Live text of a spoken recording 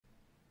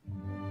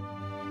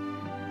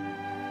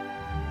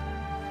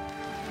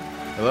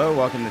Hello,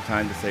 welcome to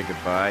Time to Say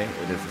Goodbye.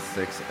 It is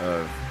the 6th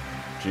of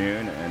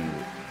June, and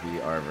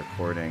we are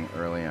recording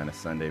early on a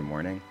Sunday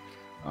morning.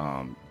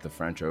 The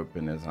French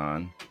Open is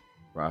on.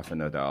 Rafa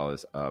Nadal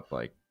is up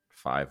like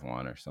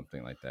 5-1 or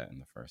something like that in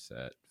the first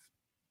set.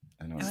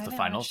 I don't know. It's the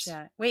finals.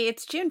 Wait,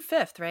 it's June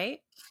 5th, right?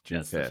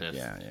 June 5th.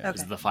 Yeah. Okay.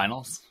 Is it the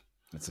finals?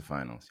 It's the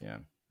finals, yeah.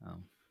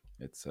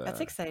 It's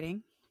That's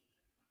exciting.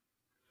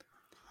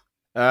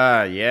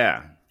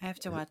 Yeah. I have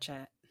to watch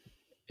it.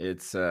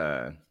 It's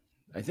I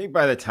think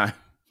by the time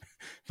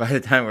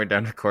we're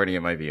done recording,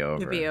 it might be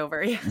over. It'll be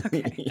over. Yeah.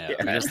 Okay. Yeah.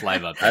 We just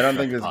live up. I don't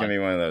think there's gonna be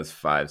one of those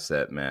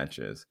 5-set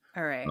matches.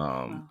 All right.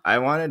 I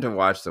wanted to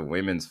watch the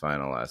women's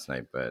final last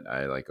night, but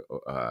I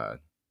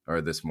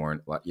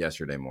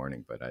yesterday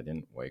morning, but I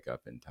didn't wake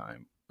up in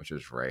time, which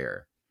is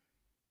rare.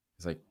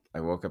 It's like I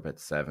woke up at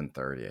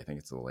 7:30. I think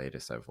it's the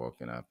latest I've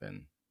woken up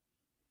in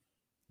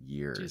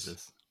years.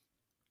 Jesus.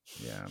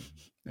 Yeah.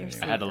 Your Anyway.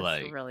 sleep I had to, is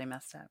like- really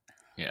messed up.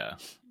 Yeah.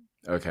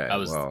 Okay. I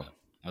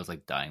was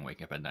like dying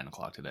waking up at 9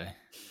 o'clock today.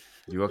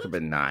 You woke up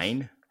at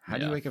 9? How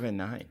do you Yeah. wake up at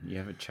 9? You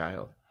have a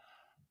child.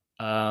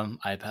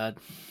 iPad.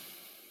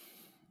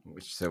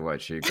 So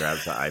what? She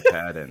grabs the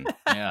iPad and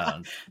Yeah.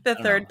 The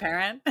don't third know.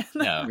 parent.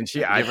 Yeah. when she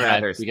We give her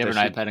iPad her, we give her does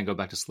an she- iPad and go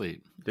back to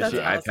sleep. Does she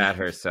That's iPad awesome.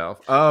 herself?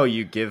 Oh,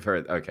 you give her.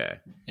 Okay.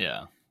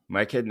 Yeah.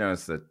 My kid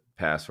knows the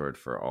password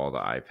for all the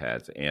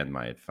iPads and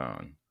my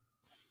phone.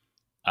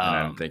 And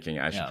I'm thinking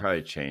I should yeah.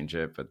 probably change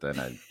it, but then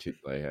I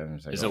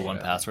was like, Is it one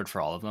password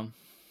for all of them?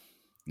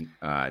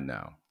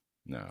 No.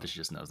 But she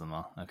just knows them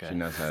all. Okay. She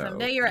knows how to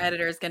Someday your open it.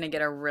 editor is going to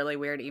get a really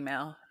weird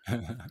email.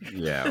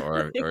 Yeah,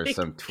 or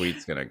some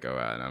tweet's gonna go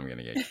out and I'm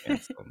gonna get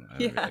canceled. I'm gonna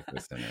be Yeah. like,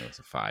 listen, it was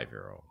a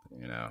 5-year-old,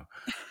 you know.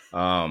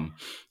 All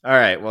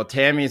right. Well,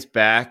 Tammy's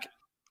back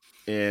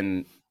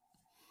in.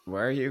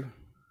 Where are you?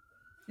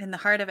 In the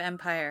heart of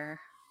Empire.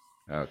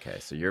 Okay,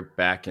 so you're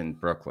back in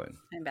Brooklyn.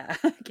 I'm back.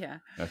 Yeah.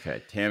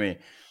 Okay, Tammy,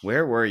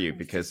 where were you? Nice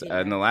to Because see in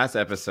you. the last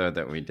episode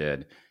that we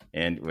did,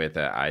 and with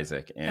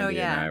Isaac, Andy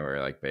yeah. and I were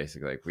like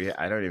basically like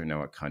I don't even know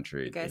what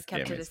country You guys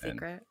kept it a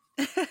secret.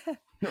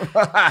 no,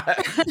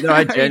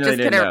 I genuinely just didn't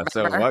couldn't know.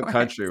 So, remember what where.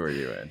 country were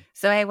you in?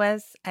 So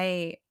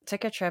I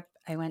took a trip.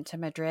 I went to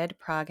Madrid,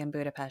 Prague, and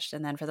Budapest.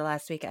 And then for the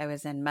last week, I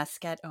was in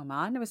Muscat,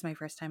 Oman. It was my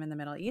first time in the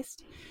Middle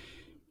East.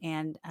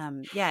 And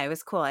it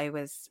was cool. I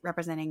was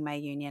representing my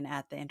union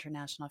at the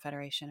International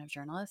Federation of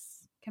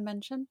Journalists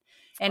convention.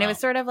 And It was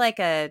sort of like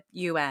a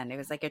UN. It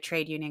was like a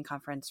trade union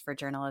conference for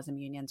journalism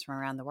unions from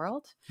around the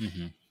world.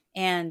 Mm-hmm.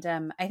 And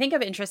I think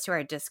of interest to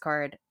our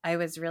Discord, I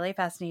was really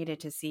fascinated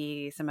to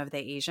see some of the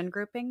Asian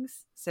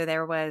groupings. So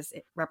there was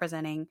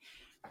representing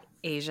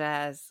Asia,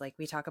 as like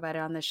we talk about it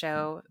on the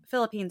show,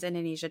 Philippines,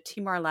 Indonesia,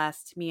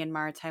 Timor-Leste,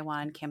 Myanmar,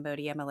 Taiwan,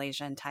 Cambodia,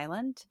 Malaysia, and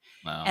Thailand.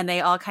 Wow. And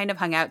they all kind of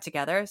hung out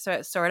together. So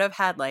it sort of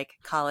had like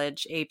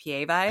college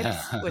APA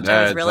vibes, which No,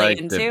 I was it's really like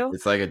into.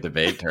 it's like a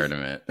debate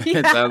tournament. Yeah.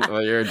 It sounds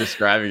what you're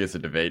describing is a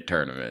debate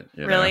tournament.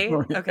 You Really?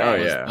 know? Okay. Oh It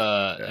was,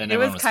 yeah. And it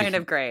was everyone kind of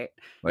speaking- great.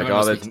 Like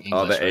everyone all was the speaking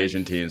all the English, right?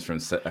 Asian teams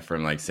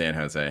from like San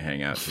Jose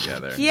hang out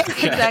together. Yeah,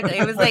 exactly.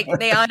 It was like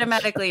they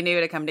automatically knew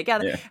to come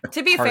together. Yeah.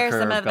 To be fair,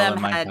 some Parker, of them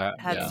Bella, had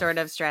Minecraft, sort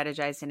of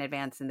strategized in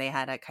advance, and they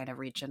had a kind of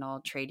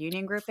regional trade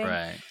union grouping.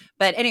 Right.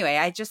 But anyway,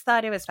 I just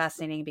thought it was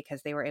fascinating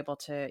because they were able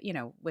to,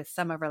 with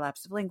some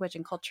overlaps of language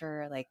and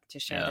culture, like to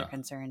share their Yeah.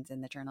 concerns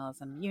in the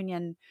journalism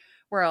union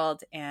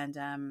world. And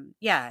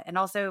and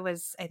also it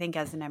was, I think,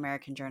 as an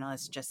American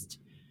journalist, just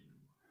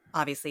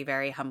obviously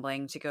very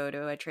humbling to go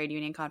to a trade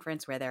union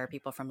conference where there are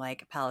people from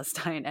like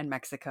Palestine and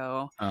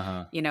Mexico,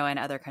 Uh-huh. and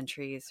other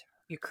countries,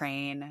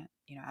 Ukraine,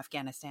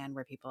 Afghanistan,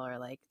 where people are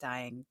like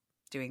dying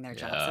doing their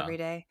jobs Yeah. every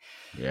day.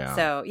 Yeah.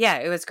 So yeah,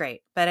 it was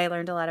great. But I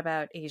learned a lot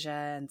about Asia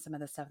and some of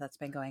the stuff that's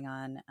been going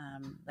on,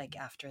 like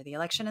after the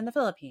election in the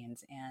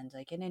Philippines and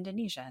like in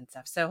Indonesia and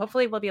stuff. So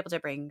hopefully we'll be able to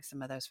bring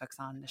some of those folks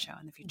on the show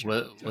in the future.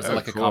 Was Oh, it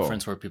like a cool.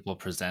 conference where people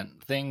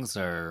present things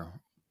or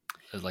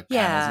like panels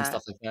Yeah. and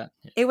stuff like that?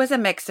 It was a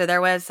mix. So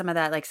there was some of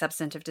that like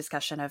substantive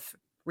discussion of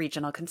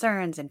regional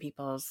concerns and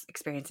people's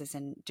experiences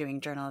in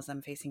doing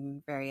journalism,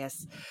 facing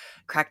various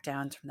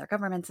crackdowns from their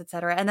governments, et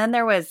cetera. And then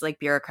there was like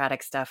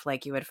bureaucratic stuff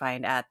like you would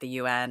find at the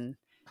UN,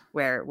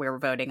 where we're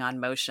voting on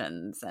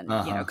motions and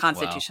Uh-huh.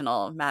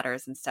 constitutional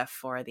matters and stuff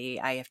for the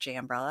IFJ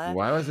umbrella.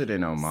 Why was it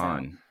in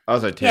Oman?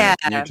 Also, Tammy, Yeah.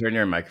 can you turn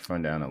your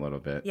microphone down a little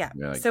bit? Yeah.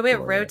 You're, like, So it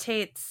below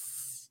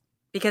rotates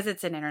because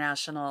it's an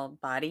international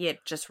body.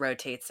 It just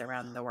rotates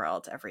around the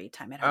world every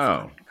time it has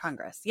Oh.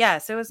 Congress. Yeah.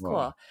 So it was Whoa.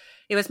 cool.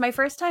 It was my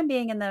first time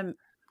being in the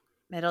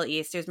Middle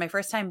East. It was my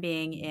first time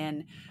being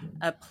in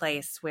a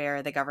place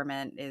where the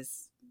government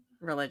is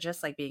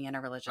religious, like being in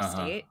a religious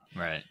Uh-huh. state.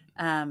 Right.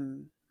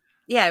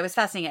 Yeah, it was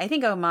fascinating. I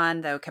think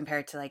Oman, though,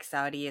 compared to like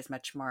Saudi, is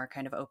much more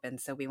kind of open.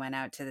 So we went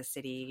out to the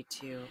city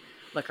to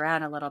look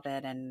around a little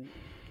bit. And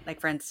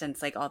like, for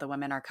instance, like all the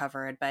women are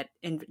covered, but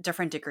in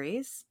different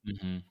degrees,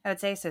 Mm-hmm. I would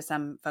say. So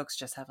some folks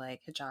just have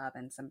like hijab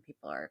and some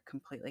people are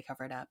completely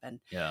covered up. And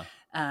Yeah.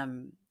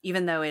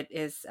 even though it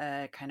is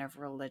a kind of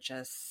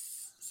religious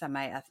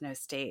semi-ethno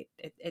state,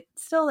 it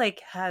still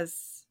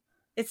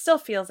it still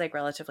feels like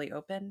relatively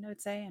open, I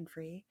would say, and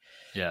free.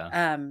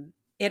 Yeah.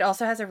 It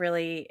also has a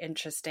really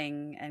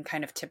interesting and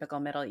kind of typical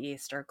Middle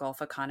East or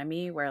Gulf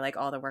economy where like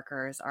all the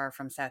workers are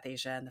from South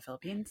Asia and the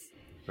Philippines.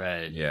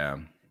 Right. Yeah.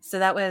 So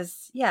that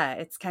was, yeah,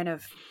 it's kind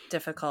of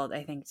difficult,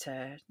 I think,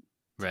 to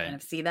Right. kind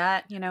of see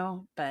that,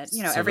 but,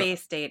 So every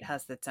state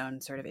has its own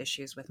sort of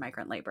issues with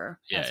migrant labor,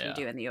 as we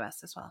do in the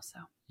US as well. So,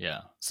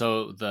 yeah.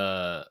 So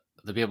the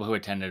people who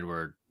attended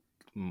were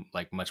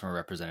like much more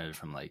represented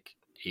from like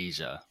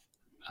Asia,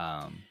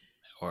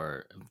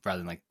 or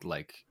rather than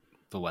like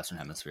the Western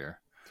Hemisphere.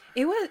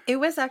 it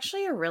was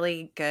actually a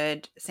really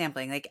good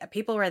sampling. Like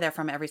people were there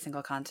from every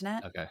single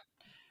continent. Okay.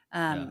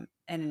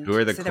 And Who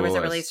are the so there was a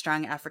really coolest?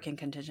 strong African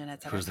contingent,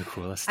 etc. Who's the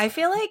coolest? I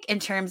feel like in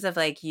terms of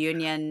like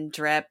union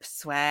drip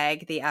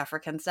swag, the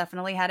Africans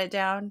definitely had it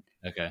down.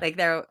 Okay. Like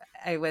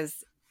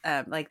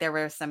there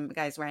were some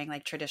guys wearing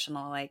like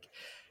traditional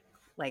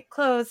like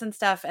clothes and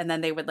stuff, and then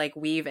they would like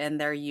weave in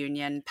their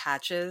union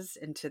patches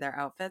into their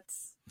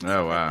outfits.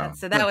 Oh, wow. Like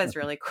so that was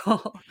really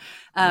cool.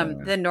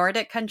 The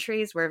Nordic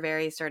countries were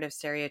very sort of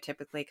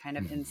stereotypically kind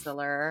of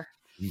insular.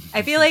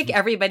 I feel like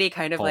everybody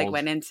kind of like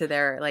went into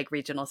their like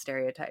regional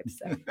stereotypes.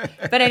 So.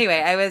 But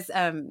anyway,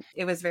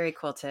 it was very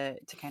cool to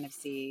kind of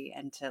see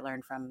and to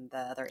learn from the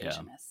other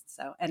Asianists.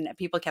 So, and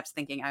people kept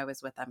thinking I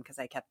was with them because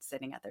I kept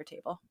sitting at their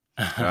table.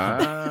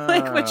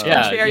 Like which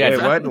country are you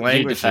from? What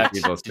language do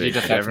people Did you speak?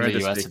 defect from the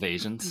U.S. to the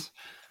Asians?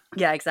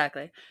 Yeah,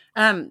 exactly.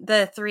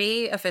 The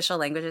 3 official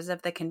languages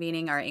of the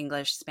convening are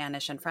English,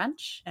 Spanish, and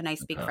French. And I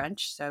speak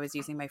French, so I was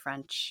using my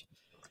French.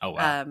 Oh,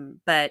 wow.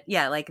 But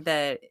yeah, like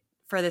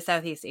for the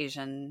Southeast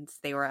Asians,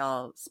 they were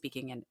all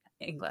speaking in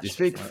English. You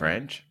speak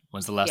French?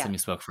 When's the last time you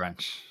spoke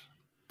French?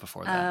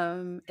 Before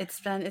that, it's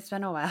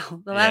been a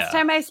while. The last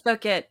time I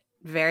spoke it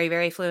very,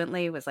 very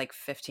fluently was like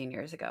 15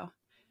 years ago.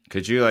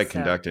 Could you like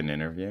conduct an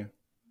interview?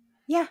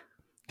 Yeah.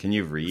 Can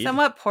you read?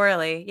 Somewhat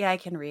poorly. Yeah, I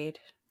can read.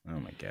 Oh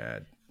my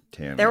God.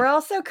 Tammy. There were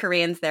also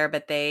Koreans there,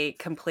 but they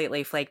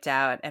completely flaked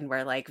out and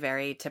were like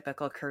very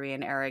typical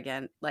Korean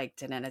arrogant, like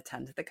didn't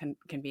attend the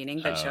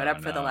convening, but showed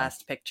up for the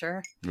last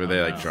picture. Were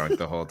they like drunk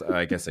the whole time?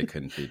 I guess they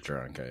couldn't be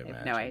drunk, I imagine. I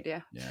have no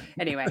idea. Yeah.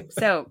 Anyway,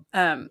 so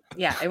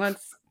yeah, I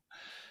once,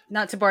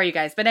 not to bore you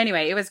guys, but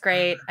anyway, it was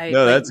great.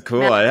 No, that's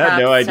cool. I had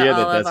no idea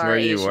that that's where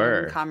you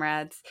were.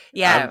 Comrades.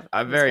 Yeah.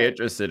 I'm very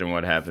interested in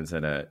what happens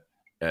at an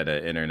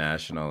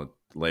international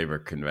labor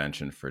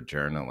convention for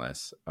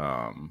journalists.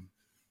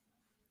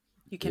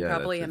 You can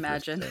probably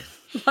imagine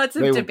lots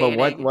of debating.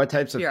 But what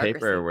types of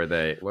paper were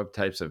they? What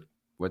types of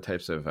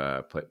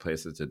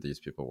places did these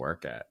people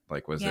work at?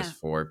 Like, was this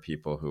for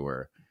people who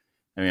were?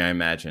 I mean, I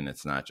imagine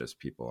it's not just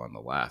people on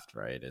the left,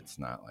 right? It's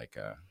not like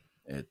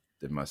it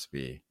must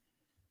be.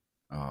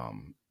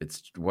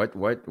 It's what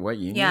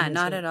union? Yeah,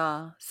 not at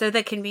all. So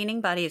the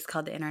convening body is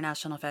called the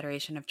International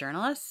Federation of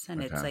Journalists,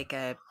 and it's like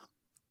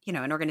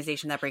an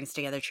organization that brings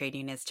together trade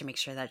unions to make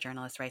sure that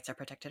journalists' rights are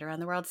protected around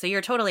the world. So you're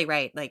totally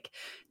right. Like,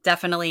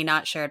 definitely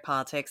not shared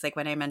politics. Like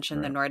when I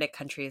mentioned the Nordic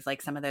countries,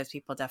 like some of those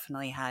people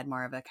definitely had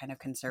more of a kind of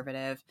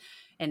conservative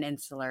and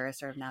insular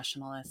sort of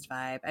nationalist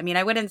vibe. I mean,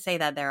 I wouldn't say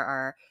that there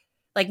are,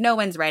 like, no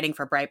one's writing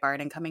for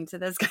Breitbart and coming to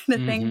this kind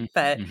of thing,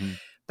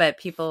 but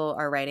people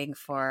are writing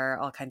for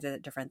all kinds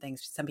of different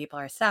things. Some people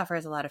are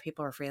staffers. A lot of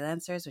people are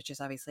freelancers, which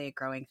is obviously a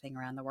growing thing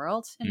around the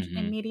world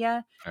in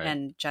media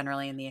and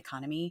generally in the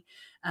economy.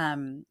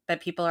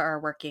 But people are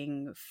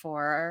working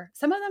for,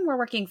 some of them were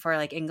working for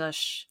like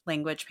English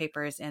language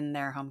papers in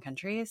their home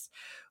countries,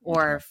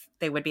 or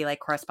they would be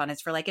like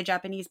correspondents for like a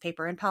Japanese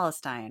paper in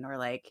Palestine, or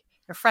like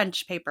a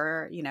French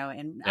paper,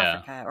 in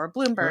Africa, or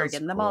Bloomberg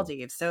in the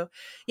Maldives. So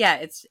yeah,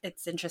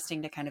 it's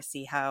interesting to kind of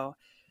see how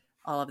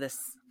all of this,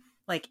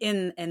 like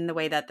in the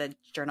way that the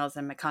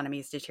journalism economy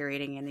is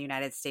deteriorating in the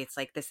United States,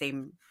 like the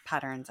same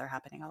patterns are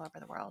happening all over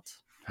the world.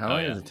 How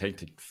long does it take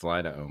to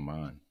fly to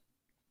Oman?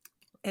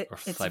 Or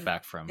fly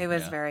back from? It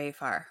was very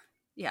far.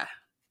 Yeah.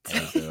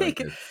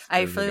 Like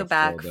I flew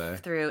back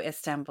through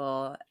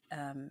Istanbul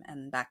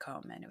and back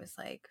home, and it was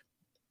like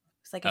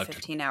a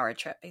 15-hour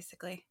trip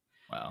basically.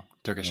 Wow.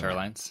 Turkish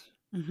Airlines.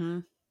 Mm-hmm.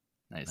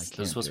 Nice. It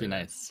was supposed to be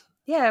nice.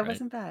 Yeah, it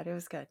wasn't bad. It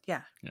was good.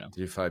 Yeah. Do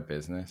you fly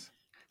business?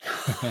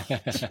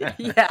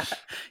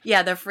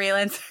 Yeah, the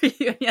freelancer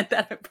union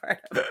that I'm part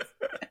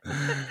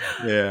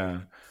of.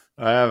 Yeah,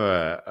 I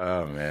have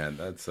oh man,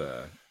 that's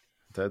a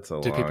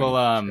do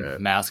people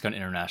mask on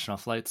international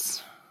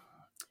flights?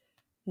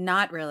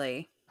 Not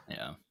really.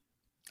 Yeah,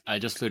 I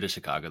just flew to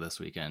Chicago this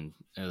weekend.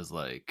 It was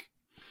like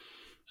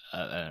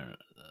I don't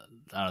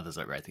know if that's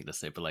the right thing to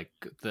say, but like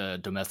the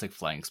domestic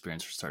flying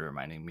experience started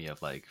reminding me of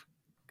like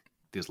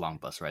these long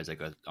bus rides I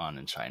go on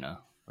in China,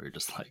 where you're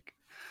just like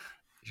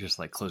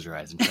close your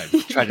eyes and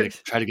try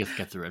to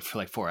get through it for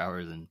like 4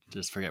 hours and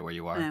just forget where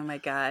you are. Oh my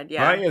God.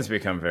 Yeah. Flying has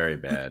become very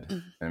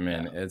bad. I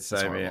mean,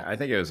 I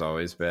think it was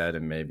always bad,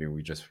 and maybe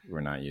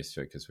we're not used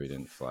to it because we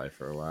didn't fly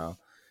for a while.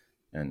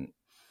 And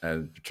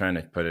I'm trying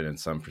to put it in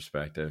some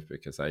perspective,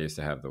 because I used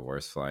to have the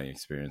worst flying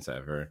experience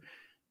ever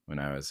when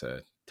I was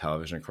a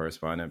television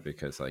correspondent,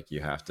 because like you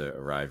have to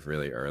arrive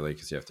really early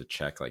because you have to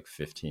check like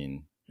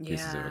 15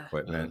 pieces of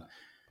equipment.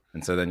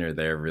 And so then you're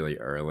there really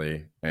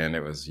early, and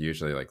it was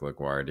usually like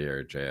LaGuardia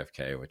or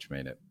JFK, which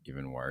made it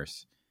even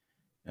worse.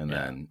 And Yeah.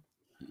 then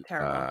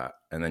Terrible.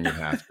 and then you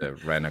have to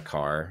rent a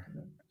car,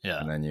 Yeah.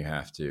 and then you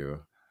have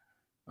to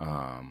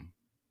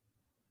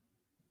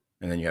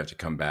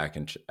come back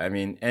and I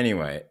mean,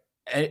 anyway,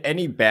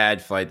 any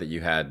bad flight that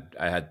you had,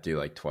 I had to do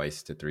like 2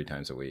 to 3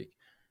 times a week.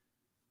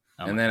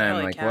 Oh And my then God. I'm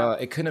Holy like, cow. well,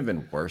 it couldn't have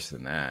been worse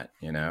than that,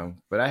 you know?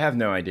 But I have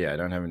no idea. I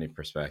don't have any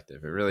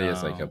perspective. It really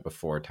is like a No.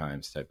 before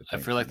times type of I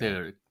thing. feel like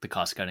for me. the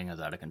cost cutting is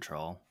out of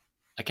control.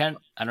 I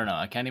don't know.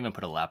 I can't even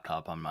put a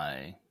laptop on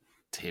my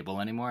table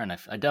anymore. And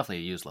I definitely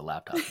used a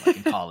laptop like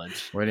in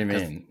college. What do you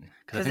 'Cause- mean? 'cause I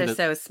Because think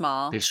they're so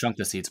small. they shrunk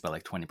the seats by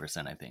like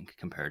 20%, I think,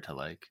 compared to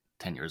like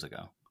 10 years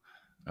ago.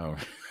 Oh,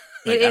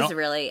 Like, It I is don't-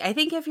 really. I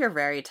think if you're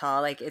very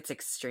tall, like it's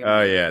extremely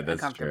Oh, yeah,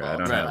 that's uncomfortable. true. I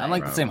don't to Right, have a I'm fly.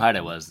 like the same problem.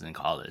 height I was in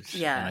college.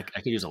 Yeah. And I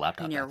could use a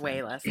laptop. And you're back way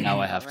then. less.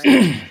 Now I tall, have right?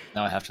 to.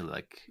 Now I have to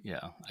like,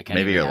 yeah. I can't.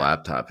 Maybe even, your Yeah.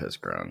 laptop has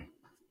grown.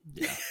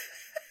 Yeah.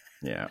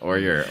 Yeah, or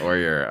your Ever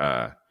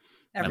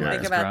My think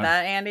last about ground.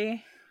 that,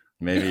 Andy?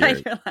 maybe Yeah, your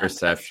your laptop.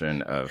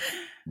 perception of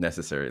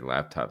necessary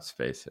laptop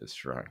space has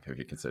shrunk. Have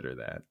you considered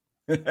that?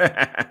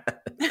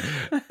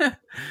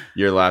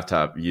 Your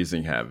laptop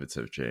using habits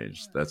have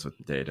changed. That's what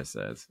the data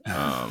says.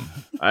 I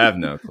have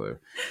no clue.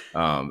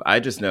 I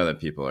just know that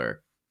people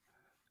are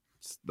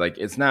like,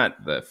 it's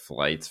not the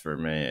flights for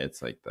me.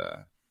 It's like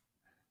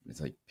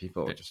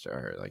people just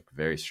are like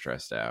very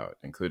stressed out,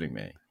 including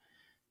me,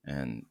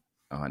 and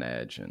on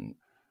edge, and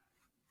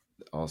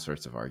all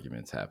sorts of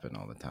arguments happen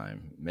all the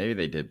time. Maybe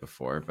they did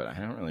before, but I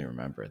don't really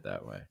remember it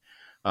that way.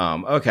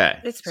 Okay.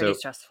 It's pretty So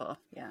stressful.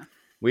 Yeah.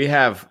 we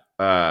have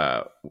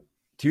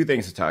 2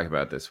 things to talk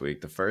about this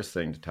week. The first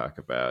thing to talk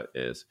about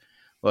is,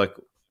 look,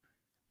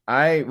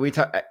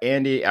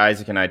 Andy,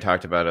 Isaac, and I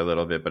talked about it a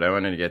little bit, but I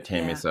wanted to get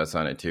Tammy's thoughts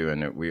on it too,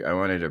 and I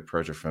wanted to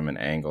approach it from an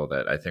angle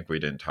that I think we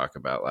didn't talk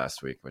about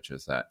last week, which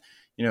is that,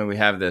 you know, we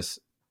have this,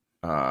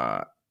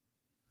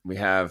 we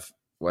have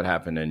what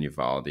happened in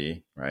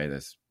Uvalde, right?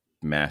 This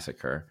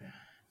massacre,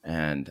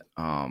 and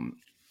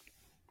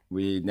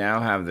we now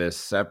have this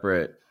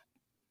separate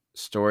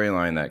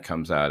storyline that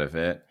comes out of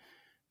it,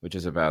 which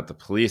is about the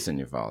police in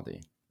Uvalde,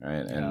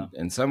 right? Yeah. And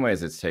in some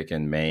ways, it's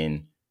taken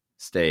main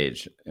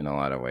stage in a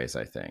lot of ways,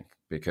 I think,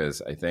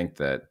 because I think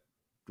that,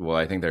 well,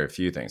 I think there are a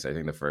few things. I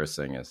think the first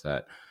thing is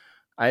that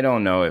I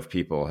don't know if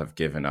people have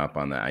given up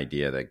on the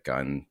idea that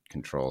gun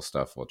control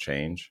stuff will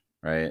change,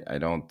 right? I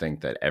don't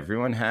think that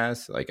everyone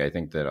has. Like, I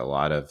think that a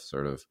lot of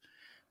sort of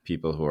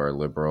people who are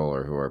liberal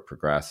or who are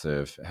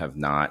progressive have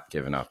not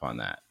given up on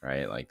that,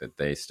 right? Like that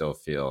they still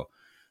feel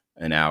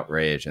an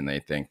outrage and they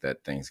think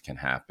that things can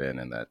happen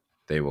and that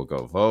they will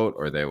go vote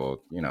or they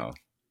will, you know,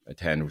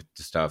 attend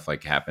to stuff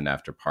like happened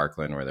after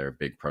Parkland where there are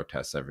big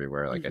protests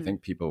everywhere. Like, I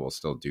think people will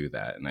still do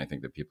that. And I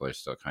think that people are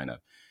still kind of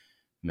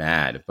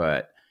mad.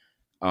 But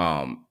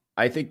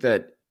I think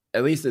that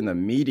at least in the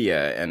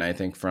media, and I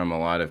think from a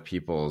lot of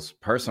people's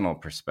personal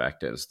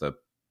perspectives, the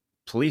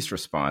police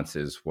response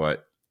is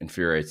what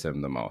infuriates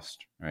them the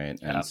most, right?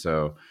 Yeah. And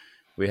so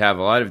we have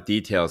a lot of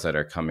details that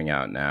are coming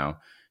out now.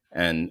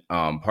 And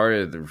part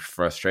of the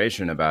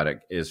frustration about it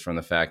is from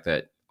the fact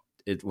that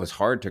it was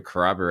hard to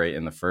corroborate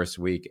in the first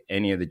week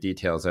any of the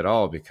details at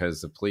all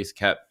because the police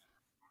kept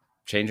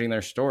changing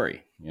their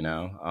story, you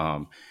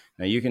know?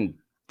 Now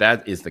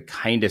that is the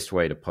kindest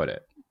way to put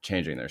it,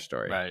 changing their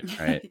story,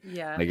 right?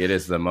 Yeah. Like, it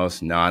is the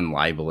most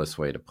non-libelous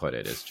way to put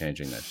it, is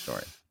changing their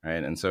story,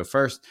 right? And so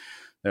first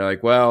they're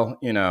like, well,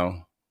 you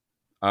know,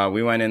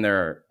 we went in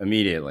there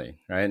immediately,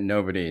 right?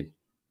 Nobody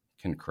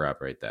can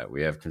corroborate that.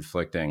 We have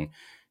conflicting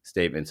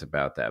statements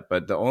about that.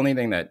 But the only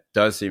thing that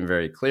does seem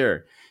very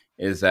clear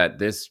is that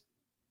this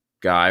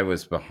guy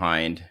was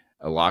behind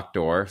a locked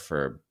door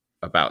for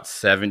about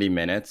 70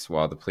 minutes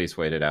while the police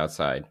waited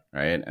outside,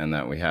 right? And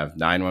that we have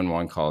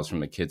 911 calls from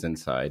the kids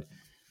inside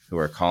who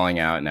are calling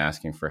out and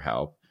asking for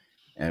help.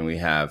 And we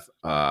have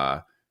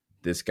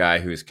this guy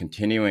who's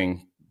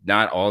continuing.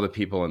 Not all the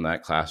people in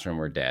that classroom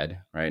were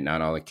dead, right?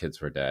 Not all the kids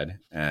were dead.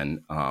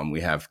 And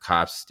we have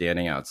cops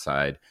standing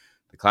outside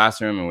the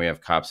classroom and we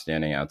have cops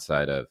standing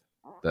outside of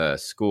the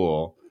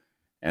school,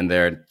 and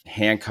they're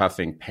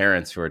handcuffing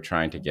parents who are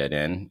trying to get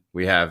in.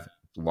 We have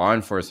law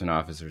enforcement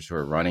officers who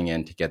are running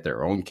in to get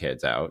their own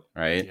kids out,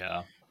 right?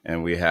 Yeah.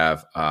 And we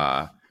have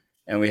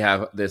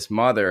this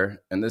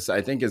mother, and this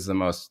I think is the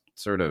most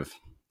sort of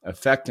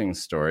affecting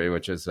story,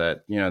 which is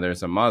that, you know,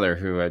 there's a mother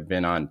who had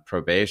been on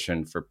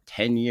probation for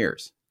 10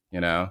 years, you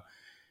know,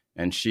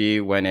 and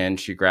she went in,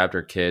 she grabbed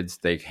her kids,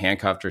 they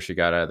handcuffed her, she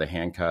got out of the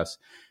handcuffs,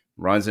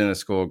 runs into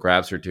school,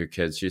 grabs her 2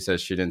 kids. She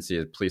says she didn't see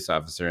a police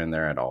officer in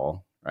there at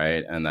all,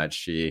 right? And that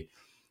she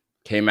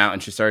came out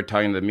and she started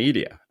talking to the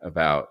media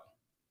about,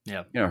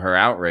 you know, her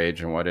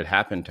outrage and what had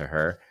happened to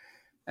her.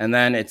 And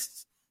then it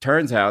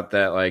turns out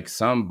that like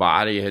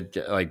somebody had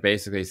like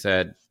basically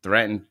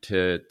threatened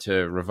to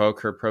revoke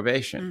her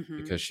probation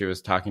because she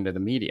was talking to the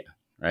media,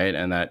 right?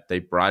 And that they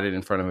brought it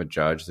in front of a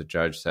judge. The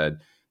judge said,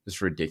 "This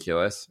is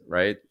ridiculous,"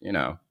 right? You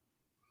know,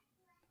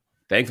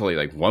 thankfully,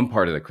 like one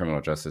part of the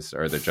criminal justice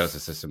or the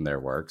justice system there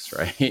works,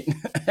 right?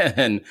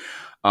 And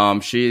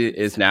she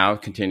is now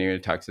continuing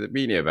to talk to the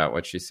media about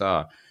what she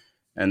saw,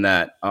 and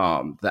that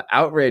the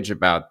outrage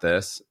about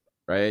this,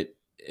 right?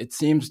 It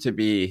seems to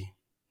be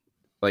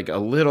like a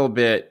little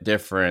bit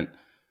different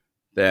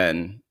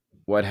than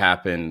what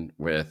happened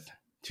with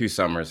 2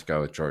 summers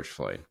ago with George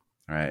Floyd,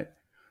 right?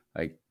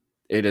 Like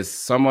it is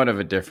somewhat of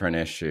a different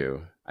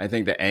issue. I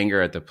think the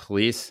anger at the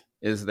police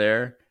is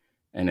there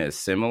and is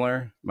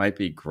similar, might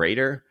be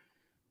greater,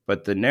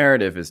 but the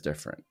narrative is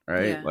different,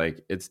 right? Yeah.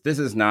 Like this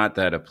is not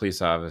that a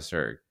police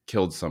officer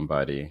killed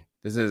somebody.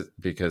 This is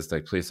because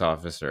the police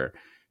officer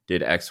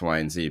did X, Y,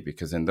 and Z,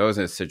 because in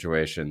those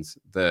situations,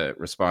 the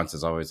response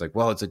is always like,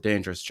 well, it's a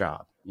dangerous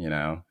job, you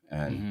know,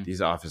 and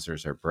these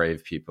officers are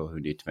brave people who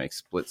need to make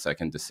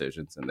split-second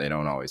decisions, and they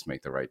don't always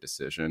make the right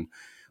decision.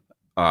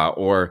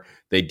 Or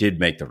they did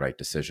make the right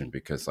decision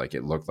because like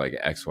it looked like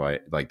X, Y,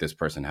 like this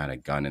person had a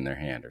gun in their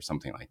hand or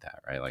something like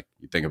that, right? Like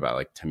you think about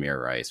like Tamir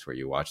Rice, where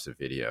you watch the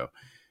video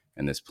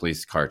and this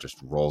police car just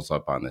rolls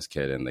up on this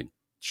kid and they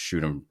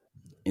shoot him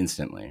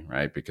instantly,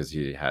 right? Because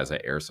he has an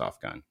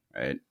airsoft gun,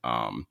 right?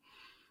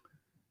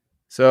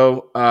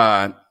 So,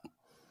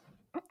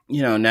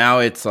 you know, now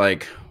it's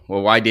like,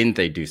 well, why didn't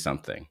they do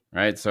something,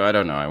 right? So I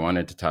don't know. I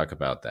wanted to talk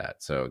about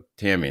that. So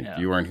Tammy,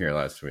 you weren't here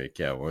last week.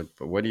 Yeah.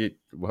 What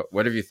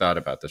have you thought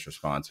about this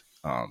response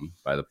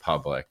by the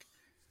public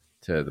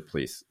to the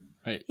police?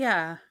 Right.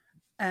 Yeah.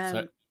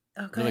 So,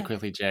 really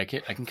quickly, Jay,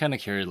 I can kind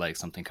of hear like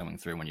something coming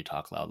through when you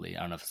talk loudly. I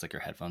don't know if it's like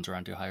your headphones are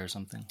on too high or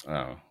something.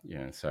 Oh,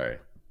 yeah. Sorry.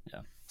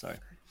 Yeah. Sorry.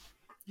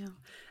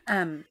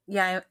 Yeah.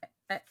 Yeah.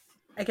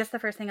 I guess the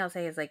first thing I'll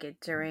say is like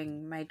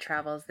during my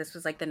travels, this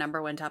was like the number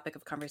one topic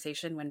of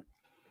conversation when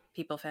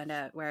people found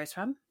out where I was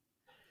from.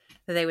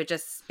 So they would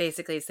just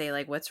basically say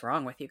like, "What's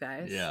wrong with you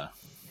guys?" Yeah.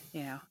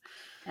 You know,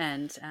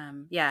 and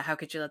how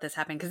could you let this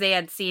happen? Because they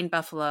had seen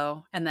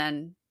Buffalo, and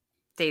then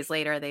days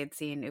later they had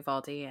seen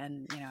Uvalde,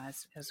 and you know,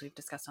 as we've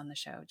discussed on the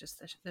show,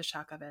 just the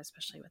shock of it,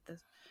 especially with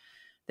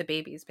the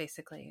babies.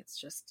 Basically,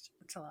 it's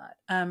a lot.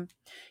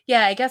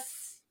 I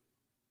guess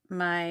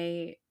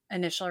my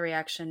initial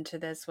reaction to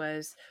this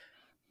was,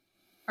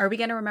 are we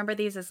going to remember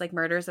these as like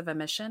murders of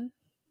omission,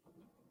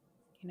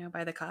 you know,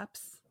 by the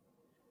cops?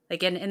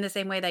 Like in the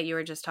same way that you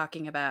were just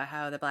talking about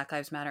how the Black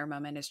Lives Matter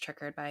moment is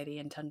triggered by the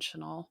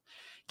intentional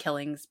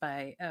killings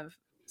of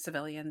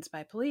civilians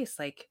by police.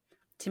 Like,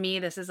 to me,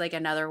 this is like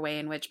another way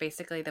in which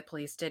basically the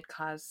police did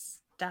cause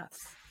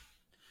deaths.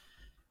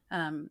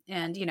 And,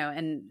 you know,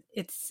 and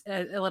it's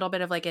a little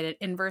bit of like an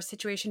inverse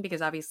situation,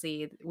 because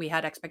obviously we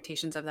had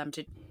expectations of them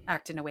to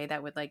act in a way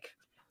that would like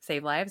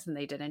save lives, and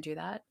they didn't do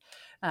that.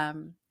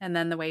 And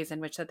then the ways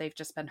in which that they've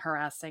just been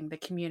harassing the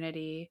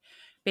community,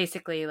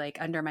 basically like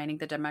undermining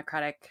the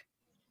democratic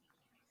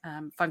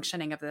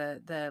functioning of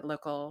the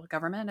local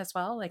government as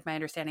well. Like my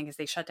understanding is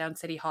they shut down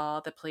City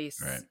Hall. The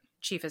police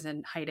chief is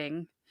in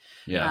hiding.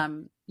 Yeah.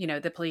 You know,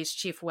 the police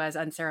chief was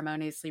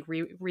unceremoniously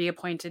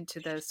reappointed to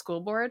the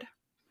school board,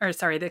 or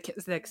sorry,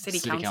 the city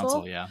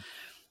council. Yeah.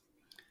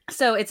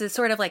 So it's a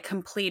sort of like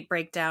complete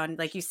breakdown.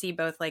 Like you see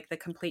both like the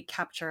complete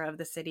capture of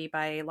the city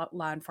by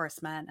law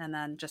enforcement, and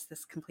then just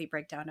this complete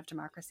breakdown of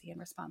democracy in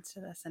response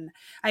to this. And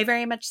I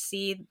very much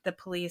see the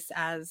police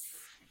as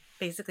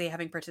basically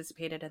having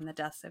participated in the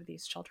deaths of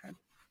these children,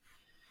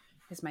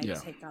 is my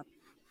take on.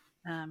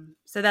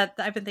 So that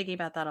I've been thinking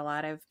about that a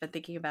lot. I've been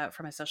thinking about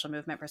from a social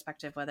movement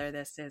perspective, whether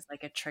this is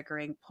like a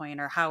triggering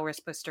point or how we're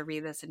supposed to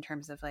read this in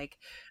terms of like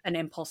an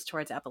impulse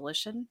towards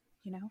abolition,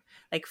 you know,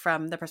 like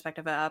from the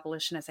perspective of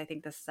abolitionists, I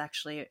think this is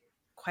actually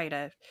quite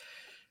a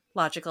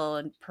logical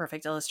and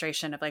perfect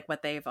illustration of like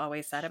what they've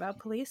always said about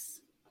police,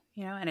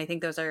 you know, and I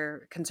think those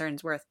are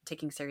concerns worth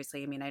taking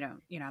seriously. I mean, I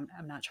don't, you know,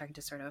 I'm not trying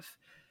to sort of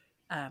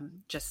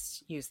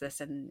just use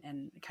this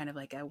in kind of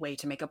like a way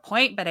to make a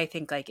point, but I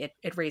think like it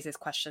raises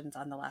questions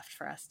on the left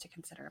for us to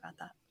consider about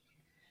that.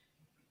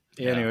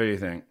 Annie, what do you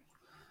think?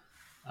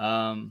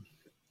 I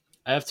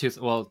have two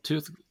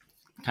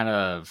kind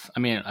of, I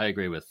mean, I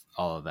agree with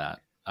all of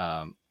that.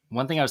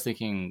 One thing I was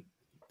thinking,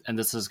 and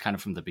this is kind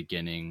of from the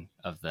beginning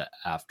of the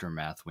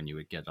aftermath, when you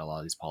would get a lot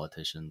of these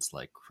politicians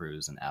like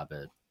Cruz and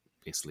Abbott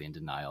basically in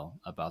denial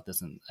about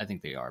this, and I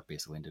think they are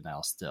basically in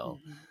denial still,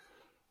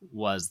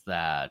 was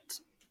that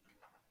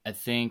I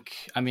think,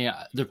 I mean,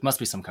 there must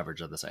be some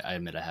coverage of this. I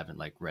admit I haven't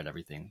like read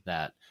everything,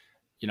 that,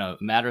 you know,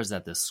 it matters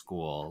that this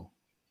school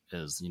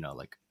is, you know,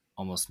 like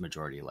almost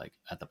majority like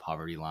at the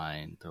poverty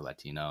line. They're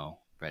Latino,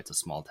 right? It's a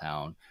small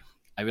town.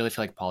 I really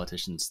feel like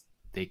politicians,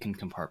 they can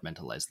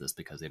compartmentalize this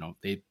because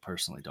they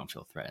personally don't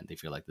feel threatened. They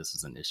feel like this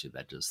is an issue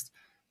that just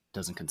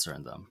doesn't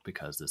concern them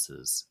because this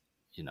is,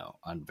 you know,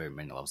 on very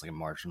many levels, like a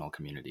marginal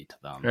community to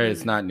them. Right.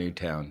 It's not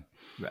Newtown.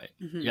 Right.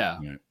 Yeah.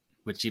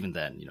 Which even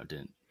then, you know,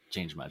 didn't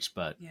change much,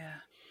 but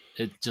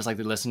it just like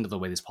they listened to the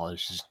way these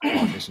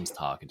politicians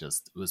talk. It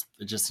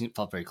just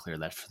felt very clear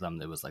that for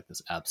them, it was like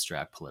this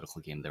abstract political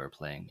game they were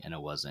playing. And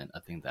it wasn't a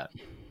thing that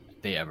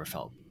they ever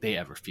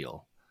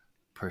feel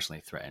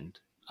personally threatened.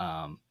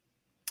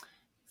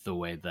 The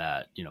way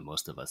that, you know,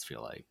 most of us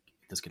feel like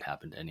this could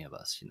happen to any of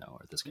us,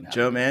 or this can happen.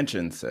 Joe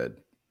Manchin said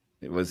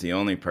it was the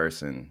only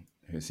person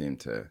who seemed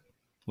to.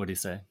 What did he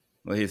say?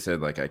 Well, he said,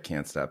 like, I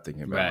can't stop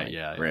thinking about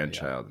my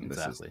grandchild, and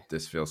exactly.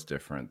 this feels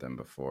different than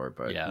before.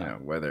 But Yeah.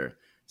 Whether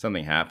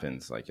something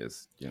happens, like,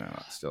 is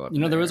still up.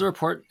 There was a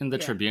report in the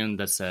Tribune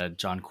that said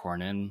John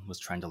Cornyn was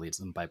trying to lead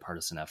some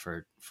bipartisan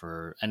effort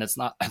and it's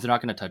not, they're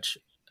not going to touch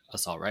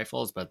assault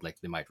rifles, but like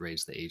they might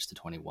raise the age to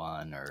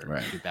 21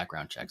 or do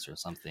background checks or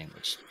something,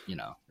 which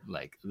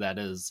like that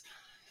is.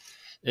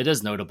 It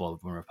is notable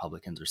when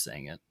Republicans are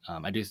saying it.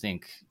 I do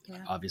think,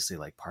 obviously,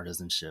 like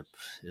partisanship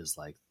is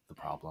like the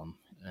problem,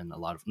 and a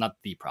lot of not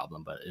the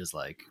problem, but is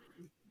like,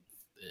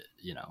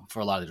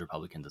 for a lot of the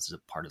Republicans, it's a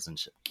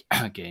partisanship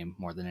game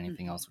more than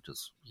anything else, which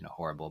is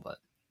horrible. But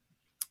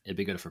it'd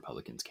be good if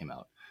Republicans came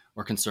out,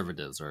 or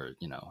conservatives, or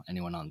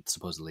anyone on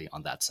supposedly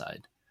on that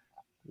side,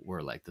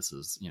 were like, this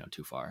is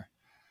too far.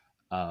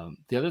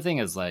 The other thing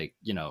is like,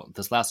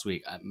 this last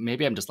week,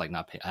 maybe I'm just like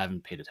I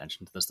haven't paid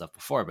attention to this stuff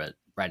before, but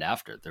right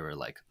after there were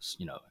like,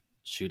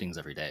 shootings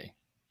every day,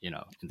 in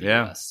the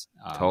US.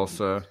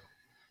 Tulsa.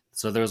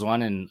 So there was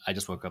one I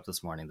just woke up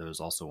this morning. There was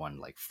also one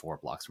like 4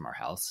 blocks from our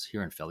house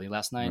here in Philly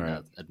last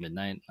night at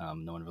midnight.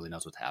 No one really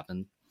knows what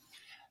happened.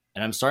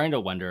 And I'm starting to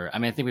wonder, I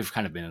think we've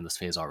kind of been in this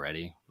phase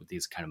already with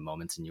these kind of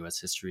moments in US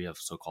history of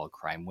so-called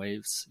crime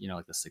waves,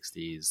 like the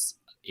 60s,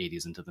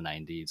 80s into the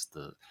 90s,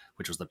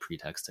 which was the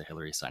pretext to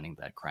Hillary signing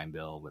that crime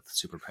bill with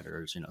super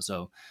predators,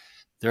 So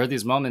there are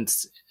these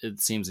moments, it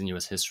seems, in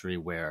U.S. history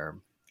where,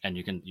 and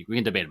we can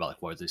debate about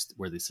like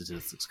where these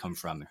statistics come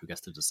from and who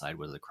gets to decide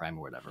whether the crime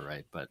or whatever,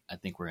 right? But I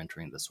think we're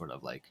entering this sort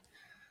of like,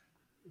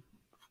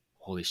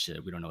 holy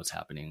shit, we don't know what's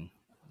happening,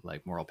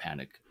 like moral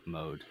panic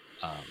mode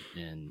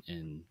in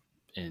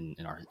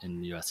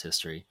U.S.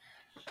 history.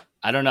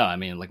 I don't know.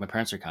 Like my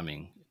parents are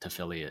coming to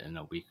Philly in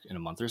a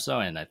month or so,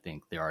 and I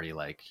think they're already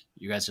like,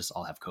 you guys just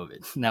all have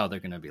COVID. Now they're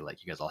gonna be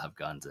like, you guys all have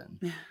guns,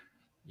 and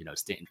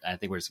stay. I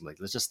think we're just like,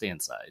 let's just stay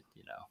inside,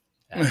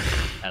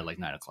 at like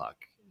 9 o'clock,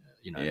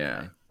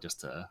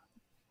 just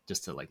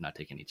to like not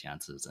take any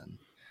chances. And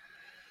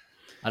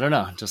I don't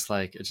know, just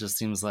like it just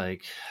seems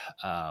like,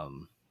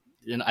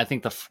 I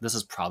think this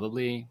is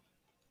probably,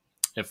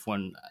 I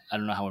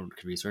don't know how one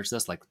could research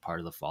this, like part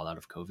of the fallout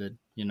of COVID,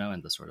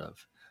 and the sort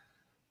of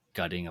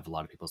gutting of a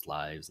lot of people's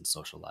lives and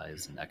social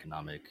lives and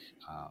economic,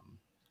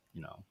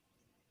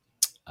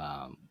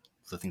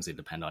 the things they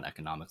depend on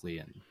economically.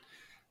 And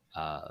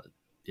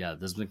this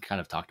has been kind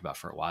of talked about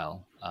for a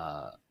while.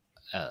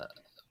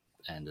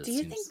 And do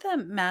you think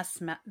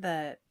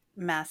the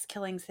mass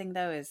killings thing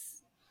though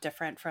is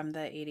different from the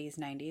 80s,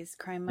 90s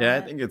crime moment? Yeah,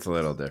 I think it's a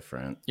little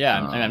different.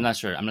 Yeah, I'm not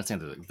sure. I'm not saying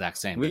the exact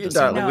same. We should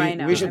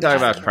talk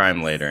about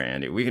crime later,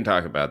 Andy. We can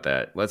talk about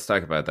that. Let's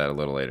talk about that a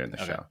little later in the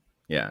show.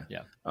 Yeah.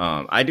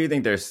 I do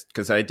think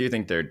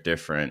they're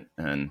different.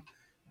 And,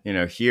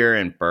 here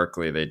in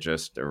Berkeley, they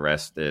just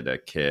arrested a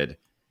kid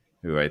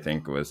who I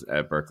think was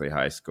at Berkeley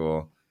High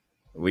School.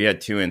 We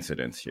had 2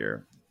 incidents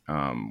here.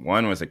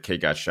 One was a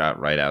kid got shot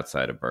right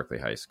outside of Berkeley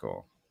High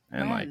School.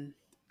 And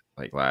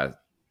like last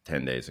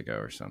 10 days ago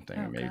or something,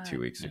 or maybe 2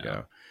 weeks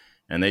ago.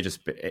 And they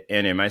just,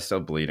 Andy, am I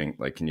still bleeding?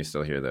 Like, can you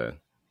still hear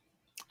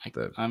I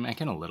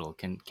can a little.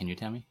 Can you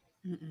tell me?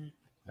 Mm-mm.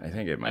 I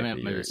think it might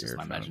be maybe it's just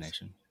my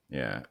imagination.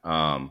 Yeah.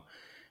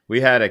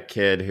 We had a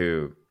kid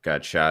who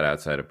got shot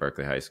outside of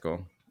Berkeley High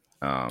School.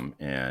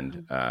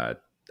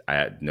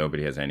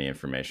 Nobody has any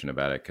information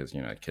about it because,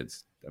 a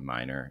kid's a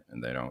minor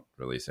and they don't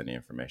release any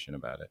information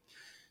about it.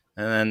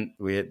 And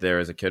then there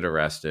was a kid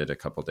arrested a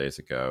couple days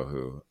ago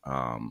who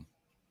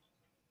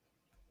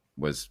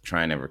was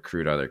trying to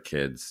recruit other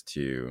kids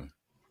to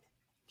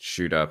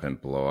shoot up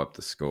and blow up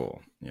the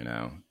school,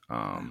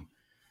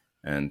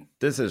 and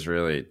this is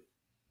really,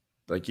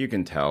 like, you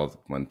can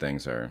tell when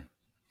things are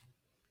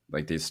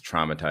like these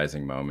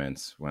traumatizing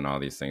moments when all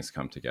these things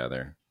come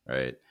together,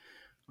 right?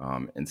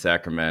 In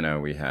Sacramento,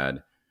 we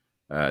had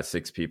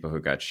 6 people who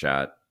got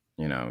shot,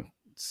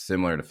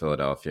 similar to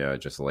Philadelphia,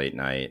 just late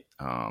night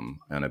on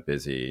a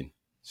busy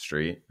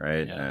street,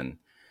 right? Yeah. And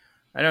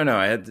I don't know,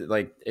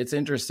 it's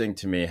interesting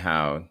to me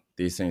how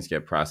these things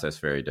get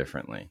processed very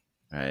differently,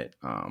 right?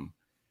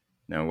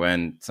 Now,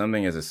 when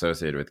something is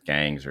associated with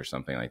gangs or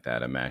something like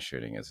that, a mass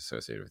shooting is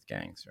associated with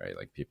gangs, right?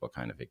 Like, people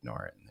kind of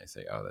ignore it and they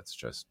say, oh, that's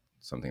just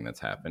something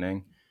that's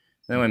happening.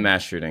 Then when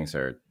mass shootings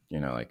are,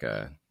 like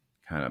a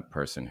kind of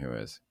person who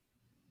is,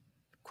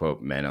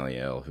 quote, mentally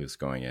ill, who's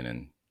going in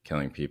and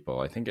killing people,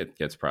 I think it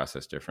gets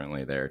processed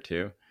differently there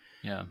too.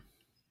 Yeah.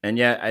 And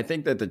yet I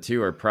think that the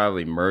two are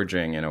probably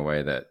merging in a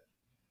way that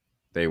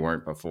they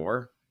weren't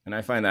before. And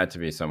I find that to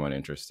be somewhat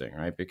interesting,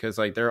 right? Because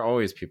like there are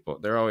always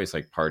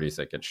like parties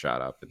that get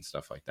shot up and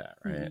stuff like that,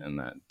 right? Mm-hmm. And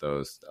that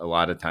a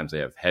lot of times they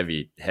have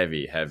heavy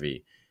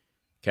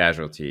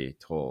casualty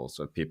tolls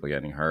of people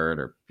getting hurt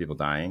or people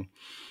dying.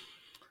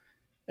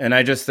 And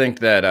I just think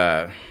that,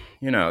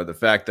 the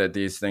fact that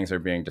these things are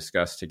being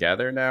discussed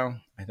together now,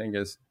 I think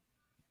is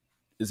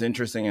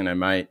interesting, and it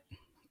might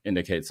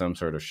indicate some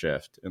sort of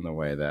shift in the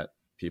way that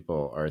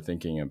people are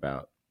thinking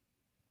about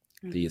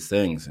these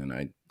things. And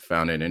I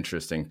found it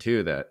interesting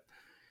too that,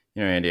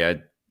 Andy,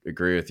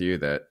 agree with you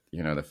that,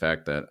 the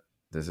fact that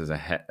this is a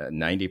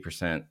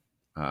 90%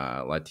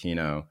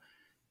 Latino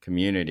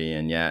community,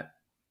 and yet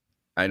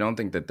I don't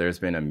think that there's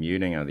been a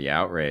muting of the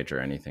outrage or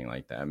anything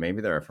like that.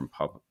 Maybe there are from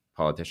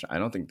politicians. I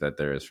don't think that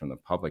there is from the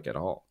public at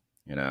all.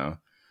 There's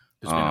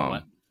been a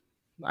what?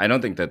 I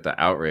don't think that the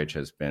outrage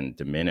has been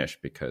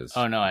diminished because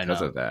I know.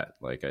 of that.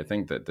 Like, I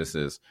think that this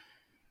is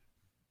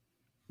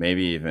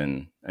maybe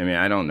even, I mean,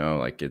 I don't know.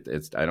 Like,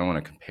 it's I don't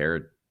want to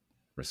compare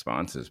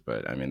responses,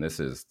 but I mean, this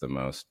is the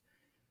most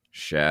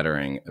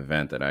shattering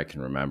event that I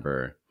can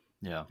remember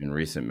in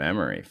recent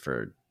memory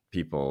for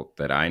people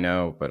that I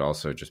know, but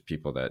also just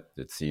people that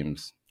it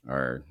seems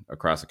are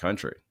across the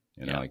country.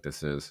 Like,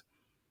 this is,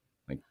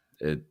 like,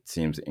 it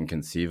seems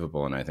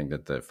inconceivable. And I think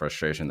that the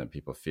frustration that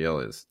people feel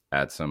is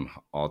at some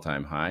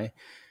all-time high.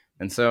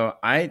 And so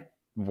I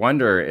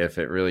wonder if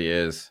it really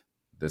is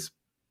this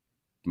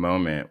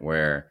moment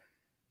where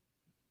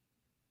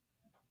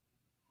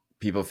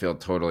people feel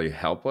totally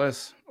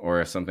helpless,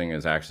 or if something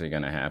is actually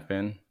going to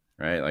happen,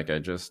 right? Like,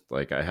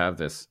 I have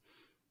this,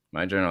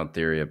 my general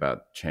theory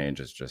about change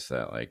is just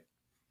that, like,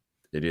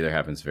 it either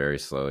happens very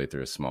slowly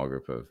through a small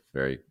group of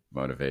very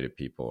motivated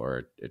people,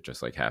 or it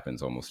just like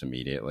happens almost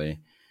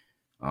immediately.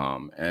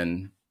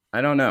 And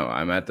I don't know.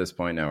 I'm at this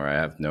point now where I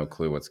have no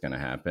clue what's going to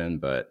happen,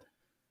 but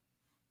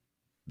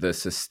the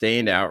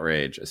sustained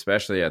outrage,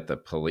 especially at the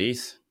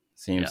police,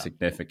 seems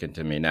significant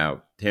to me.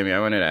 Now, Tammy,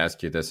 I wanted to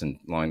ask you this in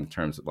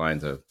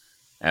lines of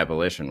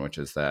abolition, which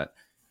is that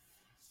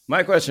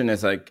my question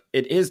is, like,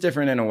 it is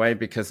different in a way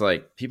because,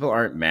 like, people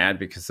aren't mad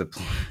because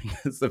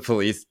the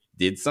police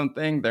did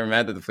something. They're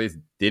mad that the police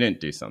didn't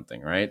do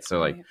something, right? So,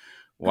 like,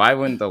 why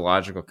wouldn't the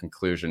logical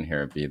conclusion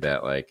here be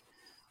that, like,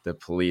 the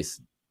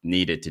police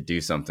needed to do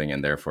something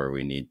and therefore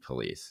we need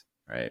police,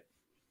 right?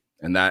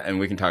 And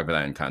we can talk about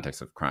that in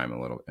context of crime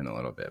in a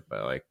little bit,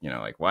 but, like,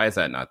 like, why is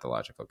that not the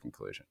logical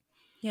conclusion?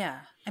 Yeah.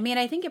 I mean,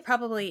 I think it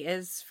probably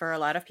is for a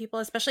lot of people,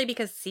 especially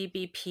because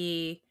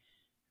CBP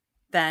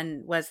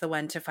then was the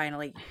one to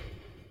finally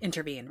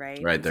intervene,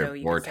 right? Right. And They're so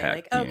you more could say,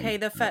 like, okay,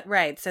 the Fed,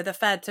 right. So the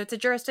Fed, so it's a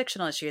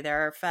jurisdictional issue.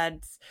 There are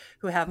Feds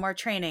who have more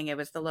training. It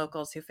was the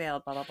locals who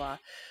failed, blah, blah, blah.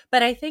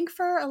 But I think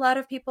for a lot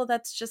of people,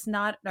 that's just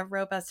not a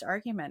robust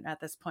argument at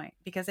this point,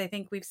 because I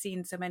think we've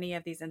seen so many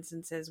of these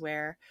instances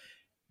where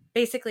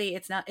basically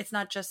it's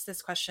not just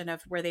this question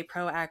of were they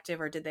proactive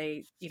or did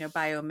they,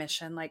 by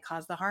omission, like,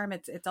 cause the harm.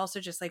 It's also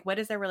just like, what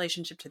is their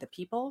relationship to the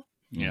people?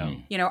 Yeah.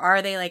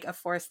 Are they like a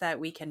force that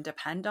we can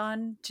depend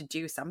on to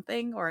do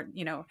something, or,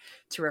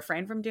 to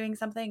refrain from doing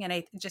something? And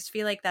I just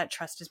feel like that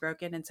trust is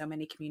broken in so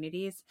many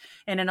communities.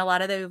 And in a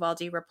lot of the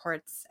Uvalde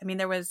reports, I mean,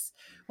 there was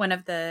one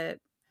of the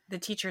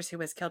teachers who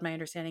was killed. My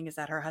understanding is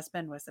that her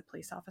husband was a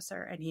police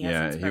officer, and he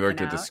worked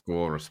at the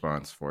school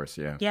response force.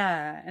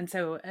 Yeah. And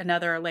so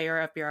another layer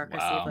of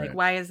bureaucracy of, like,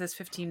 why is this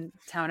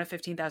town of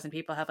 15,000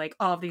 people have, like,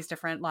 all of these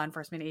different law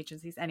enforcement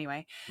agencies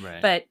anyway?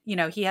 Right. But,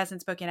 he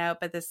hasn't spoken out.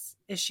 But this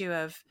issue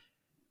of,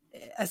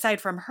 aside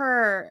from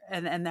her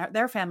and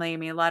their family, I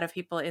mean, a lot of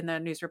people in the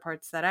news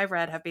reports that I've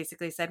read have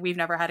basically said, we've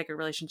never had a good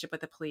relationship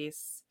with the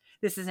police.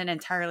 This isn't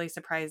entirely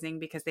surprising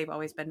because they've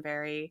always been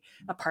very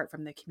apart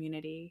from the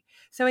community.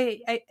 So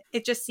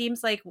it just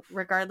seems like,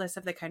 regardless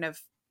of the kind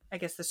of, I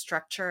guess, the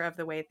structure of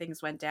the way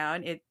things went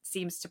down, it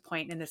seems to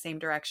point in the same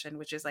direction,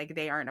 which is like,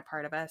 they aren't a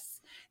part of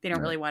us. They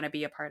don't really want to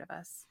be a part of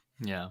us.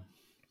 Yeah.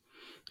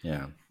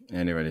 Yeah.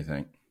 Andy, what do you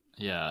think?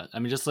 Yeah. I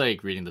mean, just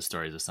like reading the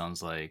stories, it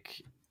sounds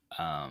like,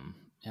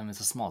 I mean,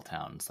 it's a small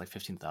town. It's like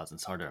 15,000.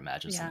 It's hard to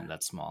imagine something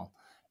that small.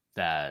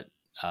 That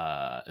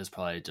is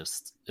probably it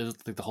was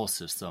like the whole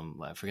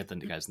system. I forget the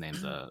guy's name,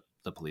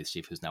 the police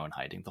chief who's now in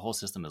hiding. The whole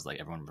system is like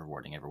everyone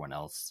rewarding everyone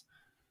else,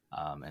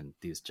 and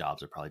these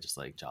jobs are probably just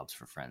like jobs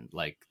for friends.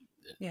 Like,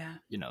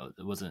 it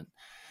wasn't.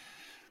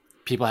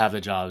 People have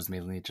the jobs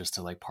mainly just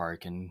to, like,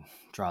 park and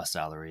draw a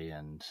salary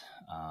and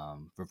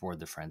reward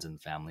their friends and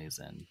families,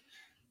 and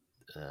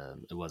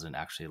it wasn't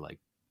actually like.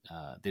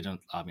 They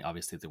don't. I mean,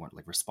 obviously, they weren't,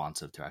 like,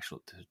 responsive to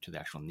the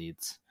actual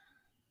needs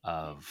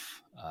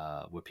of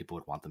what people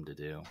would want them to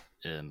do.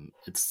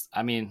 It's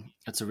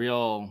a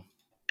real.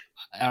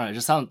 I don't know. It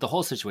just the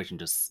whole situation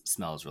just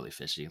smells really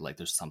fishy. Like,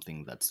 there's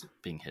something that's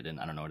being hidden.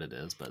 I don't know what it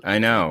is, but I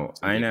know,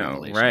 right?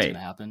 Gonna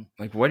happen.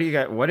 Like, what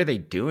are they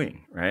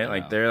doing, right?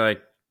 Like,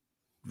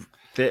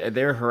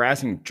 they're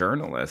harassing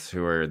journalists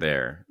who are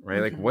there,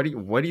 right? Mm-hmm. Like,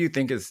 what do you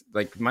think is,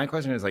 like, my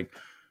question is, like,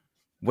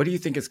 what do you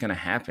think is going to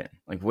happen?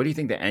 Like, what do you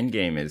think the end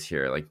game is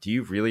here? Like, do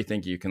you really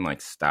think you can,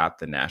 like, stop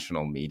the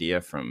national media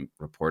from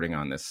reporting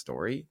on this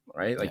story?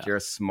 Right? Like, you're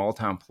a small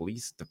town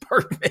police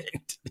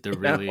department. They're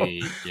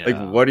really, like,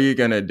 what are you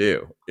going to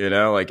do?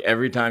 Like,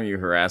 every time you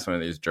harass one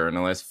of these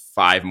journalists,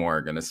 5 more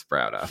are going to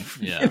sprout up.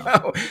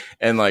 Yeah.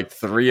 And, like,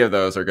 3 of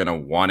those are going to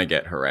want to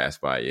get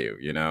harassed by you,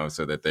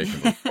 so that they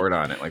can report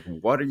on it. Like,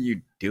 what are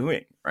you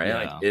doing? Right? Yeah.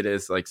 Like, it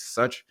is, like,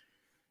 such,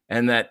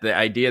 and that the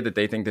idea that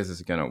they think this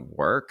is going to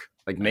work,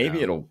 like, maybe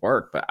it'll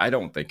work, but I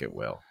don't think it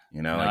will.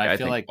 I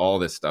think all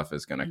this stuff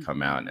is going to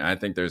come out, and I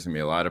think there's going to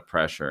be a lot of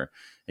pressure,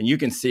 and you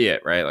can see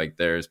it, right? Like,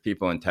 there's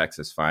people in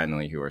Texas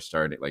finally who are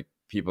starting, like,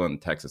 people in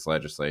the Texas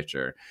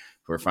legislature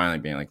who are finally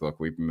being like, look,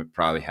 we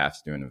probably have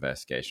to do an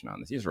investigation on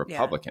this. These are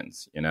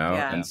Republicans, you know?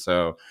 Yeah. And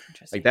so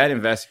like that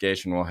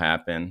investigation will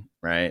happen,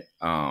 right?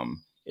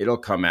 It'll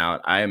come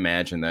out. I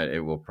imagine that it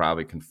will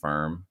probably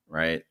confirm,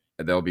 right?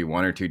 There'll be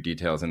one or two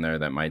details in there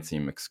that might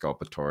seem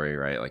exculpatory,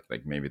 right?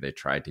 Like maybe they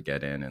tried to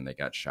get in and they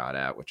got shot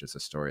at, which is a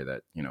story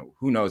that, you know,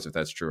 who knows if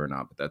that's true or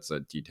not, but that's a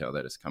detail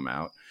that has come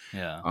out.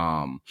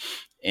 Yeah.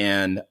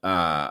 And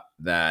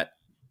that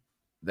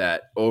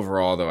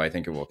overall, though, I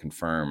think it will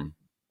confirm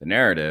the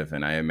narrative,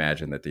 and I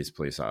imagine that these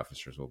police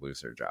officers will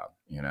lose their job,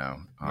 you know,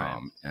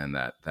 and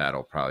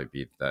that'll probably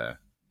be the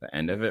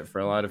end of it for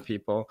a lot of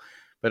people.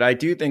 But I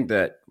do think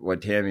that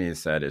what Tammy has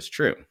said is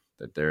true,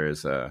 that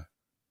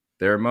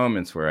there are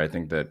moments where I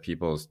think that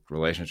people's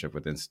relationship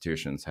with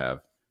institutions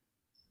have,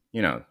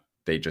 you know,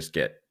 they just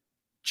get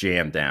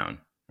jammed down,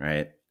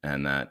 right?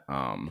 And that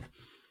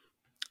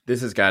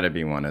this has got to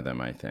be one of them,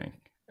 I think.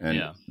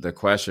 And the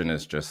question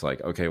is just like,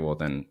 okay, well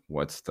then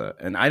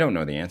and I don't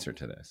know the answer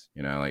to this,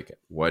 you know, like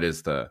what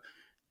is the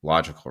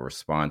logical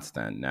response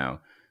then?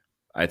 Now,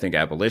 I think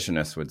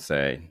abolitionists would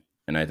say,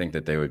 and I think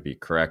that they would be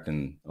correct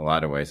in a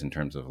lot of ways in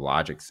terms of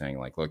logic, saying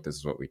like, look, this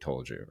is what we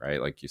told you, right?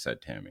 Like you said,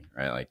 Tammy,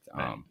 right? Like,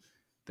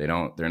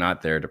 they're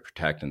not there to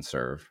protect and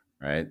serve,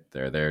 right?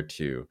 They're there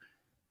to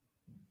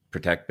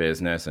protect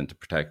business and to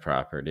protect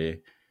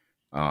property,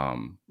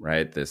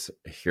 right? This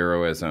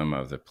heroism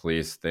of the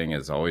police thing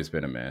has always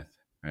been a myth,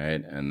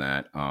 right? And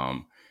that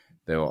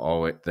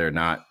they're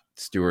not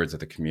stewards of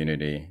the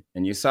community.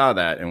 And you saw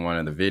that in one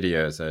of the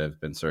videos that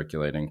have been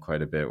circulating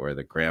quite a bit, where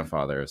the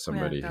grandfather of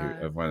somebody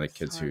of one of the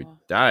kids who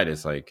died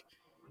is like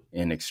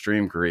in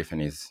extreme grief,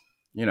 and he's,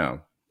 you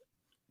know,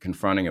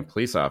 confronting a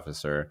police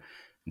officer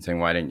and saying,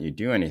 why didn't you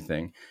do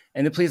anything?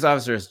 And the police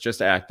officer is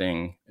just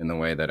acting in the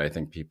way that I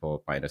think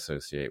people might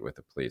associate with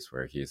the police,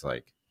 where he's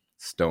like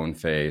stone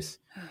face,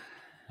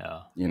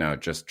 you know,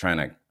 just trying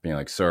to be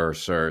like,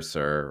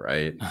 sir,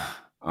 right?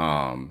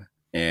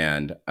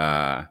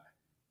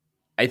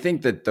 I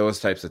think that those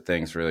types of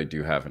things really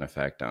do have an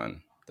effect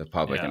on the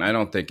public. And I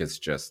don't think it's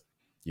just,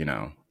 you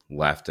know,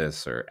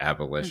 leftists or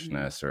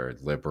abolitionists or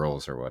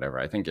liberals or whatever.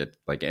 I think it,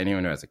 like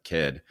anyone who has a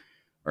kid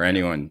or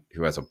anyone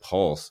who has a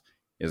pulse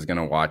is going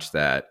to watch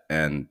that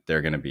and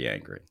they're going to be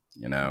angry,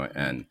 you know?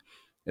 And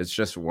it's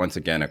just, once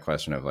again, a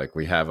question of like,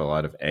 we have a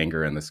lot of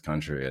anger in this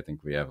country. I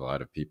think we have a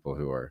lot of people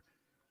who are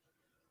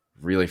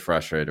really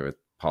frustrated with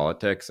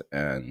politics.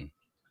 And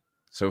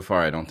so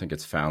far, I don't think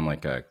it's found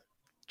like a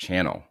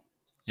channel,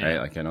 right?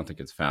 Like, I don't think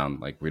it's found,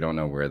 like, we don't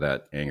know where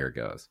that anger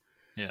goes.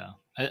 Yeah.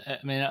 I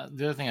mean,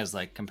 the other thing is,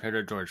 like, compared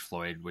to George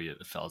Floyd, where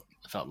it felt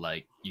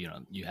like, you know,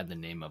 you had the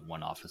name of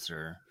one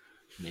officer,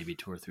 maybe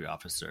two or three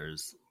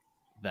officers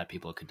that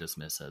people could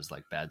dismiss as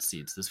like bad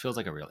seeds. This feels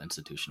like a real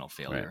institutional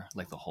failure.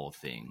 Like the whole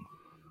thing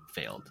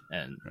failed,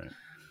 and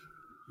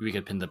we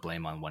could pin the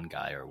blame on one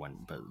guy or one,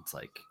 but it's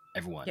like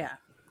everyone,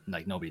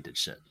 like nobody did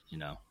shit, you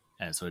know?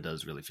 And so it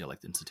does really feel like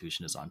the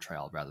institution is on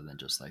trial rather than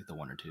just like the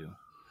one or two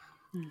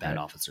bad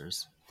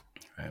officers.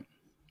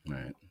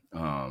 Right.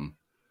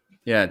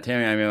 Yeah,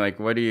 Tammy, I mean, like,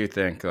 what do you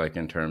think, like,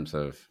 in terms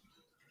of,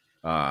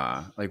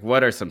 like,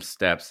 what are some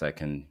steps that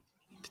can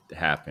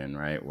happen,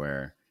 right,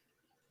 where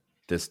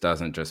this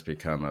doesn't just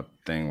become a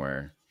thing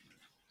where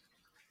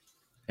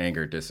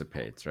anger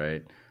dissipates,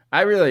 right?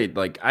 I really,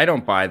 like, I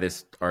don't buy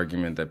this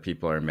argument that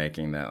people are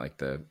making that, like,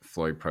 the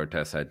Floyd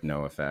protests had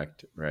no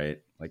effect, right?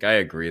 Like, I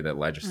agree that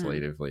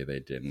legislatively they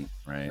didn't,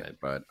 right?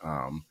 But,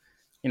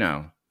 you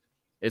know,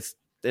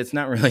 it's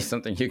not really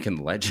something you can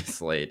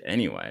legislate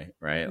anyway,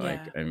 right?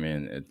 Like, I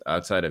mean,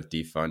 outside of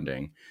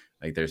defunding,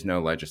 like, there's no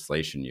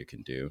legislation you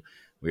can do.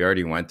 We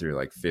already went through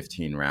like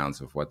 15 rounds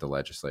of what the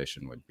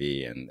legislation would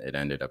be, and it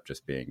ended up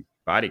just being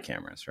body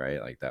cameras, right?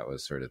 Like, that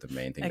was sort of the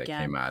main thing that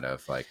came out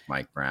of like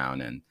Mike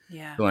Brown and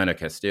Philando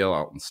Castile,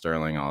 Alton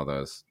Sterling, all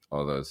those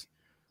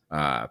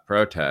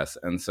protests.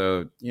 And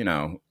so, you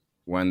know,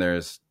 when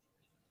there's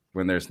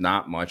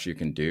not much you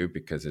can do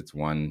because it's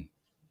one,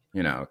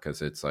 you know,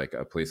 because it's like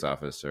a police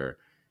officer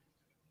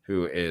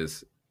who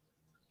is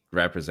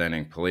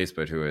representing police,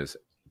 but who is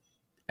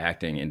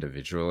acting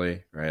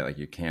individually, right? Like,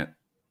 you can't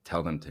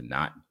tell them to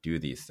not do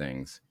these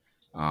things.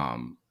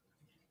 And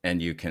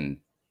you can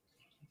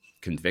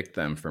convict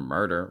them for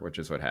murder, which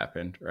is what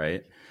happened,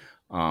 right?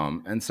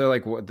 And so,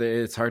 like,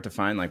 it's hard to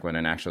find like what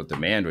an actual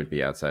demand would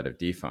be outside of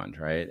defund,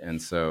 right?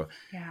 And so,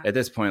 at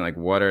this point, like,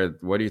 what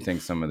do you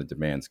think some of the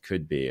demands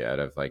could be out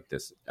of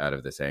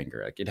this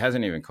anger? Like, it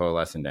hasn't even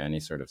coalesced into any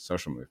sort of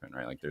social movement,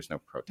 right? Like, there's no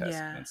protest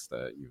against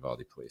the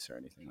Uvalde police or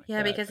anything like that.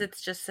 Yeah, because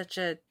it's just such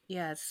a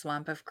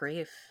swamp of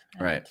grief.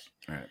 Right.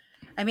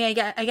 I mean,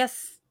 I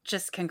guess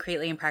just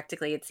concretely and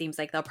practically, it seems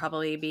like there'll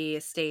probably be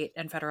state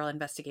and federal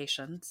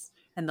investigations.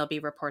 And there'll be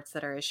reports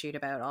that are issued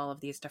about all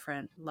of these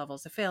different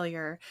levels of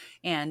failure.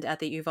 And at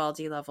the Uvalde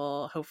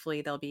level,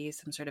 hopefully there'll be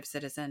some sort of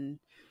citizen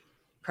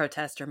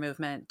protest or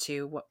movement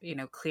to, you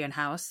know, clean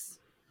house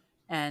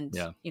and,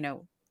 you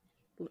know,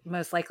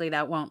 most likely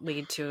that won't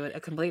lead to a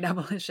complete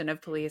abolition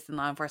of police and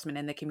law enforcement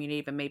in the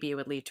community, but maybe it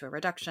would lead to a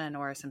reduction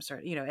or some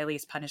sort, at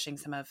least punishing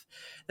some of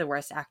the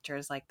worst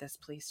actors like this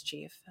police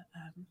chief.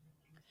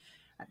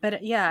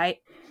 But yeah, I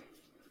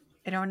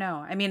don't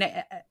know. I mean,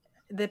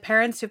 the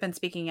parents who've been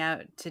speaking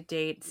out to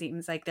date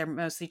seems like they're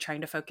mostly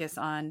trying to focus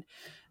on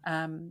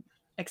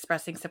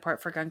expressing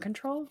support for gun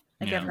control.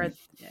 Like I've heard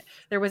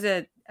there was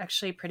a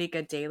actually pretty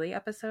good daily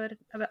episode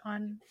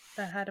on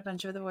that had a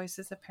bunch of the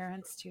voices of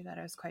parents too that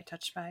I was quite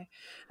touched by.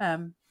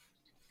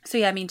 So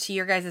yeah, I mean, to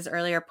your guys'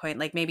 earlier point,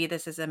 like maybe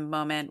this is a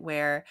moment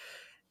where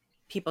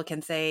people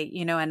can say,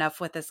 enough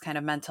with this kind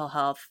of mental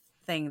health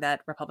thing that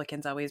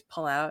Republicans always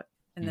pull out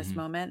in this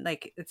moment.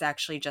 Like it's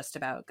actually just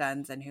about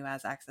guns and who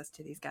has access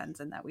to these guns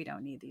and that we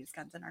don't need these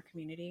guns in our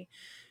community.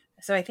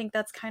 So I think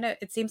that's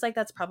it seems like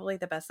that's probably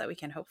the best that we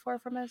can hope for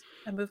from a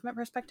movement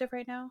perspective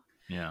right now.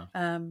 Yeah.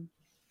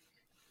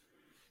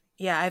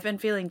 Yeah, I've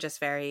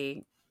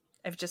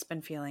just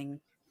been feeling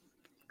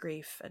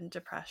grief and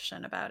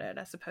depression about it,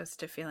 as opposed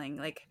to feeling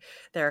like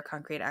there are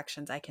concrete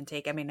actions I can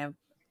take. I mean, I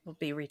will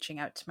be reaching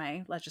out to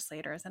my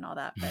legislators and all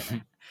that,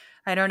 but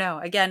I don't know.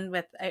 Again,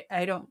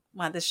 I don't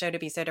want this show to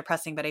be so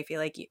depressing, but I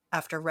feel like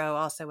after Roe,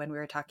 also when we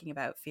were talking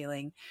about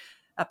feeling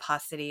a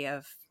paucity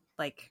of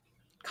like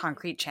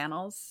concrete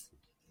channels,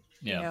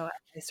 I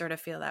sort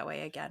of feel that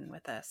way again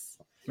with this.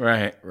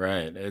 Right.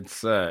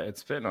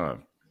 It's been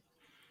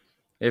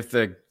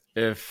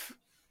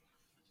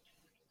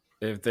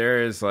if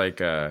there is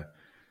like a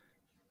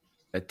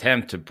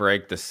attempt to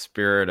break the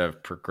spirit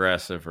of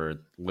progressive or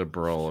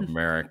liberal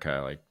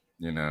America, like,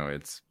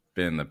 it's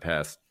been the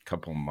past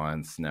couple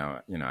months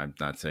now. I'm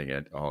not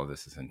saying all of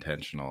this is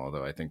intentional,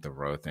 although I think the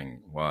Roe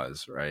thing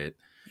was, right?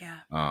 Yeah.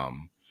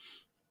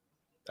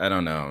 I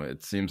don't know.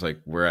 It seems like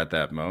we're at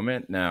that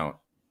moment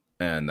now,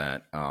 and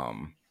that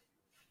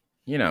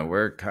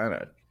we're kind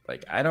of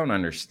like, I don't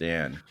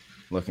understand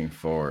looking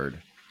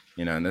forward,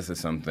 and this is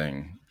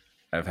something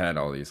I've had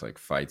all these like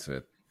fights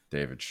with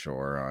David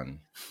Shore on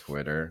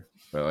Twitter,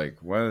 but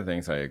like one of the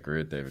things I agree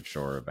with David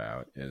Shore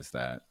about is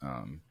that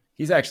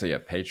he's actually a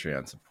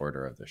Patreon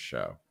supporter of the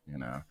show.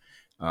 One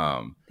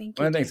of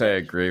the things I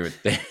agree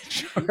with David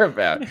Shore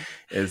about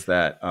is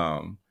that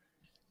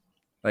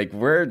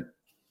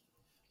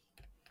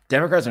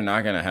Democrats are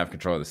not going to have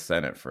control of the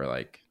Senate for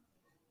like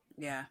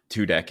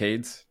 2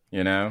 decades,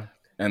 and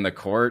the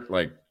court,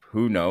 like,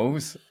 who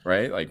knows,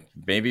 right? Like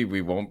maybe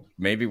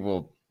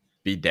we'll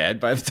be dead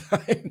by the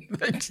time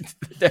the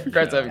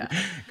Democrats have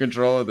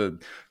control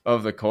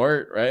of the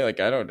court, right?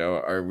 Like, I don't know.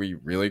 Are we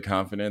really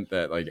confident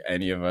that like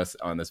any of us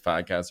on this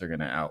podcast are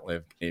going to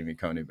outlive Amy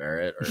Coney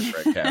Barrett or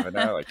Brett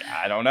Kavanaugh? Like,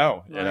 I don't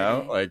know.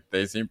 Like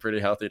they seem pretty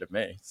healthy to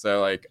me.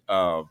 So like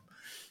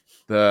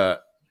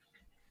the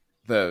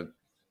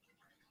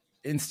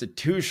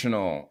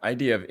institutional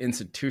idea of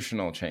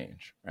institutional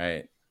change,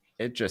 right?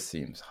 It just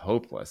seems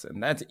hopeless.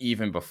 And that's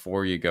even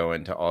before you go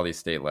into all these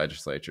state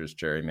legislatures,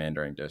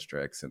 gerrymandering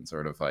districts, and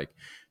sort of like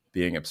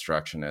being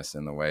obstructionists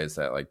in the ways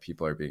that like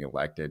people are being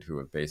elected who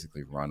have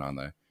basically run on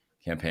the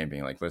campaign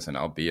being like, listen,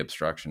 I'll be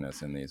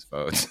obstructionist in these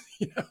votes,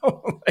 and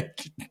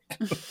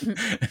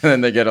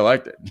then they get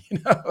elected,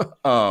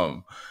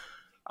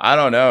 I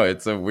don't know.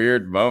 It's a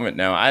weird moment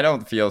now. I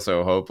don't feel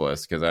so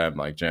hopeless because I'm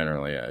like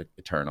generally an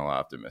eternal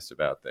optimist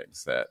about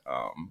things that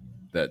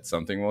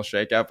something will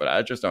shake out, but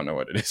I just don't know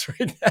what it is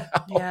right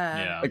now.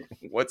 Yeah. Like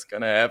what's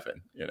going to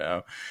happen,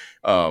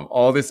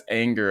 all this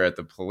anger at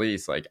the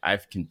police, like I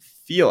can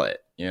feel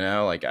it,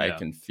 I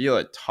can feel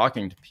it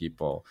talking to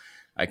people.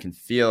 I can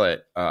feel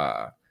it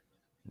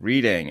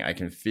reading. I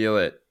can feel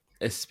it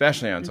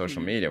especially on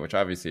social media, which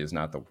obviously is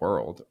not the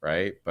world,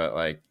 right? But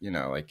like,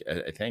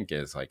 I think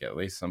is like at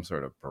least some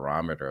sort of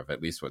barometer of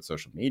at least what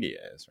social media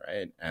is,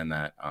 right? And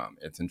that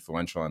it's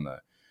influential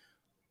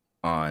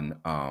on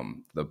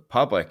the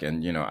public.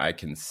 And, I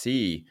can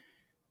see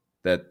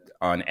that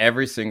on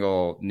every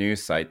single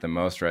news site, the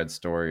most read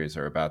stories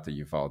are about the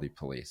Uvalde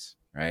police,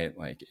 right?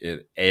 Like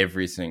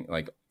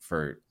like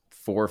for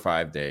 4 or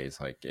 5 days,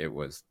 like it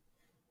was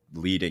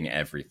leading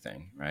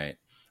everything, right?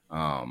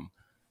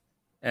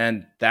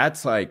 And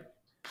that's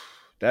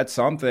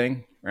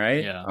something,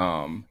 right?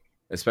 Yeah.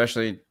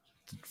 Especially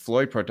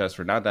Floyd protests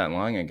were not that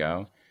long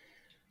ago.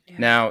 Yeah.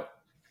 Now,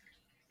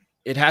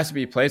 it has to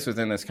be placed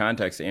within this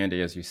context,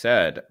 Andy, as you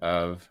said,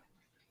 of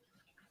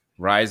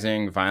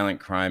rising violent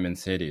crime in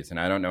cities.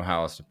 And I don't know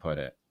how else to put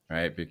it,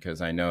 right?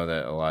 Because I know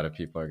that a lot of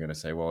people are going to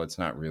say, well, it's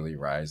not really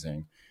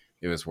rising.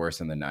 It was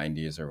worse in the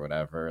 90s or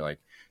whatever. Like,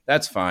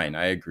 that's fine.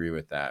 I agree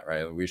with that,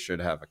 right? We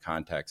should have a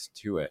context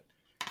to it.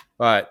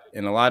 But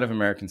in a lot of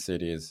American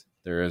cities,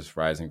 there is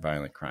rising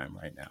violent crime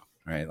right now,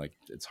 right? Like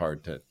it's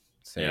hard to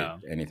say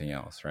anything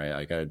else, right?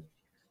 Like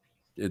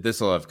this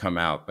will have come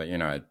out, but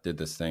I did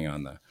this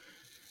thing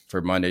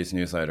for Monday's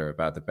newsletter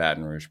about the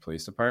Baton Rouge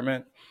Police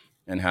Department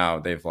and how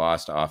they've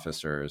lost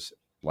officers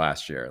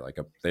last year. Like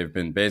they've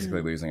been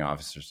basically losing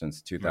officers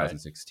since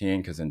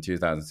 2016, because in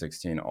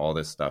 2016, all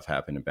this stuff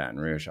happened in Baton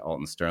Rouge.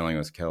 Alton Sterling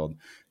was killed.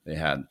 They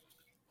had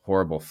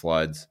horrible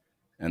floods.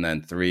 and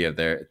then three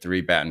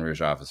Baton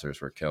Rouge officers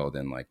were killed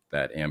in like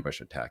that ambush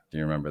attack. Do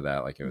you remember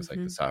that? Like it was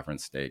like the Sovereign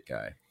State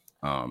guy.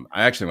 I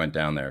actually went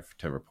down there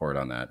to report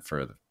on that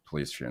for the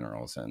police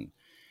funerals, and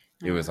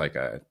it was like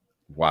a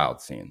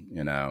wild scene,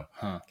 you know?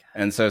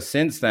 And so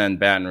since then,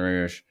 Baton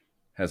Rouge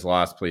has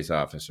lost police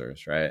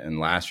officers, right? And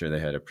last year they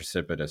had a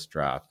precipitous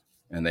drop,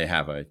 and they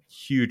have a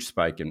huge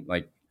spike in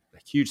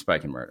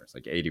murders,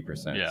 like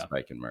 80%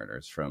 spike in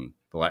murders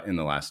in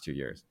the last 2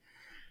 years.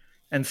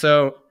 And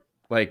so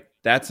like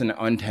that's an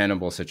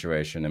untenable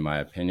situation, in my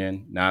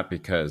opinion, not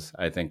because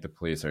I think the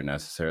police are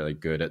necessarily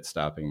good at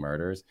stopping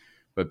murders,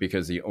 but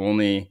because in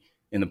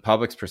the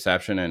public's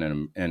perception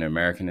and in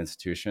American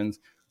institutions,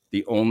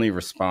 the only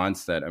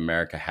response that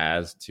America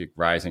has to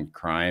rising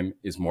crime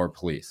is more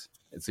police.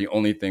 It's the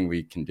only thing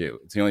we can do.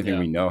 It's the only thing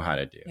we know how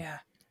to do. Yeah.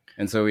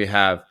 And so we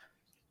have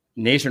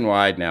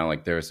nationwide now,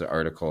 like there's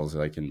articles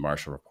like in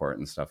Marshall Report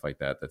and stuff like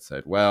that that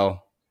said,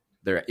 well,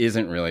 there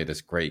isn't really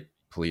this great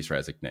police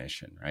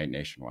resignation, right,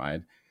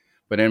 nationwide.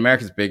 But in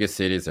America's biggest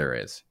cities, there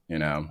is, you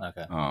know,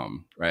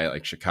 right?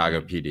 Like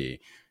Chicago PD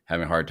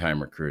having a hard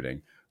time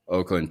recruiting.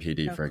 Oakland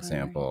PD, for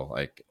example,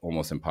 like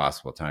almost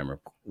impossible time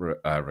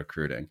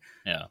recruiting.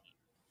 Yeah.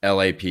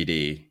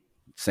 LAPD,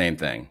 same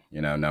thing,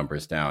 you know,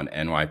 numbers down.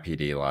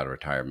 NYPD, a lot of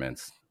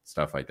retirements,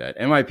 stuff like that.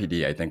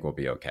 NYPD, I think will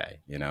be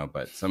okay, you know,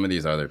 but some of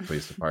these other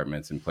police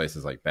departments in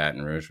places like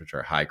Baton Rouge, which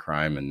are high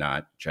crime and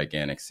not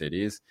gigantic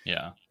cities,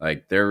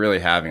 like they're really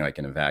having like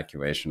an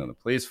evacuation of the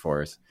police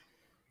force.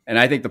 And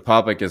I think the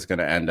public is going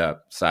to end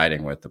up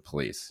siding with the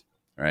police,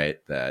 right?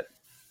 That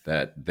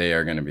they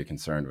are going to be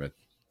concerned with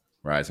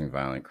rising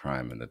violent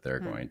crime and that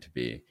they're going to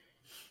be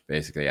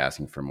basically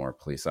asking for more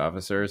police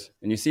officers.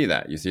 And you see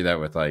that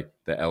with like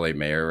the LA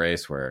mayor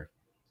race where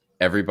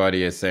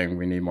everybody is saying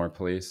we need more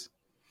police.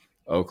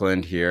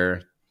 Oakland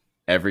here,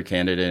 every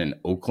candidate in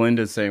Oakland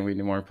is saying we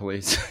need more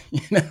police.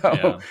 You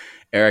know,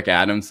 Eric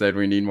Adams said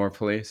we need more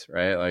police,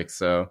 right? Like,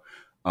 so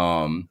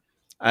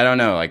I don't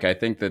know. Like, I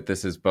think that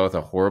this is both a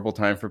horrible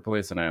time for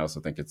police, and I also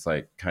think it's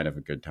like kind of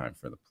a good time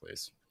for the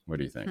police. What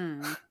do you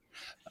think?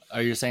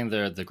 Are you saying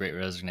the Great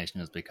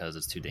Resignation is because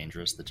it's too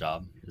dangerous? The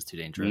job is too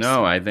dangerous?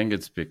 No, I think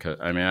it's because,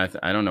 I mean,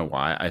 I don't know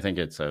why. I think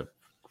it's a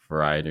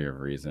variety of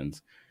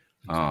reasons.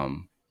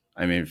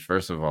 I mean,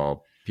 first of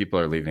all, people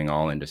are leaving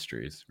all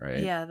industries,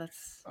 right? Yeah,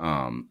 that's what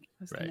I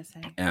was going to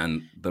say.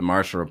 And the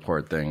Marshall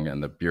Report thing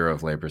and the Bureau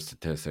of Labor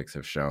Statistics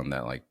have shown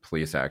that like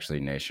police actually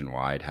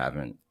nationwide have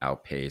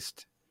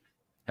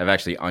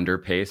actually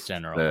underpaced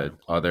the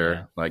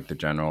other, like the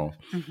general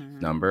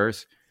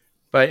numbers.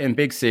 But in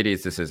big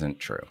cities, this isn't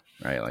true,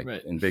 right?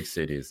 Like in big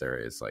cities, there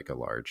is like a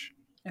large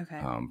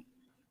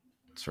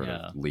sort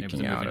of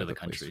leaking out of the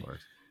police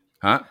force.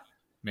 Huh?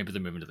 Maybe they're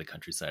moving to the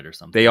countryside or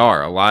something. They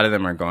are. A lot of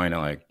them are going to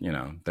like, you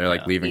know, they're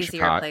like leaving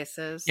Chicago.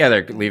 Places. Yeah,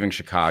 they're leaving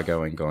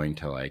Chicago and going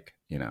to like,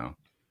 you know,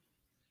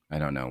 I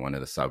don't know, one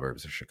of the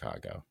suburbs of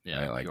Chicago.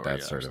 Yeah, right? Like Peoria,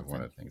 that's sort of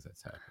one of the things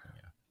that's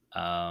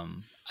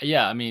happening.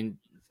 Yeah, I mean,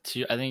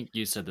 I think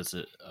you said this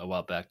a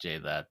while back, Jay,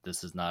 that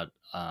this is not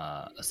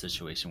a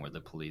situation where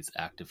the police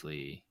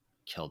actively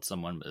killed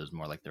someone, but it was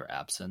more like their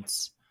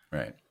absence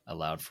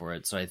allowed for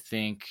it. So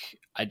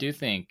I do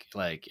think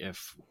like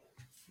if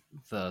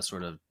the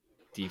sort of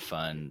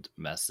defund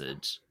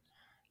message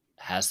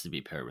has to be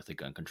paired with a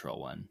gun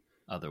control one,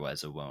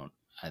 otherwise it won't,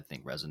 I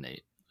think,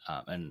 resonate.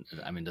 And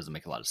I mean, it doesn't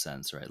make a lot of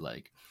sense, right?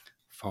 Like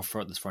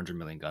for this 400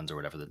 million guns or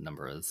whatever the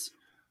number is,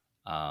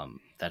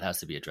 that has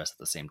to be addressed at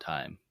the same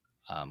time.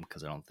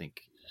 Because I don't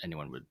think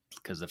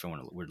because if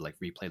anyone would like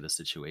replay the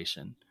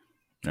situation,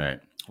 right?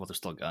 Well, there's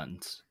still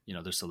guns. You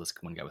know, there's still this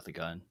one guy with a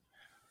gun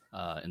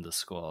in the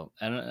school,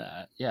 and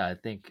I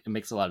think it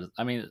makes a lot of.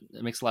 I mean,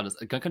 it makes a lot of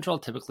gun control.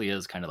 Typically,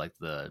 is kind of like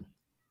the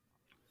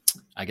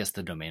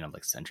domain of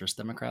like centrist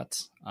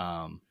Democrats,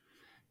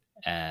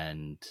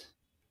 and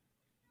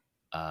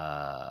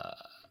I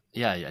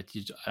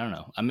don't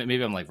know. I mean,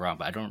 maybe I'm like wrong,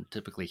 but I don't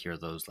typically hear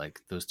those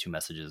two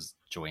messages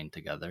joined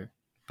together.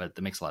 But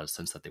it makes a lot of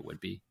sense that they would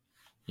be.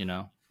 You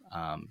know,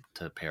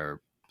 to pair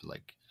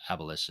like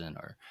abolition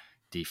or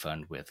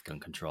defund with gun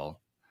control.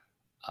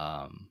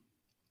 And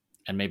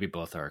maybe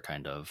both are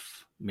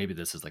maybe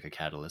this is like a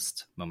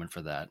catalyst moment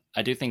for that.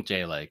 I do think,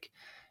 Jay, like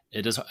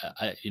it is,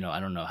 I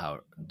don't know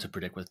how to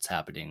predict what's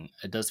happening.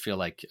 It does feel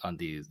like in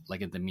the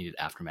immediate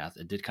aftermath,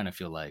 it did kind of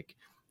feel like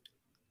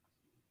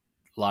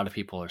a lot of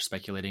people are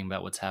speculating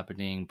about what's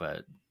happening,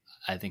 but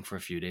I think for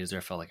a few days there,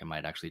 I felt like it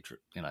might actually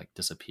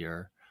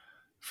disappear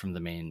from the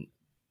main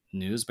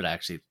news, but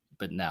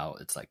now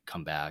it's like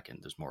come back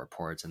and there's more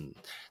reports and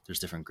there's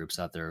different groups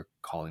out there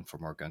calling for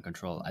more gun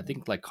control. I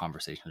think like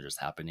conversations are just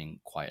happening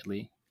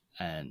quietly,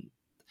 and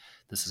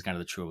this is kind of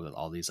the true with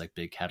all these like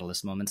big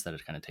catalyst moments, that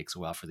it kind of takes a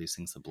while for these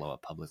things to blow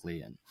up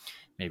publicly. And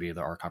maybe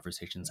there are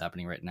conversations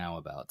happening right now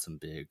about some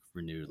big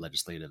renewed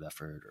legislative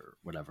effort or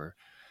whatever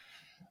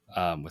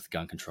with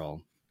gun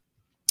control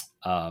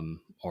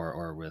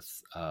or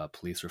with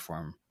police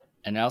reform.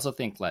 And I also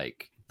think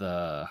like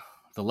the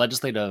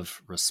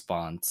legislative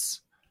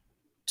response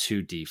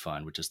to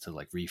defund, which is to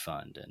like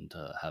refund and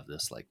to have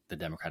this like the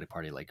Democratic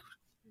Party like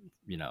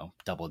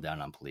double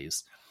down on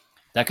police.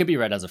 That could be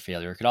read as a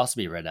failure. It could also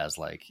be read as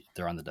like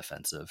they're on the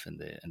defensive, and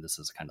this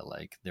is kind of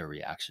like their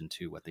reaction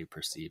to what they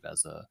perceive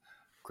as a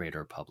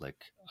greater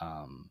public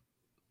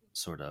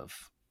sort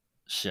of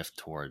shift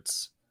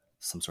towards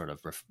some sort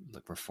of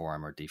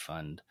reform or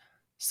defund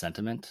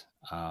sentiment.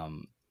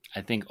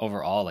 I think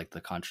overall, like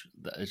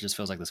it just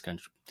feels like this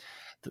country,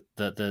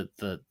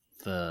 the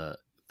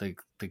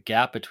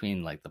gap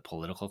between like the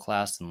political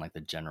class and like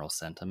the general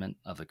sentiment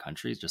of the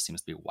country just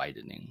seems to be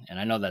widening. And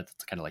I know that's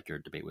kind of like your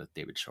debate with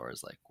David Shore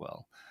is like,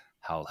 well,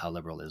 how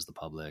liberal is the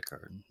public,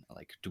 or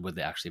like would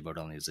they actually vote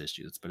on these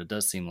issues? But it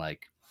does seem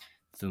like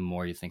the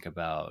more you think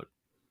about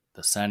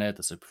the Senate,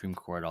 the Supreme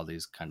Court, all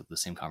these kind of the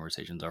same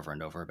conversations over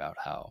and over about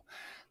how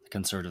the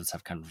conservatives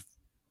have kind of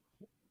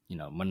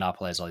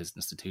monopolized all these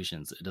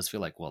institutions, it does feel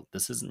like, well,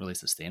 this isn't really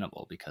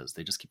sustainable because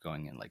they just keep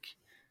going in like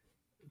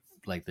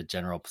the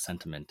general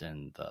sentiment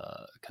and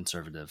the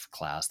conservative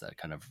class that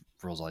kind of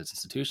rules all these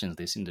institutions.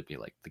 They seem to be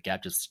like the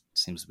gap just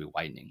seems to be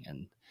widening.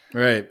 And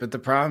right, but the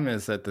problem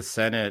is that the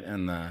Senate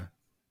and the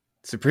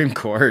Supreme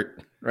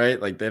Court, right,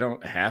 like they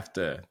don't have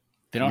to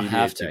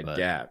that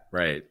gap,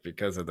 right,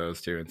 because of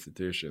those two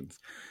institutions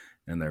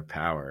and their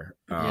power.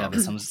 But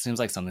it seems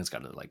like something's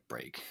got to like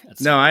break.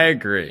 No, I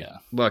agree. Yeah.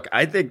 Look,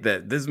 I think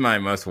that this is my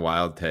most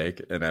wild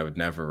take, and I would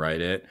never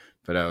write it,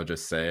 but I will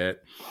just say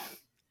it.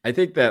 I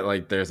think that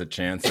like there's a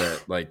chance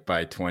that like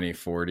by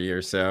 2040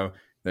 or so,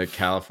 the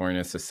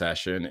California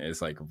secession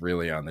is like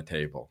really on the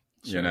table.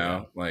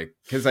 Sure, like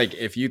because like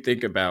if you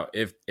think about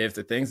if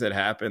the things that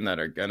happen that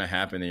are going to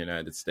happen in the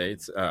United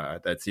States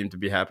that seem to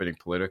be happening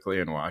politically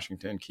in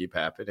Washington keep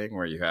happening,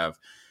 where you have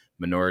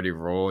minority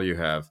rule, you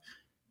have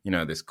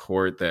this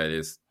court that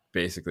is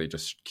basically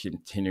just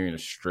continuing to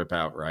strip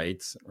out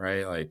rights,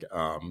 right? Like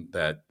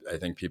that I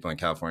think people in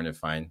California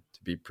find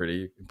to be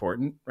pretty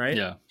important, right?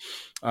 Yeah.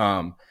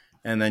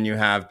 And then you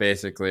have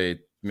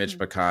basically Mitch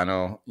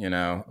McConnell,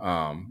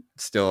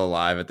 still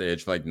alive at the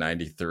age of like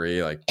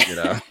 93, like,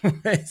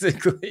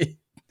 basically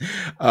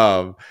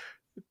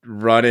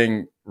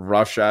running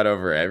roughshod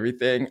over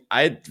everything.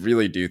 I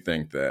really do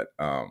think that,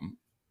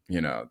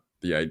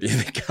 the idea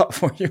that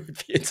California would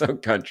be its own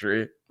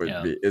country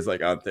is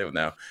like on the table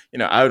now.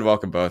 I would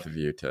welcome both of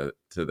you to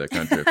the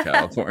country of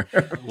California.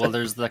 Well,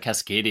 there's the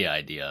Cascadia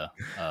idea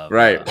of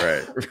right.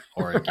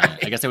 Oregon.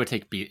 Right. I guess I would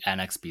take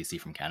annex BC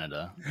from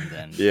Canada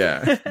and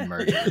then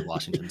merge it with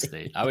Washington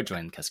State. I would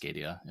join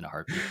Cascadia in a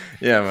heartbeat.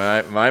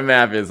 Yeah, my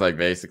map is like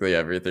basically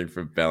everything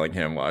from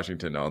Bellingham,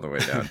 Washington, all the way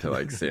down to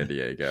like San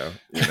Diego.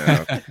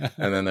 And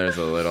then there's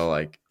a little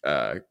like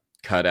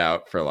cut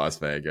out for Las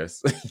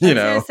Vegas. I was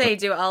gonna say,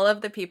 do all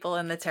of the people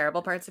in the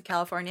terrible parts of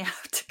California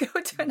have to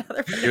go to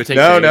another place?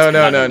 No.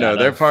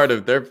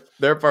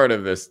 They're part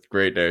of this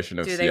great nation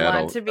of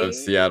Seattle, of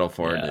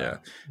Seattle-fornia.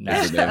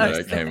 Yeah. Is the name that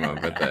I came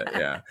up with that.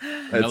 Yeah,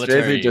 it's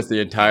basically just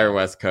the entire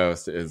West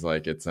Coast is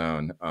like its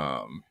own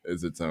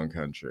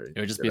country. It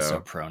would just be so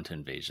prone to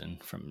invasion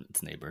from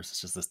its neighbors.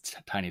 It's just this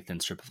tiny thin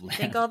strip of land. I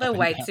think all the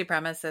white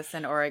supremacists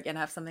in Oregon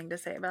have something to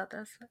say about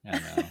this. I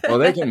know. Well,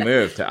 they can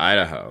move to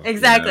Idaho.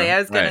 Exactly. I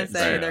was gonna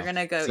say they're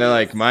gonna go. So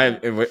like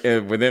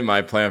within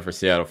my plan for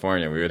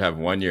Seattle-fornia, we would have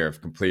 1 year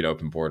of complete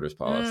open borders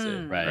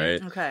policy,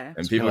 right? Okay.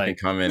 And people can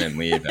come in and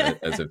leave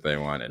as if they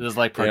wanted. This is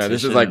like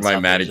this is like my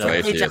Matt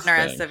Iglesias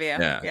generous thing. of you.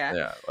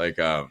 Yeah.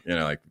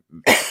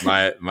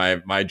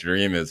 Like my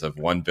dream is of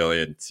 1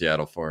 billion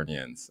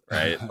Seattle-fornians,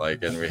 right?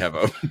 Like, and we have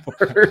open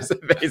borders.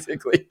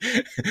 Basically,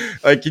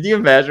 like, can you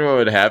imagine what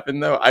would happen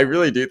though? I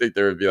really do think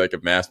there would be like a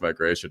mass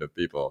migration of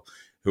people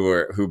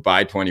who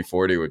by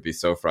 2040 would be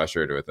so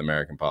frustrated with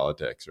American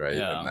politics, right?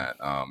 Yeah. And that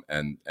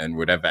and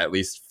would have at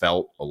least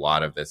felt a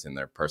lot of this in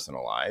their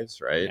personal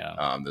lives, right?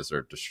 Yeah. This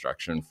sort of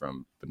destruction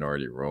from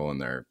minority rule in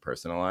their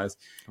personal lives,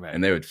 Right.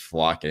 and they would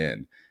flock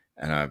in,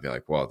 and I'd be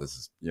like, well, this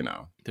is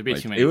there'd be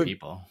like, too many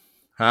people.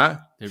 Huh?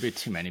 There'd be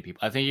too many people.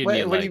 I think you'd What,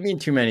 need what do you mean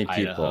too many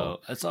Idaho.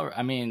 people? It's all.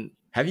 I mean,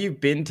 Have you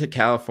been to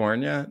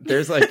California?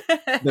 There's like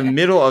the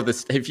middle of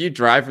this. If you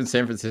drive from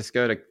San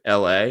Francisco to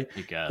LA,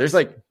 there's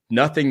like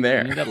nothing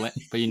there. You need that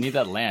but you need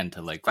that land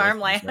to like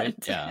farmland. Right?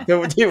 Yeah.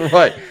 So do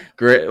what?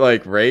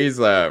 Raise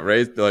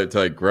to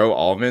like grow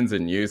almonds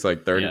and use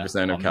like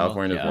 30% of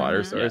California's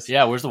water source.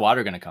 Yeah. Where's the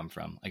water going to come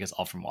from? I guess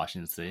all from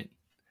Washington State.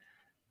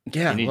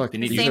 Yeah, look,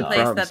 the same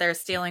place that they're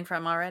stealing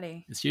from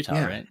already. It's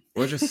Utah, right?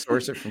 We'll just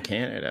source it from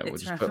Canada. We'll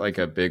just put like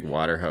a big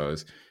water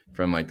hose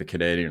from like the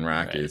Canadian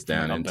Rockies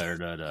down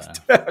into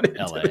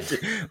LA.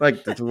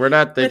 Like, we're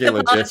not thinking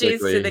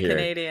logistically to the here.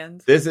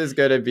 Canadians. This is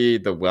going to be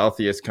the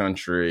wealthiest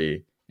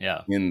country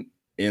Yeah. in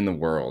the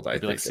world, I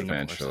think, like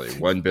eventually.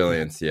 1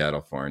 billion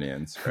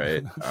Seattle-fornians,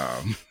 right?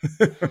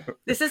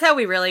 This is how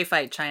we really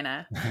fight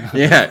China.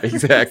 Yeah,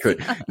 exactly.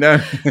 No,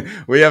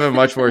 we have a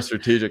much more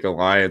strategic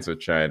alliance with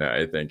China,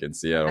 I think, in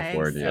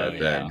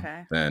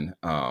Seattle-fornia than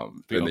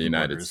the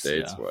United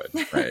States would.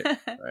 Right.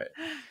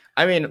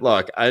 I mean,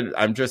 look,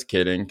 I'm just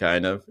kidding,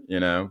 kind of,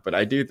 but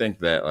I do think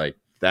that like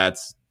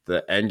that's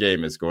the end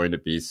game is going to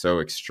be so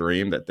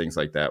extreme that things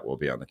like that will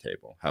be on the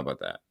table. How about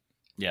that?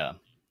 Yeah.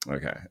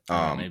 Okay.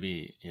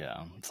 Maybe,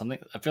 yeah. Something.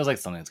 It feels like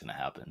something's gonna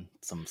happen.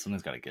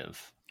 Something's got to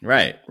give.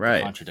 Right.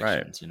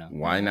 Contradictions, you know.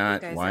 Why Yeah, you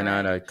not? guys Why are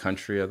not right. a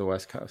country of the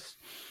West Coast?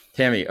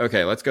 Tammy,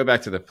 okay, let's go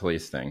back to the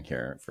police thing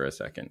here for a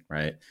second,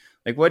 right?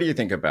 Like, what do you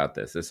think about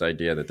this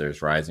idea that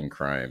there's rising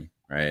crime,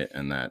 right?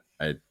 And that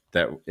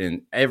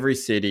in every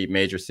city,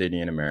 major city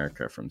in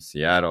America, from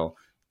Seattle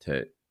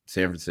to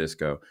San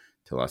Francisco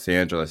to Los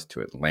Angeles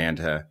to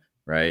Atlanta,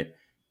 right,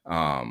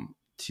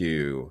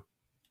 to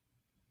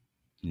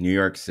New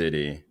York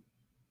City,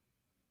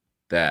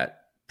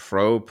 that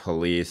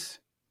pro-police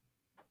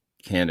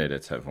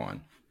candidates have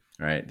won,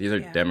 right? These are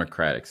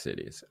Democratic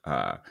cities.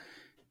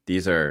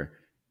 These are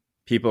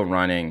people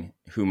running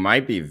who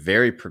might be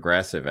very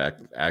progressive,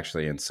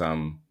 actually, in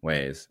some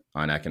ways,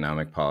 on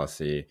economic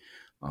policy,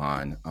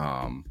 on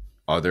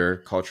other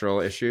cultural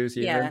issues,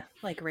 even. Yeah,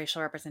 like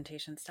racial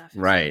representation stuff.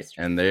 Right.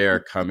 And they are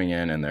coming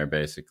in and they're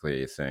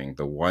basically saying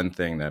the one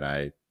thing that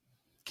I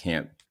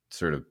can't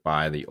sort of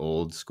buy the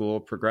old school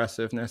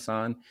progressiveness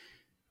on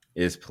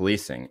is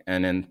policing.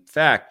 And in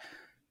fact,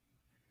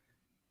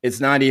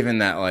 it's not even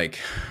that, like,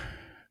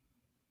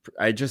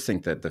 I just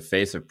think that the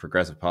face of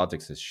progressive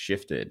politics has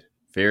shifted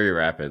very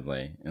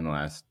rapidly in the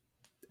last,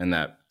 and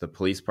that the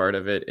police part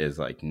of it is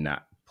like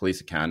not,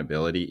 police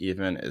accountability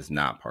even is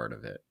not part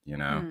of it, you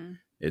know.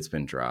 It's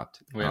been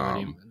dropped. Wait,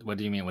 what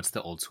do you mean? What's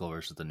the old school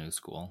versus the new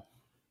school?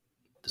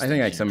 I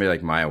think like somebody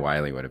like Maya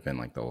Wiley would have been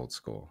like the old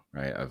school,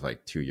 right, of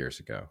like 2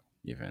 years ago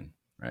even,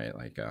 right?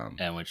 Like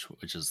and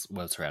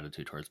what's her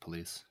attitude towards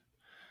police?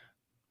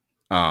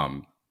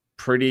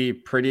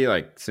 Pretty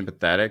like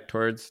sympathetic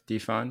towards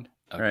defund.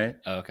 Okay. Right.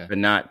 Oh, okay. But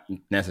not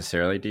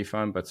necessarily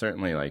defund, but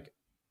certainly like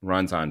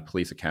runs on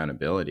police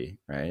accountability.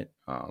 Right.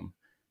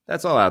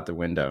 That's all out the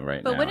window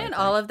right now. But wouldn't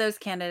all of those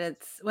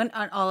candidates, /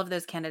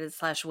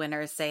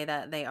 winners say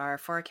that they are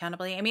for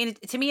accountability? I mean,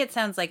 to me, it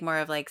sounds like more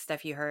of like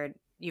stuff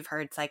you've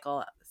heard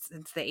cycle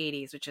since the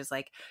 80s, which is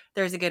like,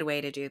 there's a good way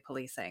to do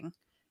policing.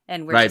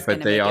 And we're right.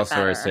 But they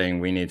also are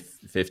saying we need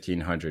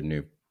 1,500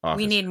 new officers.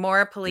 We need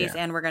more police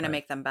and we're going to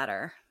make them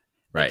better.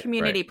 Like right.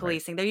 Community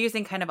policing. They're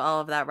using kind of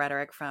all of that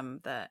rhetoric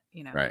from the,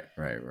 right.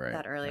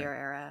 that earlier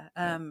era.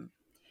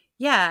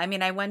 Yeah. I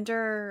mean, I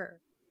wonder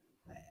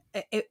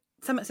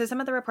some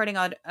of the reporting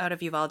out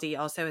of Uvalde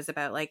also is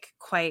about like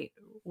quite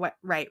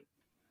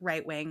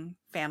right-wing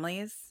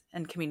families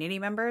and community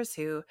members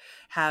who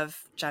have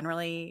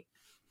generally,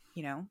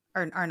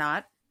 are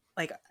not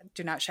like,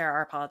 do not share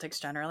our politics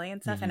generally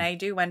and stuff. Mm-hmm. And I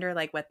do wonder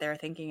like what they're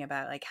thinking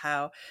about, like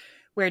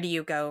where do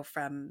you go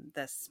from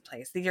this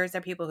place? These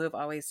are people who have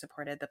always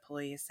supported the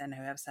police and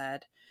who have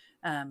said,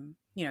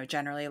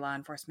 generally law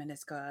enforcement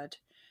is good.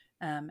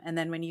 And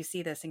then when you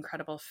see this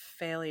incredible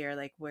failure,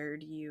 like where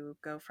do you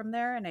go from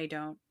there? And I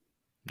don't,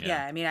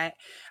 I mean,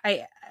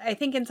 I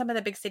think in some of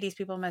the big cities,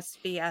 people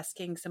must be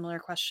asking similar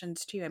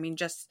questions too. I mean,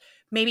 just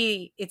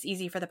maybe it's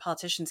easy for the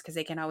politicians because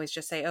they can always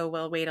just say, oh,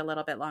 we'll wait a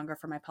little bit longer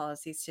for my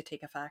policies to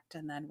take effect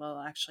and then we'll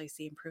actually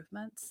see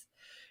improvements.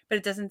 But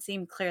it doesn't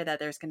seem clear that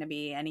there's going to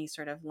be any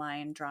sort of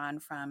line drawn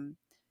from,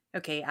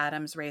 okay,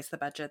 Adams raised the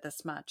budget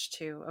this much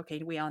to,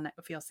 okay, we all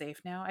feel safe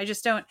now. I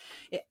just don't,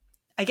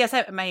 I guess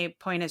my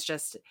point is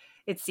just,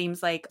 it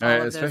seems like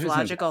all of those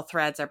logical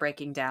threads are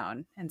breaking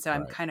down. And so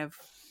I'm kind of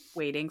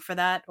waiting for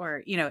that,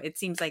 or, it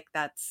seems like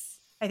I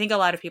think a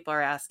lot of people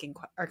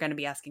are going to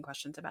be asking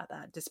questions about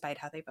that despite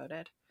how they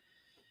voted.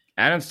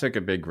 Adams took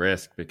a big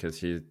risk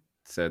because he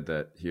said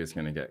that he was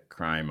going to get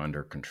crime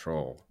under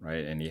control,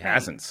 right? And he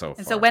hasn't so far.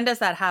 And so when does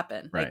that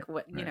happen? Right. Like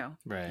what,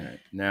 Right.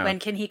 Now, when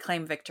can he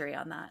claim victory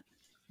on that?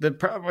 The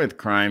problem with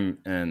crime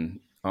and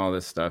all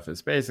this stuff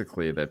is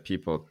basically that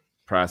people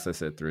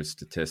process it through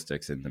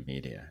statistics in the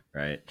media,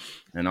 right?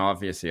 And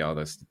obviously all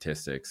those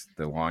statistics,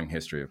 the long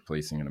history of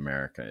policing in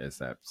America is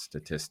that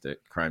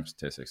crime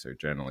statistics are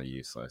generally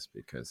useless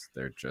because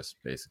they're just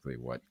basically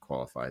what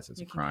qualifies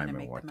as a crime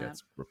and what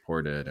gets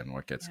reported and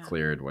what gets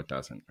cleared, what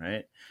doesn't,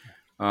 right?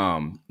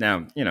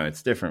 Now,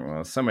 it's different.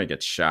 Well, if somebody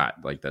gets shot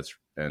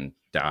and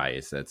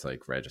dies, that's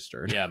like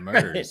registered. Yeah,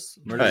 murders.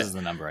 Right? Murders is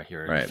the number I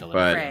hear. Right,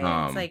 but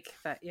it's like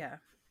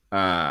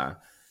that,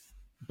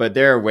 but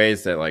there are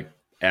ways that like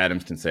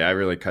Adams can say, I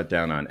really cut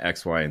down on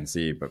X, Y, and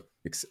Z, but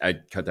I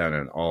cut down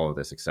on all of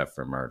this except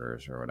for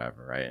murders or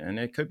whatever, right? And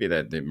it could be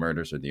that the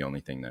murders are the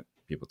only thing that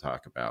people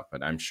talk about,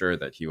 but I'm sure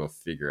that he will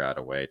figure out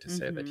a way to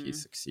say that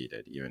he's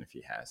succeeded, even if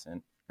he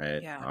hasn't,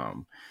 right? Yeah.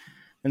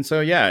 And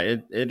so,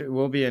 it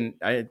will be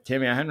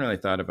Tammy, I hadn't really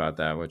thought about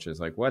that, which is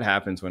like, what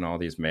happens when all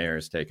these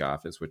mayors take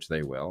office, which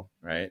they will,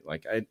 right?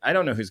 Like, I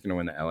don't know who's going to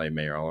win the LA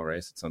mayoral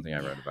race. It's something I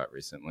read about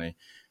recently.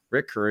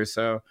 Rick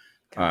Caruso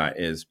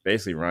is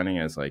basically running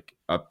as like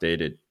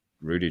updated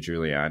Rudy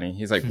Giuliani.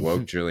 He's like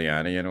woke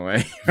Giuliani in a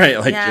way, right?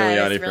 Like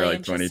Giuliani for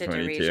like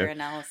 2022. Your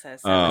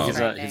analysis.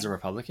 He's a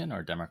Republican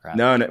or Democrat?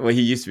 No, well,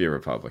 he used to be a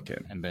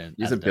Republican.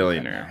 He's a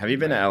billionaire. Have you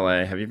been to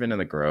LA? Have you been to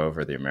the Grove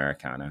or the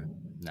Americana?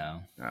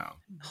 No.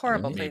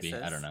 Horrible Maybe.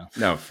 places. I don't know.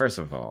 No, first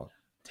of all,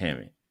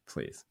 Tammy,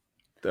 please.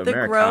 The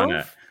Americana.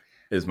 Grove?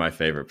 is my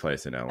favorite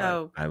place in LA.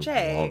 Oh, I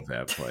Jay. love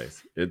that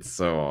place. It's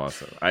so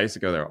awesome. I used to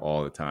go there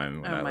all the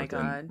time when Oh I my lived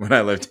God. when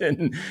I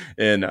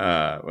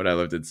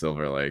lived in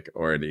Silver Lake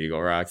or in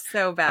Eagle Rock.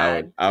 So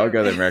bad. I would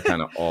go to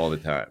Americana all the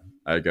time.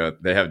 I go.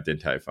 They have Din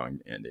Tai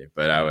Fung, Andy,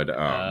 but I would.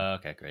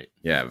 Okay, great.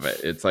 Yeah, but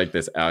it's like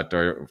this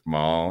outdoor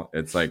mall.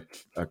 It's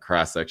like a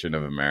cross section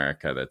of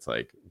America that's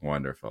like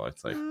wonderful.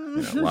 It's like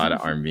a lot of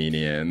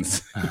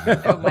Armenians,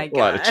 Oh my a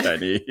lot of God.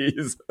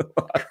 Chinese,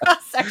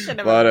 Cross section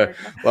of a lot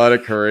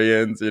America. of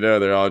Koreans.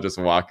 They're all just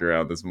walking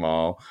around this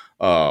mall.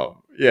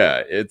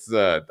 Yeah, it's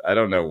I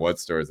don't know what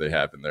stores they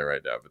have in there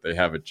right now, but they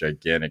have a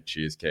gigantic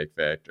cheesecake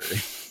factory.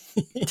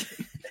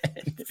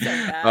 So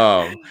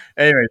bad.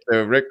 Anyway,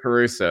 so Rick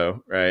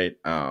Caruso, right?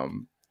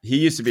 He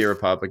used to be a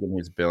Republican.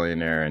 He's a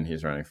billionaire and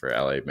he's running for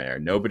LA mayor.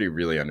 Nobody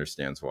really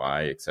understands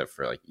why, except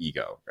for like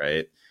ego,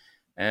 right?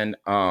 And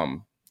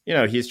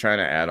he's trying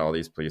to add all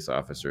these police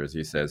officers.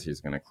 He says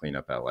he's going to clean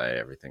up LA,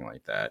 everything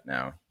like that.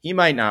 Now, he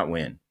might not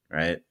win,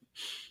 right?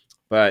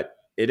 But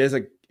it is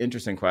an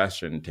interesting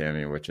question,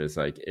 Tammy, which is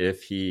like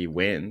if he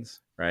wins,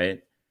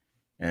 right?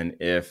 And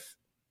if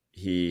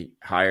he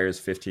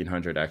hires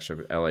 1,500 extra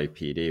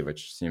LAPD,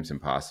 which seems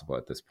impossible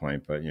at this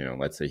point, but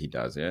let's say he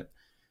does it,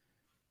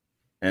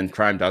 and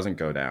crime doesn't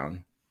go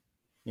down,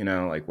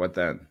 like what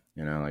then?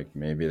 Like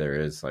maybe there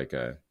is like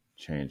a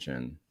change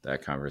in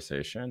that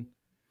conversation,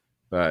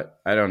 but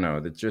I don't know.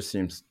 It just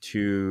seems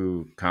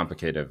too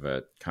complicated of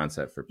a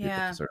concept for people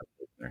to sort of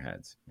put in their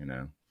heads,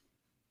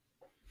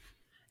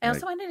 I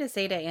also wanted to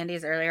say to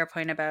Andy's earlier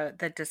point about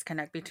the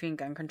disconnect between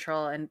gun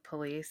control and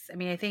police. I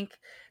mean, I think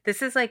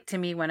this is like, to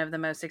me, one of the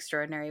most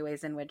extraordinary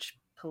ways in which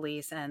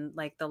police and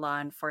like the law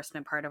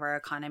enforcement part of our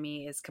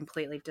economy is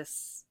completely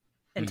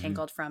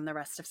disentangled from the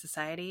rest of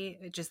society.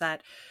 Which is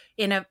that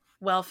in a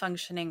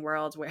well-functioning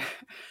world where,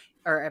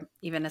 or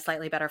even a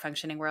slightly better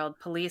functioning world,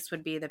 police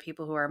would be the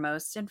people who are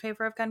most in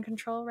favor of gun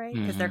control, right?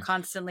 Because they're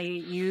constantly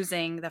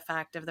using the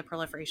fact of the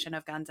proliferation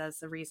of guns as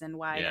the reason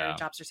why their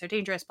jobs are so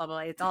dangerous, blah, blah,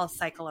 blah. It's all a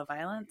cycle of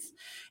violence.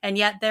 And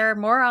yet they're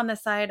more on the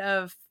side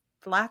of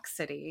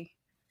laxity,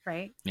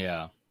 right?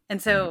 Yeah. And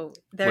so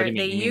they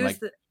use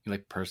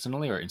like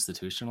personally or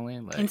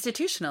institutionally? Like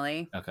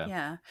institutionally. Okay.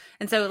 Yeah.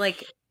 And so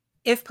like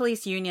if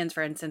police unions,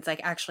 for instance,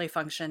 like actually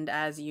functioned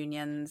as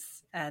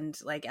unions and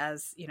like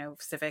as,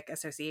 civic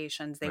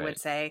associations, they would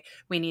say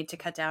we need to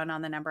cut down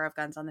on the number of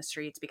guns on the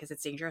streets because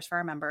it's dangerous for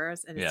our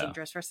members and it's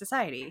dangerous for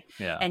society.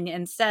 Yeah. And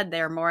instead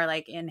they're more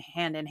like in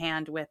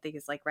hand with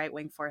these like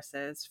right-wing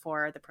forces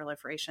for the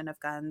proliferation of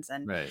guns.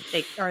 And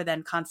they are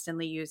then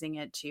constantly using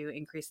it to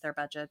increase their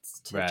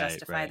budgets to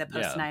justify the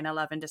post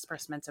 9/11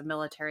 disbursements of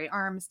military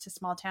arms to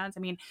small towns.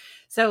 I mean,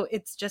 so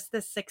it's just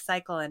this sick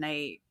cycle. And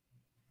it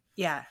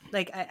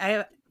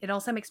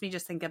also makes me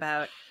just think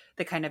about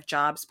the kind of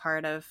jobs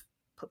part of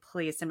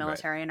police and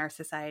military in our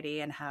society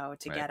and how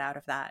to get out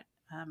of that.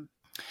 I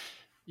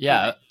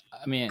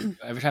mean,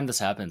 every time this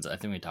happens, I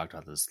think we talked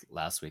about this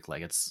last week,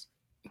 like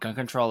gun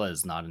control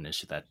is not an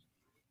issue that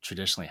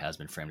traditionally has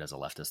been framed as a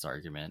leftist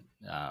argument.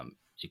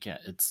 You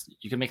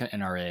can make an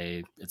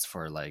NRA. It's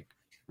for like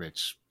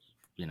rich,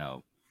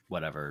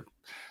 whatever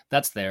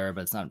that's there,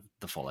 but it's not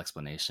the full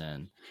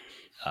explanation.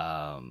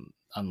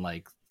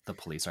 Unlike the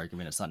police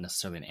argument, it's not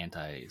necessarily an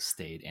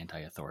anti-state,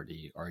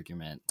 anti-authority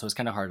argument. So it's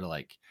kind of hard to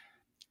like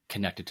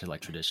connect it to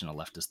like traditional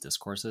leftist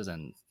discourses.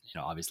 And,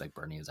 obviously like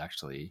Bernie is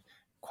actually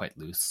quite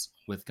loose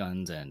with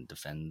guns and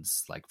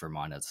defends like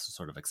Vermont as a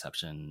sort of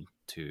exception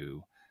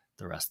to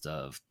the rest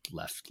of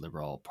left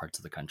liberal parts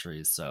of the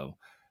country. So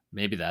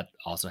maybe that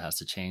also has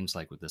to change.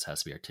 Like this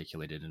has to be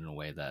articulated in a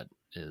way that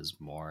is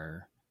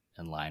more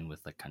in line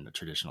with the kind of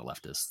traditional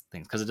leftist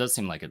things. Cause it does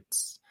seem like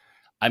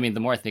the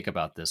more I think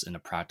about this in a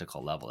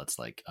practical level, it's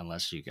like,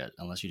 unless you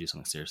do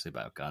something seriously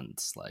about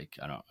guns, like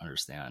I don't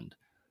understand,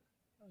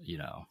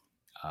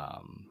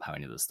 how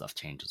any of this stuff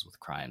changes with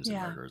crimes and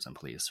murders and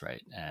police.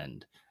 Right.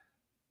 And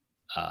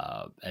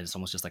it's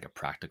almost just like a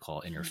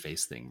practical in your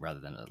face thing rather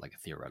than a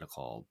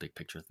theoretical big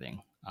picture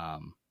thing. I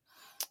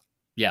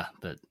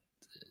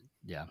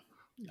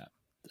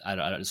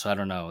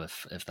don't know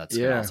if that's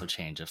going to also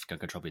change, if gun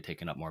control be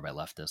taken up more by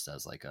leftists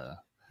as like a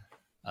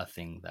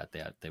thing that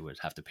they would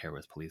have to pair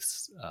with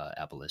police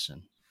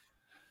abolition.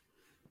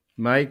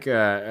 Mike,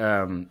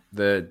 the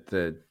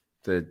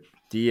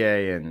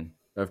DA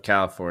of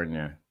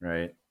California,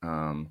 right,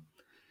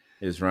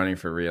 is running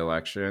for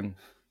re-election,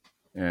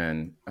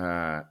 and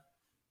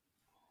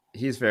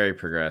he's very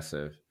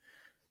progressive.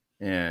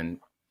 And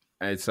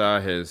I saw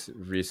his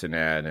recent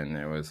ad, and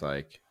it was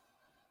like,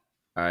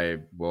 "I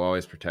will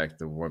always protect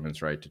the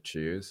woman's right to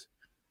choose."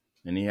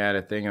 And he had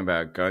a thing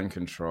about gun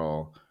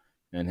control.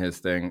 And his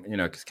thing,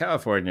 because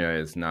California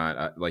is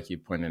not, like you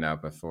pointed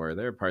out before,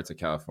 there are parts of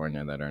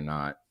California that are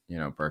not,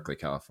 Berkeley,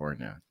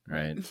 California,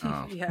 right?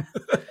 Yeah.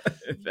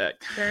 In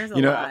fact, there's a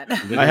lot.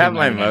 I have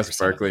my most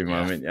Berkeley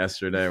moment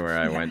yesterday where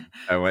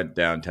I went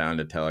downtown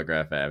to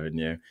Telegraph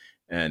Avenue,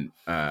 and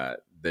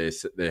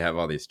they have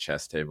all these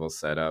chess tables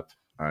set up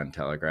on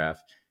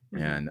Telegraph,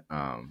 and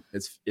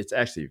it's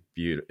actually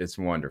beautiful. It's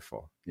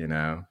wonderful,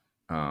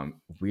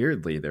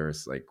 Weirdly, there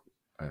was like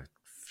a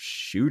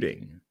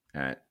shooting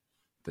at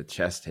the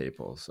chess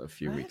tables a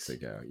few weeks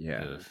ago.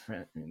 Yeah.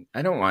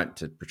 I don't want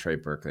to portray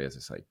Berkeley as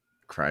this like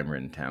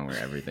crime-ridden town where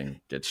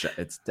everything gets shot.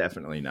 It's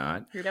definitely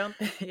not. You don't,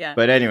 yeah.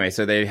 But anyway,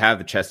 so they have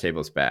the chess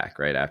tables back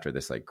right after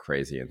this like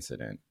crazy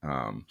incident.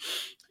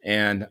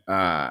 And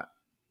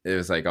it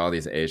was like all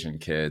these Asian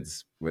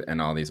kids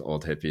and all these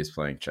old hippies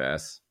playing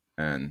chess.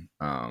 And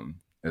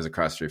it was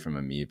across the street from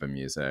Amoeba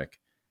Music.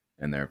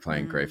 And they were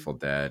playing Grateful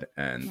Dead.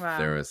 And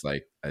there was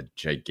like a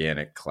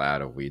gigantic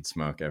cloud of weed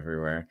smoke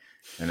everywhere.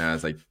 And I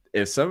was like,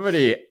 if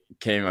somebody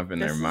came up in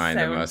their mind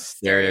the most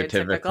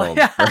stereotypical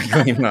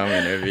Berkeley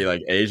moment, it would be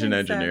like Asian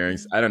engineering.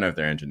 I don't know if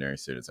they're engineering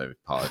students. I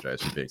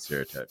apologize for being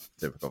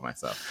stereotypical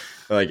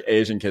myself. But like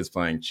Asian kids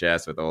playing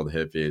chess with old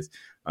hippies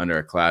under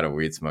a cloud of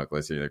weed smoke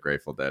listening to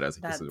Grateful Dead. I was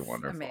like, this is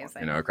wonderful.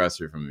 Amazing. Across the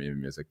street from Amoeba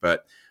Music.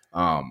 But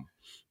I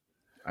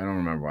don't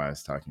remember why I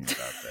was talking about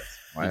this.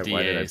 Why did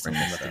I bring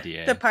this up?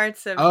 The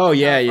parts of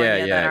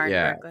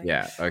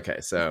yeah.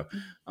 Okay, so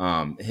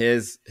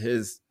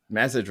his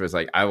message was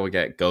like, I will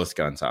get ghost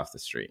guns off the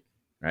street,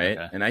 right?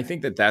 Okay. And I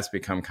think that that's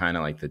become kind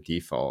of like the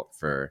default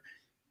for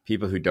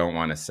people who don't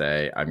want to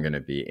say, I'm going to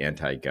be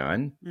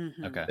anti-gun.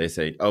 Mm-hmm. Okay. They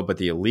say, oh, but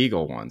the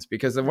illegal ones.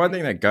 Because the one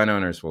thing that gun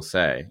owners will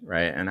say,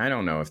 right, and I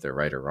don't know if they're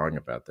right or wrong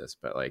about this,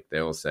 but like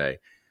they will say,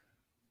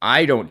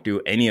 I don't do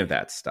any of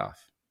that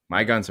stuff.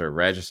 My guns are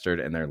registered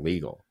and they're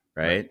legal,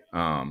 right?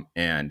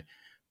 And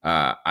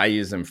I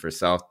use them for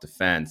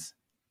self-defense.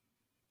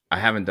 I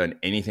haven't done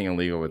anything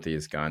illegal with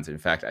these guns. In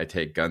fact, I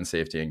take gun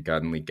safety and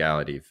gun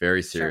legality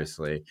very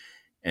seriously. Sure.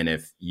 And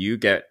if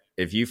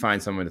you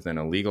find someone with an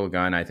illegal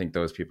gun, I think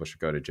those people should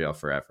go to jail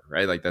forever,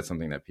 right? Like that's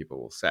something that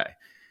people will say.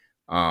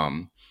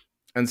 And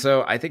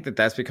so I think that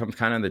that's become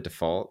kind of the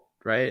default,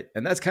 right?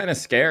 And that's kind of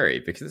scary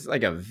because it's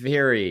like a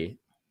very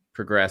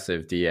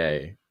progressive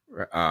DA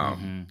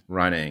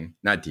running,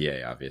 not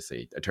DA,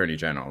 obviously, Attorney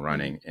General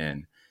running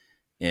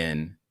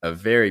in a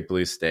very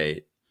blue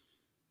state.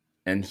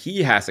 And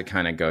he has to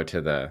kind of go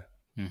to the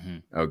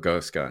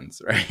ghost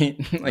guns, right?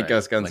 Like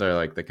ghost guns are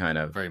like the kind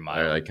of very mild,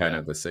 are like kind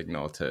of the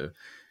signal to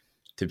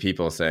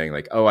people saying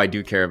like, oh, I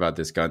do care about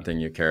this gun thing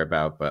you care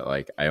about, but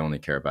like I only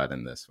care about it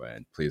in this way,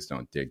 and please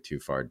don't dig too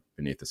far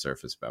beneath the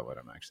surface about what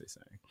I'm actually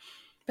saying.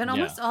 But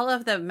almost all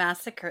of the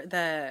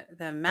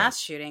the mass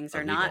shootings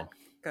are not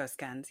ghost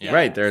guns. Yeah.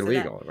 Right, they're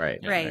legal,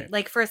 right.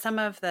 Like for some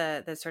of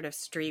the sort of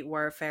street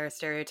warfare,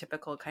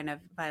 stereotypical kind of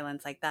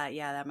violence like that,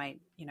 that might,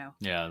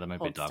 that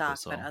might be dog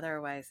whistle. But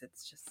otherwise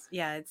it's just,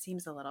 it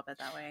seems a little bit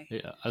that way.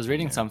 Yeah, I was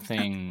reading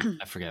something,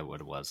 I forget what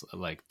it was,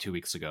 like 2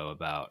 weeks ago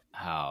about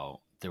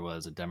how there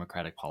was a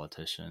Democratic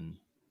politician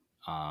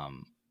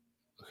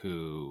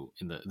who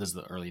this is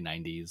the early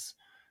 90s,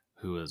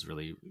 who was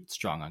really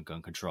strong on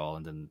gun control.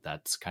 And then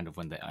that's kind of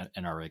when the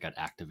NRA got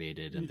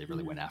activated and they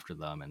really went after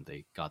them and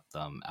they got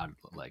them out,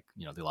 like,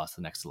 they lost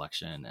the next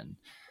election. And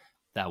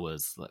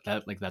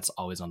that's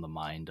always on the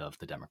mind of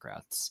the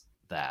Democrats,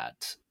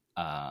 that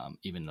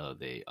even though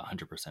they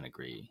 100%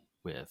 agree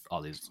with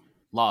all these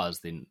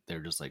laws, they're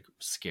just like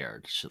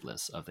scared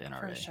shitless of the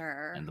NRA. For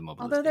sure. And the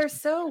mobilization. Although they're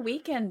so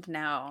weakened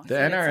now. The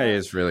NRA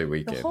is really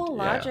weakened. The whole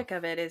logic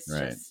of it is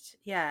just,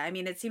 I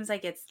mean, it seems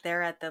like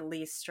they're at the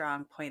least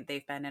strong point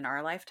they've been in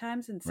our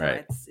lifetimes. And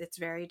so it's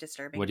very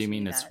disturbing. What do you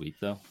mean it's weak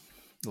though?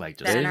 Like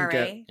just the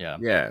NRA?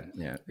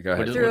 Yeah. Go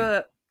ahead.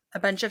 Through a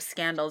bunch of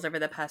scandals over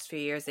the past few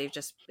years, they've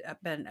just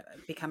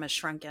become a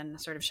shrunken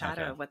sort of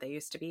shadow of what they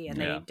used to be.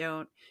 And they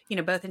don't,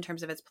 both in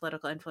terms of its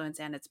political influence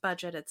and its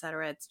budget, et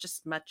cetera, it's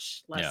just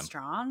much less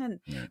strong.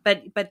 And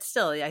but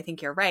still, I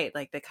think you're right.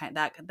 Like the kind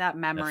that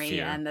memory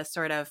and the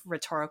sort of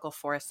rhetorical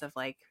force of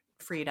like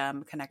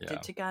freedom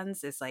connected to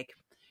guns is like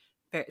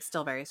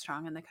still very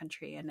strong in the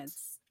country, and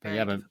it's very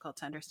difficult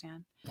to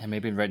understand. And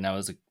maybe right now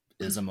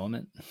is a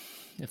moment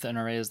if the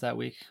NRA is that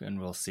weak, and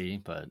we'll see.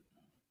 But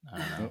I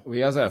don't know.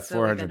 We also have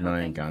 400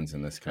 million guns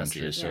in this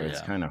country, so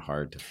it's kind of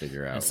hard to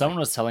figure out. And someone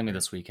was telling me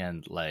this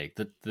weekend, like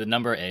the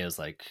number A is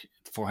like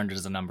 400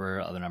 is a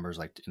number, other numbers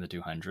like in the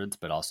 200s,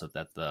 but also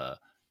that the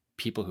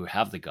people who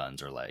have the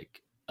guns are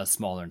like a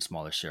smaller and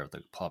smaller share of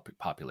the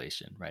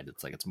population, right?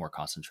 It's like it's more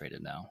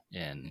concentrated now.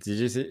 And did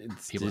you see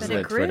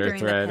the Twitter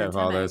thread of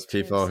all those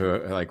people who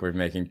like were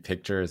making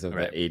pictures of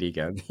the 80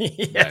 guns?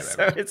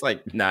 It's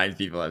like 9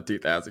 people have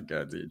 2,000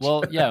 guns each.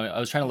 Well, I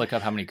was trying to look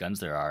up how many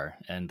guns there are,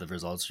 and the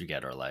results you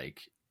get are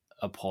like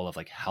a poll of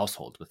like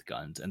households with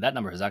guns, and that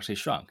number has actually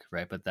shrunk,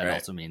 right? But that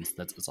also means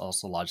that it's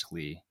also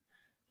logically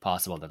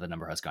possible that the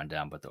number has gone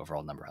down, but the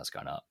overall number has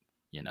gone up.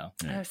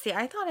 Oh, see,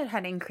 I thought it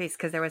had increased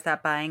because there was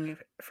that buying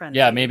frenzy.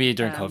 Yeah, maybe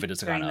during COVID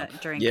it's gone up.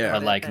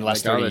 But like in the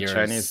last 30 years,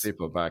 Chinese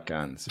people bought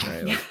guns,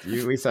 right? Like,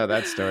 we saw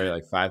that story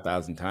like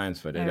 5,000 times,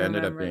 but it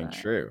ended up being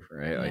true,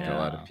 right? Like a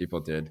lot of people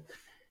did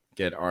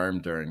get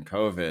armed during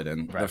COVID,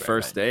 and the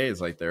first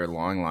days, like there are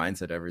long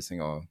lines at every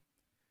single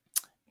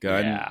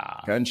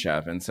gun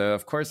shop, and so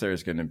of course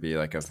there's going to be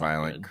like a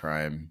violent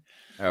crime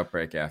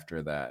outbreak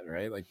after that,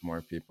 right? Like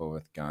more people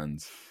with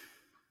guns.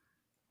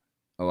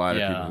 A lot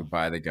of people who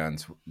buy the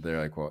guns, they're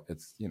like, well,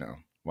 it's,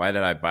 why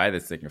did I buy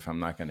this thing if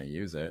I'm not going to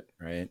use it,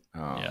 right?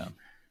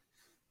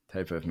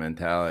 type of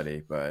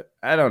mentality. But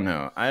I don't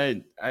know.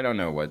 I don't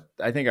know what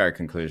I think. Our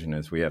conclusion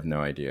is we have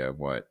no idea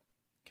what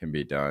can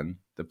be done.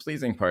 The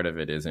policing part of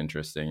it is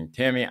interesting.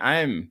 Tammy,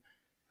 I'm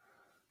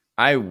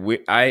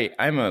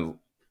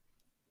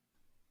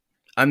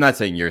not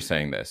saying you're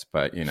saying this,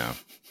 but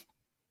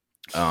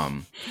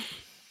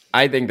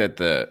I think that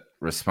the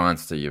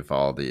response to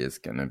Uvalde is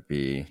going to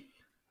be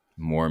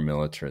more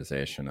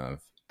militarization of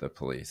the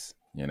police.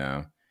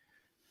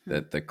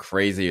 That the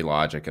crazy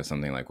logic of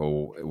something like,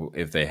 well,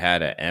 if they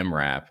had an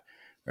MRAP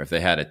or if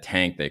they had a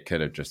tank, they could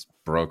have just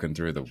broken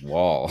through the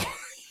wall.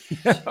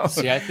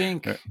 See, I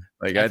think that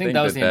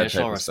was the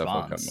initial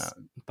response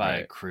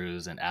by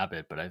Cruz and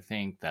Abbott, but I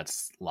think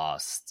that's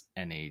lost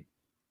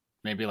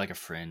maybe like a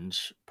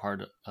fringe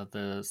part of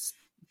the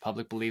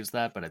public believes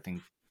that, but I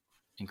think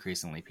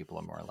increasingly people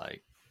are more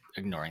like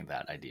ignoring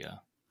that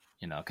idea,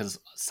 because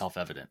it's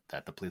self-evident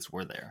that the police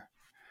were there.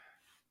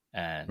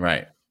 And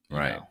right.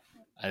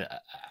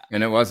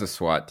 And it was a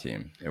SWAT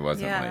team. It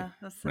wasn't like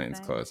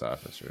plainclothes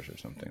officers or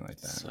something like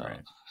that. So right.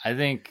 I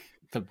think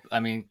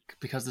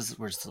because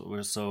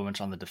we're so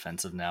much on the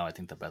defensive now, I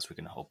think the best we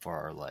can hope for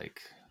are like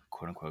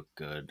quote unquote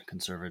good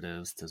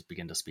conservatives to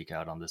begin to speak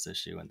out on this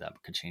issue, and that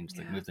could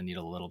move the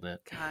needle a little bit.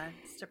 God,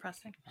 it's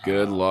depressing.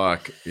 Good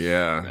luck.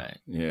 Yeah. Right.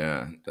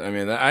 Yeah. I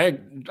mean,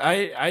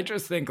 I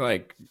just think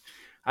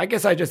I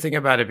guess I just think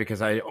about it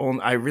because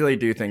I really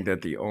do think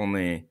that the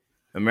only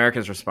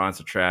America's response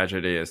to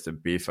tragedy is to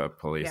beef up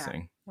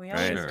policing. We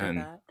always do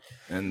that.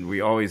 And we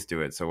always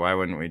do it. So why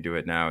wouldn't we do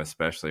it now,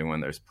 especially when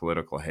there's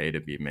political hay to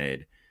be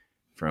made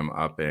from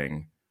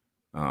upping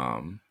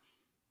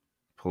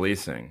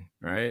policing,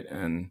 right?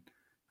 And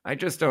I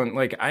just don't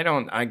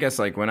I guess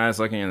like when I was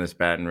looking at this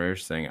Baton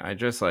Rouge thing, I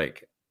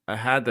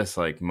had this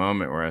like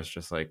moment where I was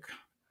just like,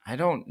 I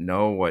don't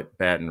know what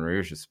Baton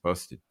Rouge is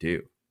supposed to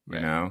do,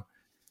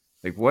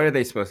 Like, what are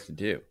they supposed to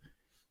do?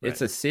 Right.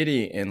 It's a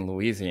city in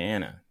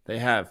Louisiana. They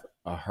have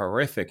a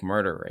horrific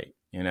murder rate,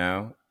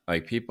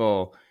 like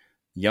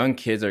young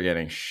kids are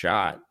getting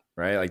shot,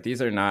 right? Like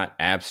these are not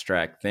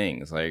abstract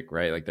things, like,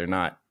 right? Like they're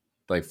not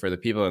like for the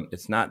people,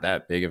 it's not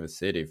that big of a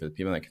city for the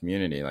people in the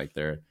community. Like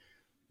they're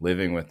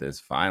living with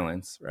this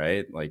violence,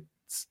 right? Like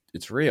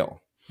it's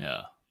real.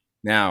 Yeah.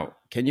 Now,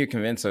 can you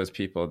convince those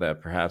people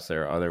that perhaps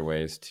there are other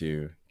ways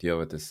to deal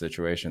with this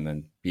situation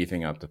than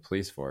beefing up the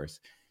police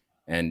force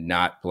and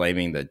not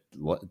blaming the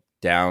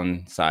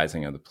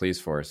downsizing of the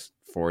police force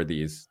for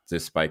this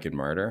spike in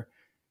murder?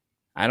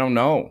 I don't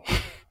know,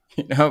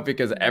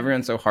 because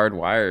everyone's so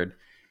hardwired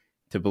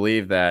to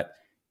believe that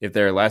if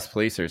there are less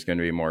police, there's going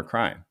to be more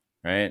crime,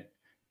 right?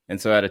 And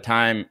so at a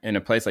time in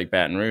a place like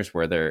Baton Rouge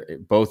where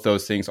both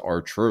those things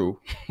are true,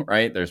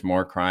 right? There's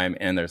more crime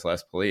and there's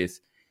less police.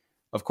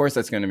 Of course,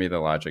 that's going to be the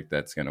logic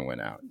that's going to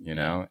win out,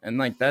 And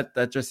like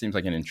that just seems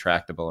like an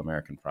intractable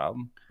American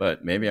problem,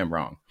 but maybe I'm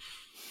wrong.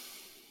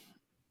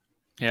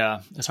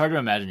 Yeah, it's hard to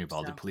imagine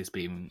Uvalde police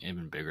being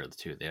even bigger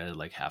too. They had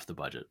like half the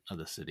budget of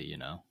the city,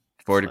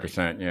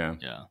 40%, yeah.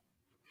 Yeah.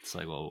 It's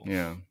like, well,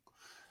 yeah.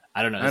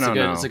 I don't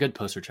know. It's a good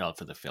poster child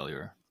for the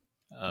failure.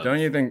 Don't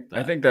you think?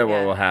 I think that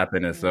what will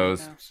happen is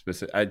those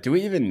specific. Do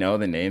we even know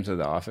the names of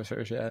the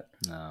officers yet?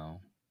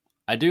 No.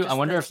 I do. I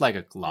wonder if like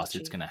a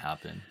lawsuit's going to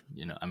happen.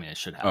 I mean, it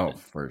should happen. Oh,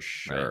 for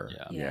sure.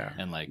 Right? Yeah.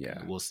 And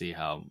we'll see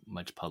how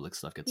much public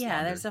stuff gets.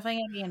 Yeah, there's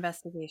definitely going to be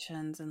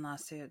investigations and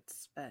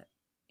lawsuits, but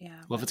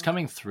yeah. Well, if it's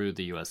coming through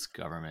the U.S.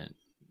 government,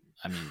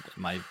 I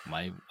mean,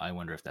 I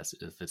wonder if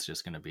it's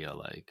just going to be a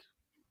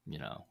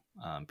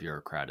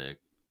bureaucratic,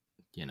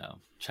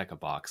 check a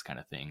box kind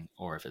of thing,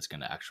 or if it's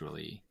going to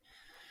actually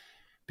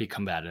be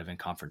combative and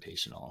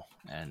confrontational,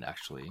 and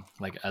actually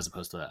as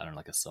opposed to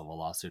a civil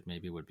lawsuit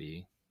maybe would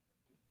be.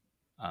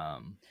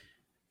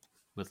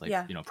 With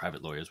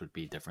private lawyers would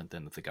be different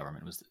than if the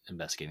government was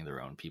investigating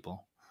their own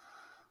people.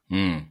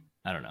 I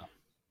don't know.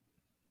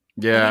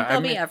 Yeah,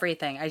 there'll be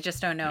everything. I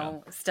just don't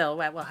know still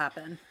what will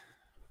happen.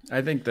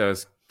 I think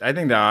the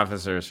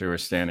officers who are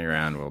standing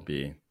around will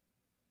be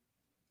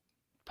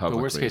publicly.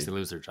 The worst case, they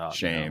lose their job,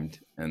 shamed,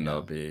 and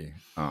they'll be.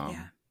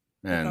 And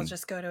they'll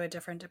just go to a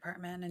different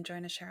department and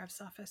join a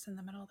sheriff's office in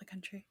the middle of the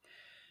country.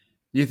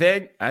 You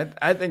think?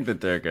 I think that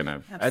they're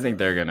gonna. Absolutely. I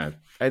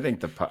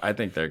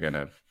think they're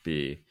gonna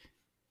be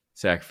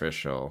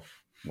sacrificial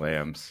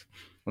lambs.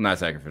 Well, not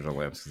sacrificial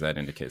lambs because that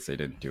indicates they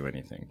didn't do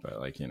anything.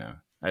 But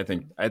I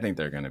think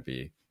they're gonna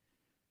be.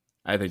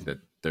 I think that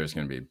there's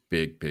gonna be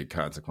big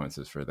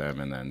consequences for them,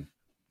 and then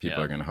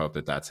people are gonna hope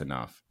that that's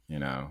enough.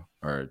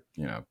 Or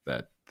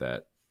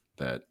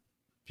that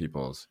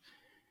people's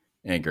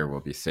anger will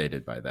be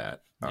sated by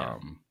that. Yeah.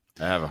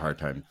 I have a hard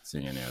time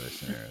seeing any other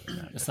scenario than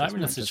that. It's not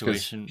even a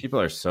situation.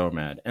 People are so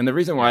mad, and the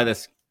reason why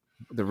this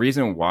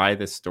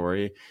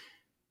story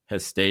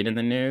has stayed in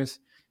the news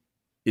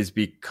is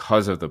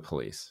because of the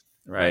police,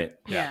 right?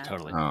 Yeah,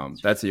 totally.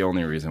 That's the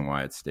only reason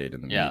why it stayed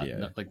in the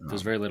media.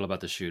 There's very little about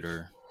the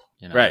shooter.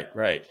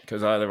 Right.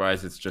 Because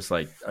otherwise, it's just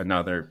like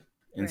another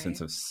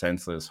instance of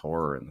senseless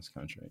horror in this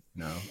country.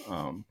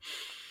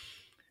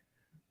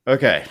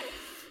 Okay.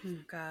 Oh,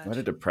 gosh. What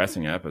a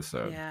depressing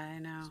episode. Yeah, I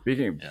know.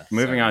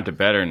 Moving on to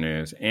better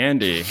news,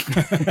 Andy.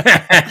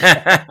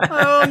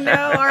 Oh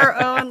no,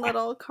 our own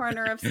little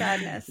corner of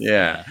sadness.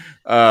 Yeah.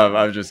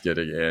 I'm just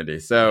kidding, Andy.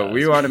 So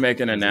we want to make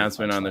an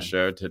announcement on the punchline.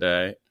 show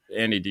today.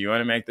 Andy, do you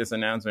want to make this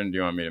announcement, or do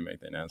you want me to make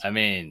the announcement? I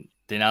mean,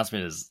 the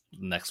announcement is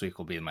next week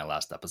will be my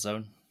last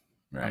episode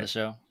on the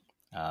show.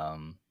 I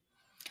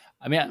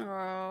mean,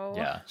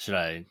 yeah. Should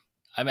I?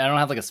 I mean, I don't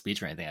have like a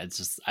speech or anything. It's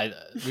just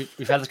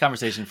we've had this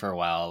conversation for a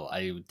while.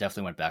 I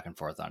definitely went back and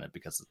forth on it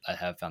because I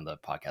have found the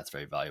podcast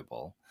very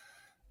valuable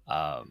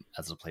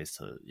as a place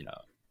to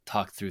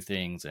talk through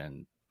things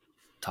and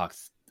talk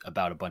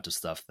about a bunch of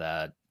stuff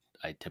that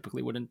I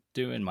typically wouldn't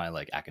do in my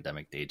like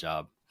academic day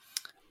job.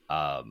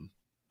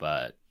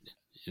 But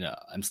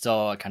I'm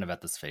still kind of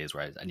at this phase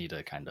where I need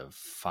to kind of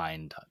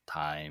find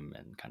time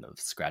and kind of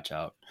scratch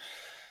out,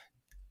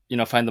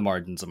 find the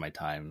margins of my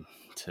time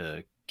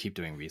to keep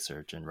doing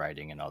research and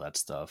writing and all that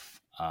stuff.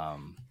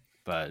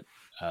 But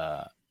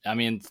I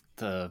mean,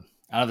 I don't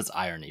know if it's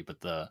irony,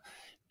 but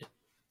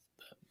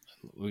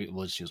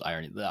we'll just use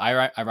irony. The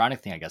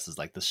ironic thing, I guess, is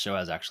like this show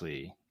has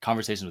actually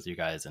conversations with you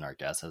guys and our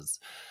guests has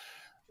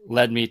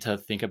led me to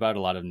think about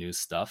a lot of new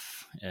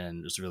stuff,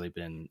 and it's really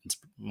been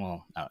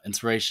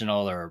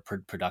inspirational or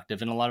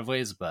productive in a lot of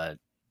ways. But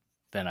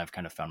then I've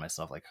kind of found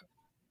myself like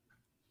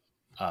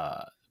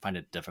find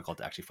it difficult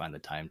to actually find the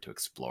time to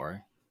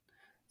explore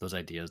those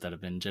ideas that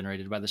have been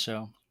generated by the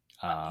show.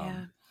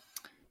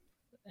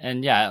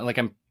 And yeah, like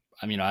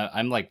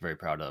I'm like very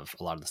proud of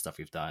a lot of the stuff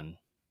we've done.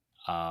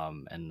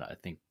 And I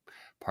think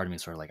part of me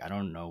is sort of like, I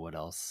don't know what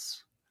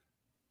else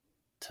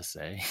to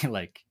say,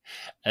 like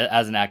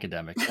as an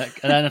academic.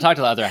 And I talked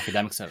to other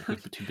academics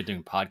who've been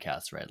doing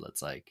podcasts, right?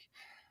 Let's like,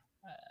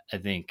 I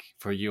think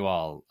for you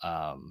all,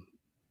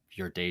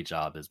 your day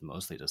job is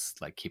mostly just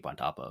like keep on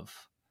top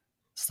of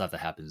stuff that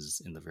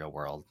happens in the real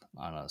world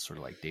on a sort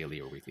of like daily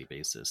or weekly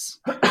basis.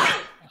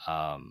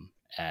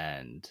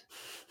 And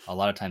a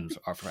lot of times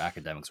for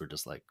academics, we're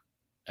just like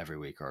every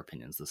week our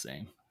opinion's the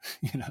same,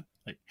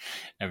 like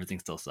everything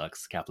still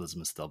sucks.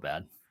 Capitalism is still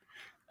bad.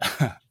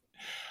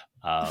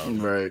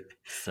 Right.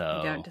 So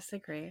I don't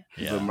disagree.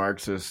 The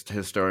Marxist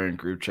historian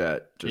group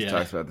chat just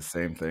talks about the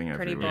same thing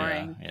every Pretty week.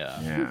 boring.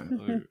 Yeah.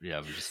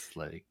 We're just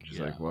like,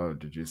 like, whoa,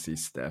 did you see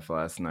Steph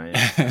last night?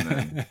 And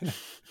then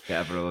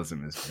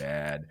capitalism is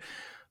bad.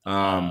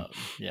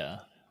 Yeah.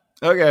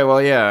 Okay,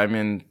 well, yeah, I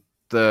mean,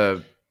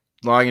 the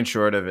long and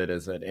short of it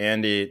is that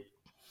Andy,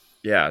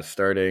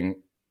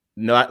 starting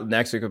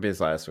next week will be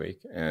his last week,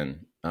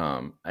 and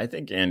I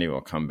think Andy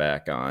will come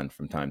back on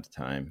from time to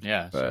time.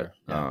 Yeah, but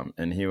sure.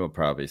 and he will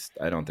probably.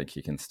 I don't think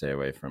he can stay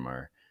away from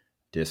our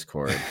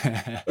Discord.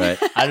 But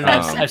I don't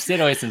know. I've stayed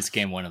away since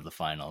game 1 of the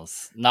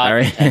finals. Not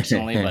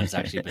intentionally, but it's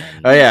actually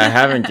been. Oh yeah, I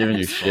haven't given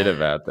you shit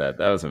about that.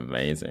 That was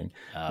amazing.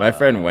 My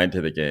friend went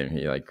to the game.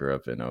 He like grew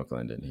up in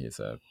Oakland, and he's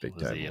a big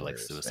time. Was he like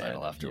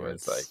suicidal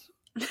afterwards?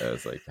 I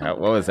was like, what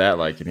was that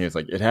like? And he was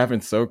like, it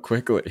happened so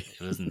quickly.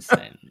 It was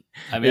insane.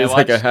 I mean, he was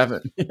like,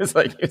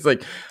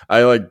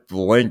 I like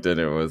blinked and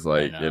it was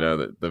like,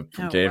 the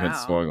game had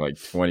swung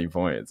like 20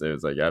 points. It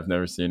was like, I've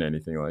never seen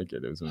anything like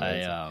it. It was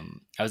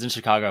amazing. I was in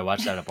Chicago. I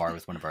watched at a bar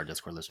with one of our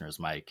Discord listeners,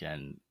 Mike.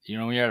 And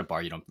when you're at a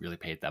bar, you don't really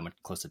pay that much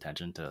close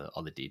attention to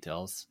all the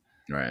details.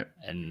 Right.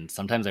 And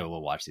sometimes I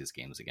will watch these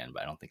games again,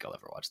 but I don't think I'll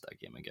ever watch that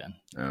game again.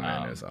 Oh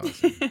man, it was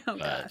awesome.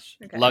 Gosh.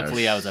 Okay.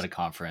 Luckily, I was at a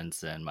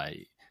conference and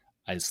I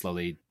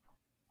slowly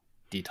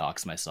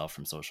detox myself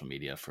from social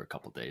media for a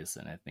couple days,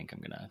 and I think I'm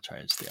gonna try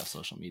to stay off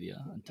social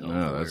media until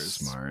that's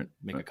smart.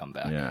 Make a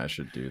comeback. Yeah, I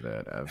should do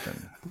that. I've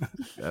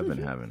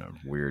been having a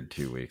weird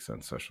 2 weeks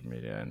on social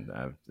media, and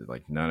I've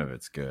like none of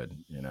it's good.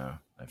 I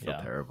feel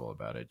terrible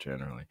about it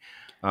generally,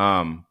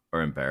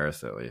 or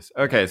embarrassed at least.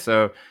 Okay,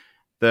 so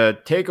the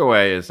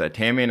takeaway is that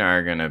Tammy and I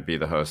are gonna be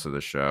the hosts of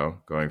the show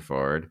going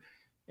forward,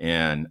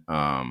 and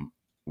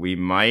we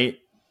might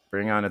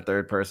bring on a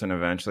third person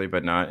eventually,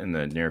 but not in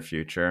the near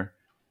future.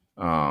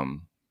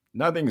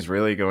 Nothing's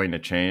really going to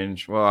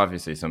change. Well,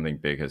 obviously something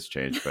big has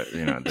changed, but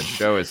the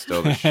show is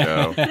still the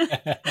show.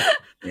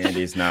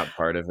 Andy's not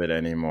part of it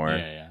anymore.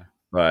 Yeah.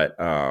 But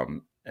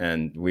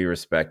and we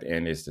respect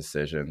Andy's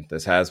decision.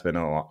 This has been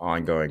an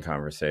ongoing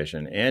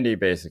conversation. Andy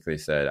basically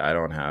said, I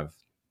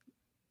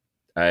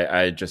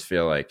just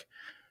feel like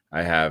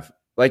I have,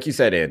 like you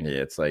said, Andy,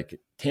 it's like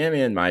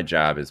Tammy and my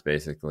job is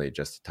basically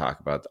just to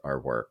talk about our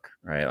work,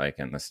 right? Like,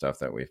 and the stuff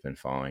that we've been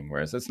following,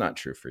 whereas it's not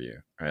true for you,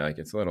 right? Like,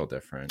 it's a little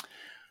different.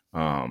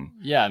 I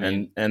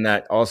mean, and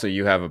that also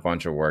you have a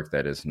bunch of work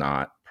that is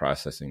not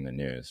processing the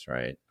news,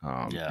 right?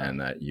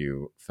 And that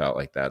you felt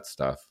like that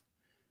stuff,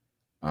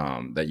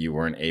 that you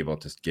weren't able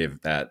to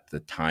give that the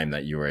time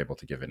that you were able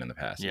to give it in the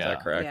past. Is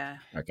that correct? Yeah.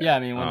 Okay. Yeah.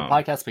 I mean, when the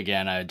podcast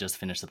began, I had just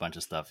finished a bunch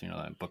of stuff.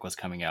 The book was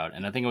coming out,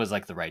 and I think it was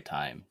like the right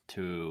time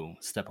to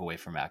step away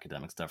from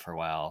academic stuff for a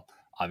while.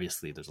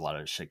 Obviously, there's a lot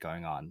of shit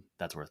going on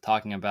that's worth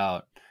talking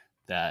about.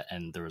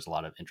 And there was a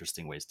lot of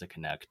interesting ways to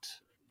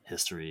connect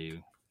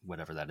history,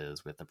 whatever that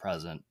is, with the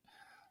present.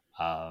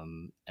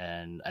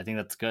 And I think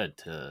that's good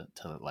to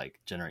like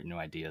generate new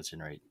ideas,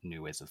 generate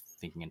new ways of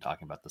thinking and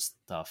talking about this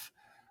stuff.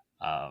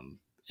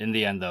 In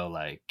the end, though,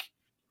 like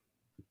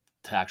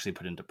to actually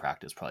put into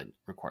practice probably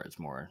requires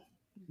more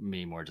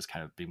just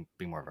kind of being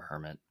more of a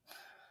hermit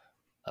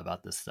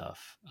about this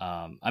stuff.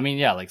 I mean,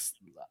 yeah, like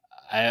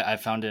I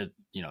found it,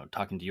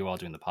 talking to you all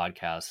doing the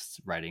podcast,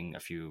 writing a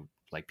few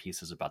like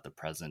pieces about the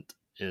present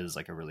is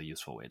like a really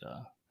useful way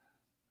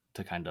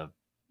to kind of,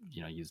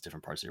 use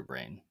different parts of your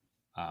brain.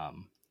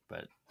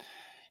 But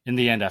in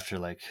the end, after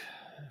like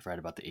write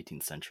about the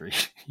 18th century,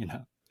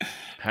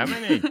 How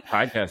many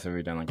podcasts have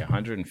we done? Like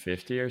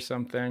 150 or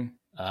something?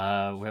 We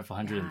have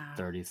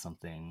 130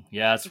 something.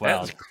 Yeah, it's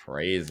wild. That's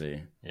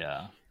crazy.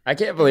 Yeah. I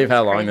can't believe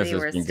how long this Crazy has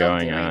we're been still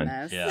going doing on.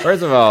 this. Yeah.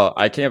 First of all,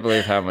 I can't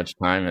believe how much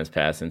time has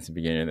passed since the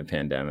beginning of the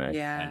pandemic.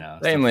 Yeah. I know.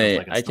 Namely,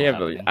 Like it's I still can't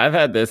believe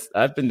happening.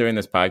 I've been doing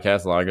this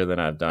podcast longer than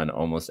I've done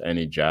almost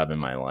any job in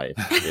my life.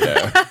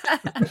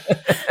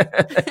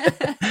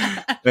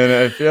 And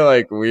I feel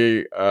like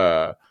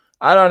I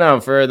don't know,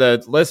 for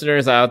the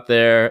listeners out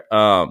there,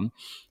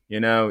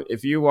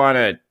 if you want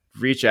to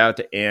reach out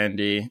to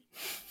Andy,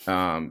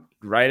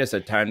 write us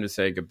at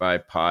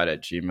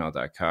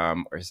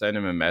timetosaygoodbyepod@gmail.com or send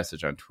him a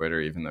message on Twitter,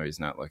 even though he's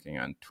not looking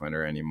on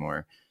Twitter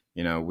anymore.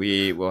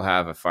 We will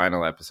have a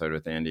final episode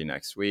with Andy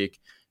next week,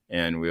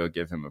 and we'll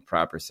give him a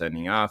proper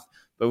sending off.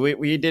 But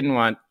we didn't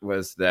want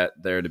was that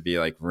there to be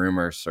like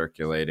rumors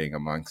circulating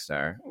amongst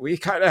we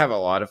kind of have a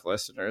lot of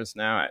listeners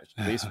now,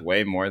 at least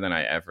way more than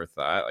I ever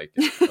thought. Like,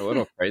 it's a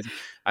little crazy.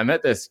 I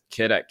met this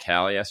kid at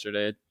Cal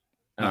yesterday,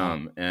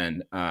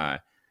 and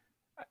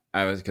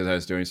I was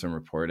doing some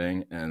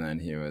reporting, and then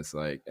he was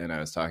like, and I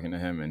was talking to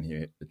him, and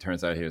it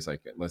turns out he was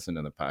like, listen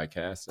to the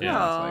podcast. And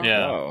I was like,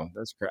 whoa,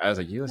 that's great. I was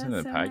like, you listen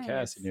to the podcast?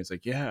 Nice. And he was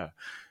like, yeah.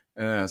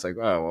 And I was like,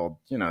 oh,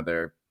 well,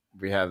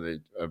 we have a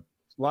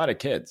lot of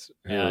kids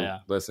who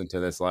listen to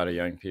this, a lot of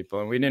young people.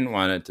 And we didn't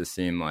want it to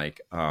seem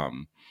like,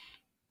 you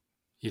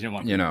didn't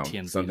want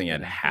something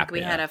had happened.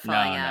 Like we had a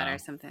falling out or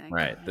something like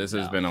right. that. This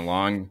has been a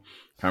long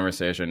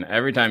conversation.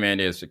 Every time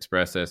Andy has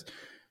expressed this,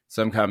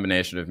 some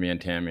combination of me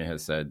and Tammy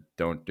has said,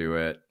 don't do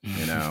it,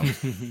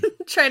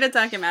 Try to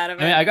talk him out of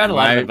it. I mean, I got a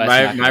lot of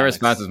advice. My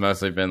response has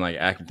mostly been like,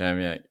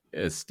 academia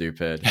is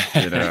stupid,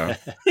 I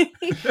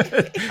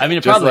mean,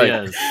 it probably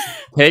is.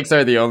 Takes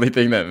are the only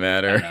thing that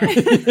matter.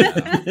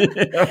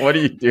 What are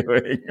you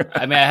doing?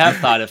 I mean, I have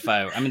thought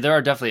there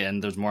are definitely,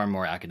 and there's more and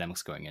more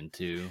academics going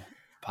into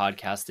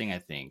podcasting, I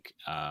think.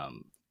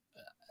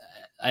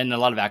 And a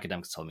lot of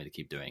academics told me to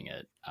keep doing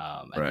it.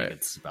 I think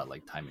it's about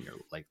like time in your,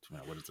 like,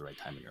 what is the right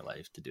time in your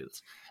life to do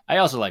this? I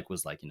also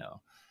was like,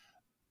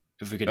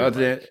 if we could do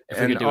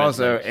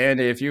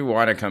Andy, if you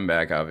want to come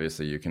back,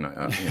 obviously you can,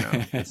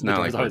 it's not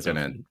like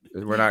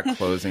we're not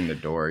closing the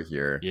door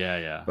here.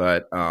 Yeah.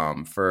 But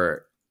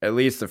for at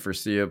least the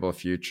foreseeable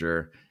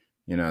future,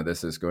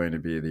 this is going to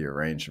be the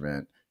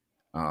arrangement.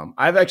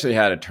 I've actually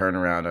had a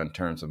turnaround on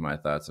terms of my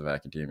thoughts of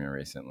academia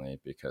recently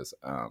because,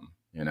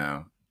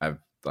 I've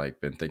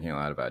like been thinking a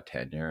lot about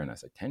tenure, and I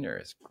was like, tenure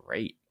is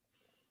great.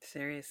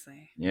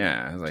 Seriously.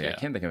 Yeah, I was like, I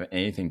can't think of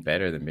anything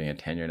better than being a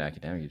tenured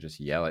academic. You just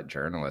yell at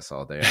journalists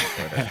all day on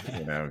Twitter,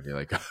 and be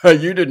like, oh,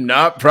 you did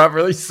not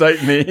properly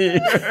cite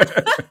me.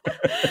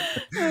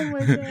 Oh my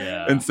God.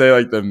 Yeah. And say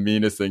like the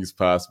meanest things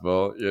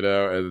possible,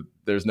 and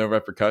there's no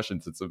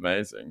repercussions. It's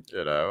amazing,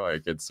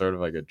 like it's sort of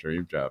like a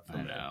dream job for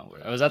me. I know.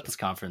 I was at this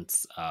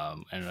conference,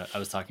 and I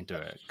was talking to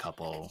a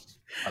couple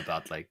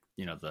about like,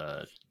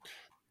 the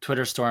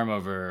Twitter storm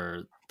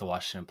over the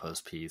Washington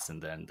Post piece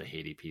and then the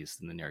Haiti piece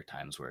in the New York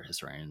Times, where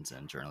historians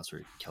and journalists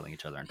were killing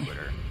each other on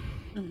Twitter.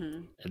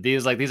 Mm-hmm. And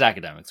these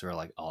academics were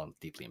like all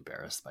deeply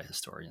embarrassed by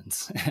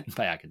historians and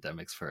by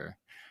academics for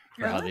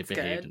how they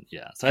behaved. Good.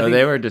 Yeah, so I think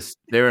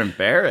they were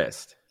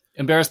embarrassed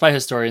by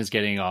historians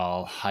getting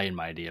all high and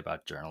mighty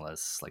about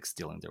journalists like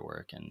stealing their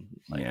work and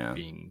like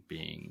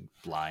being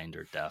blind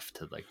or deaf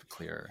to like the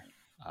clear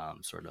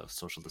sort of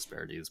social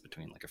disparities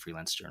between like a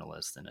freelance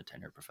journalist and a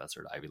tenured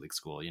professor at Ivy League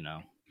school,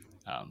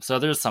 so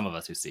there's some of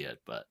us who see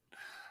it, but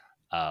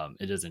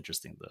it is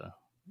interesting the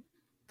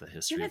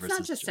history. And it's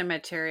not just a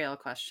material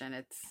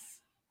question;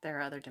 there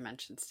are other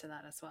dimensions to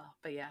that as well.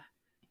 But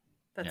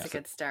that's a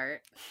good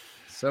start.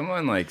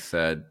 Someone like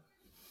said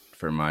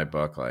for my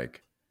book,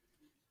 like,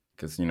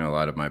 because a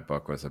lot of my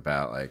book was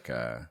about like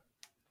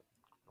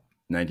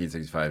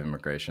 1965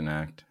 Immigration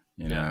Act,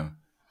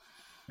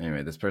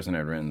 Anyway, this person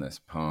had written this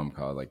poem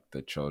called like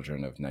The Children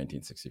of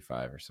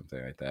 1965 or something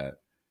like that.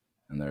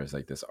 And there was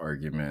like this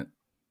argument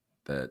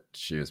that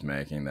she was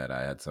making that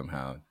I had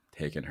somehow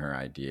taken her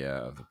idea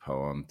of the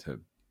poem to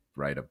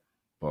write a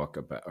book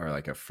about, or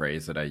like a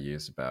phrase that I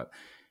used about.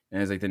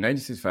 And it's like the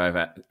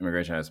 1965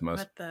 Immigration Act is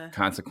most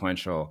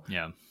consequential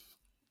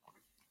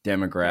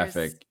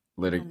demographic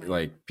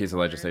like piece of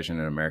legislation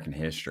in American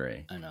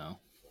history. I know.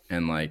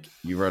 And like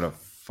you wrote a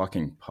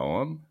fucking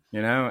poem,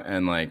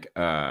 and like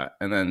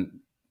and then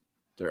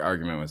their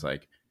argument was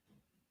like,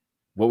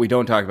 what we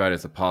don't talk about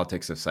is the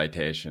politics of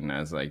citation.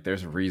 As like,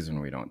 there's a reason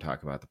we don't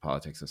talk about the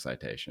politics of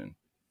citation,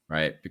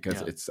 right?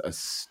 Because it's a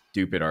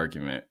stupid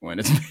argument when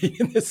it's made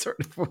in this sort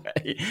of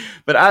way.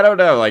 But I don't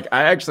know. Like,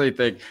 I actually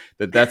think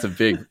that that's a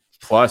big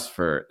plus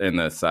for in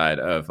the side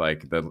of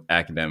like the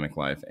academic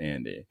life,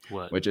 Andy.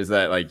 What? Which is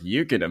that like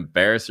you can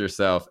embarrass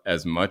yourself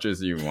as much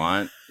as you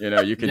want.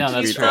 You can Yeah,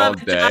 that's tweet true. all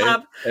day,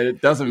 and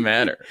it doesn't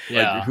matter.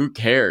 Yeah. Like who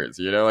cares?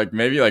 Like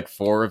maybe like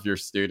 4 of your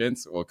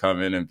students will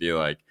come in and be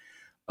like,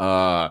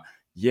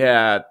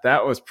 yeah,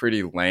 that was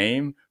pretty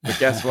lame. But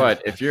guess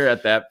what? If you're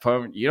at that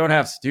point, you don't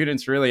have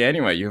students really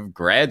anyway. You have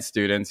grad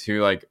students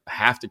who like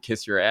have to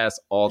kiss your ass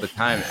all the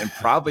time and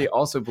probably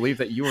also believe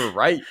that you were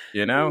right.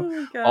 Oh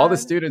my All the God.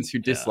 students who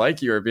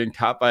dislike you are being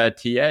taught by a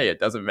TA. It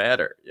doesn't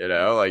matter.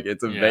 Like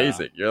it's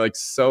amazing. You're like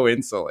so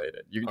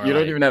insulated. You Or don't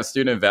like- even have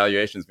student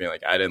evaluations being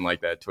like, I didn't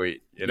like that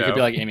tweet. You could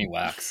be like Amy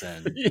Wax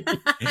and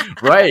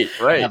right.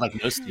 have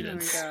like no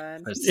students.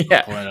 God. Just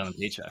Yeah. pulling it on a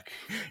paycheck.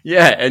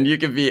 Yeah, and you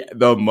could be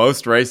the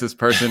most racist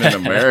person in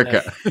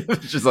America.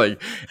 Just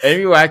like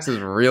Amy Wax is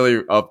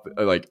really up.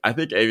 Like I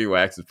think Amy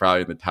Wax is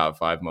probably in the top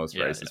 5 most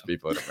racist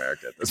people in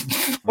America at this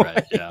point.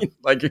 Right, yeah.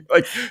 like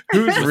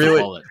who's Just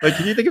really bullet. like?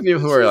 Can you think of people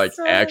who are like She's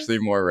so- actually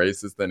more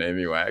racist than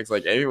Amy Wax?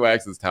 Like Amy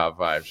Wax is top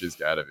 5. She's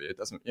got to be. It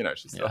doesn't.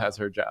 She still Yeah. has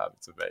her job.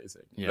 It's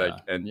amazing. Yeah. Like,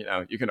 and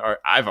you can.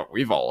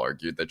 We've all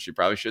argued that she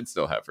probably should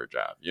still have her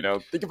job.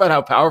 Think about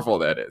how powerful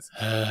that is.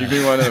 You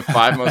be one of the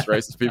 5 most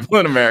racist people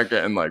in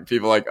America, and like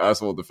people like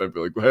us will defend,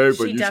 be like, "Hey, but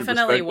She you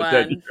definitely should won.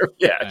 respect the tenure." I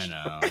Yeah,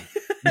 know.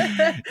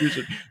 you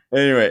should.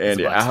 Anyway,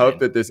 Andy, I black hope stain.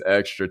 that this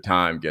extra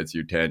time gets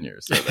you tenure,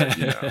 so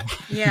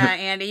that Yeah,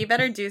 Andy, you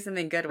better do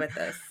something good with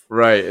this.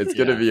 right. It's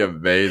gonna Yeah. be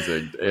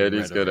amazing.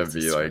 Andy's Right gonna over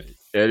be this like, right.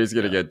 Andy's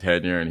gonna Yeah. get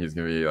tenure, and he's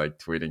gonna be like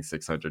tweeting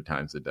 600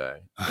 times a day.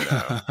 He's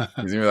gonna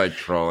be like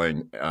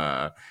trolling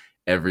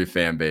every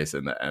fan base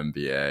in the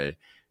NBA,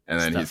 and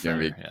then Steph he's gonna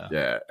be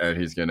Curry, and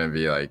he's gonna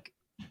be like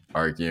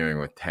arguing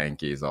with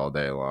tankies all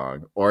day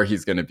long, or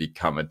he's gonna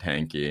become a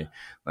tanky.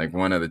 Like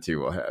one of the two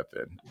will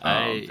happen,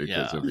 because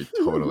yeah. it'll be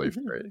totally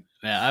free.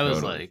 Man, I was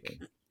Totally like,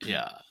 free.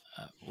 yeah.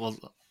 Well,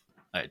 all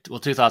right. Well,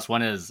 2 thoughts.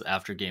 One is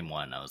after game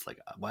 1, I was like,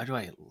 why do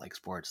I like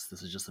sports?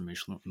 This is just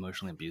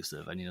emotionally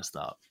abusive. I need to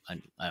stop. I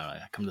don't know.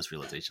 I come to this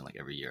realization like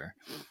every year.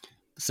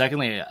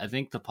 Secondly, I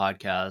think the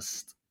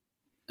podcast,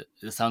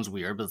 it sounds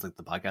weird, but it's like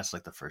the podcast is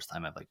like the first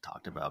time I've like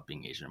talked about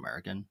being Asian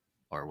American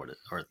or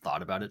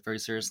thought about it very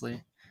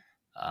seriously.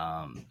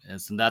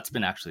 And so that's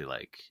been actually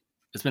like,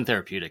 it's been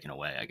therapeutic in a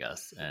way, I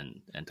guess,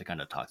 and to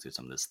kind of talk through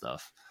some of this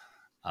stuff.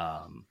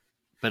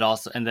 But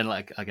also, and then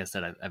like I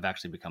said, I've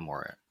actually become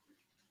more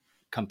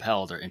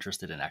compelled or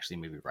interested in actually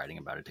maybe writing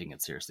about it, taking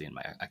it seriously in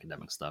my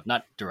academic stuff,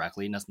 not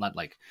directly, and that's not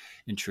like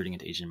intruding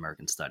into Asian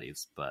American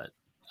studies, but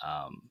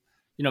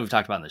we've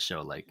talked about in the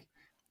show, like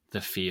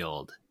the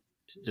field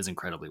is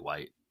incredibly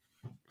white,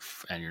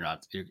 and I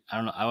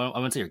don't know, I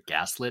wouldn't say you're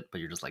gaslit, but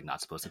you're just like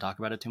not supposed to talk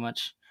about it too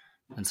much,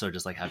 and so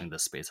just like having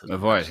this space has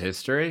Avoid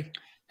history.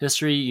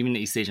 history, even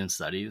East Asian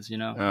studies,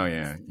 Oh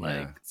yeah, like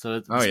yeah.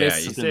 so. Oh yeah, space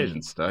has East been-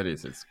 Asian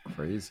studies. It's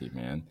crazy,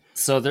 man.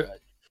 So there,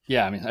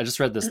 yeah, I mean, I just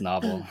read this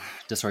novel,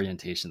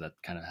 Disorientation, that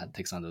kind of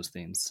takes on those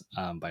themes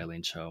by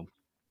Elaine Cho.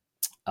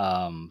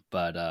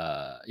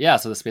 Yeah,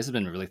 so the space has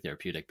been really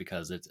therapeutic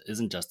because it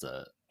isn't just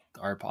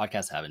our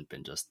podcasts haven't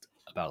been just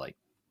about like,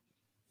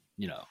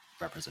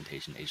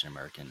 representation Asian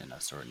American in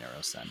a sort of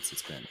narrow sense.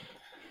 It's been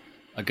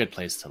a good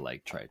place to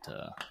like try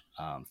to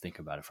think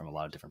about it from a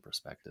lot of different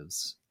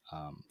perspectives.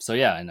 So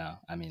yeah, I know.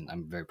 I mean,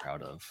 I'm very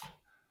proud of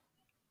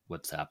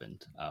what's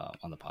happened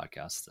on the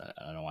podcast.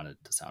 I don't want it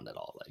to sound at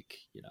all like,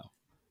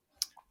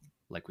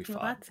 like we Well,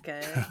 fought. that's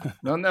good.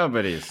 No,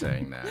 nobody's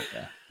saying that.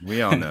 Yeah.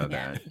 We all know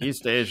Yeah. that.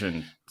 East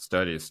Asian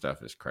studies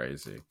stuff is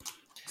crazy.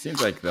 Seems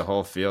like the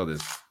whole field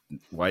is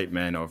white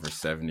men over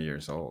 70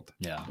 years old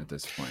Yeah. at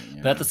this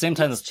point. But at the same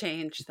time, It's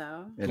changed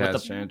though. it with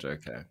has the- changed.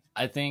 Okay.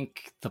 I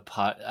think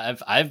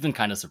I've been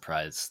kind of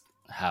surprised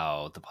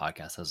how the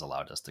podcast has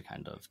allowed us to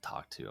kind of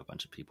talk to a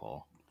bunch of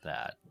people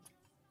that,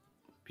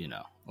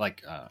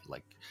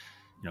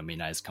 May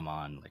Nice come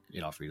on, like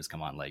Frida's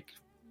come on, like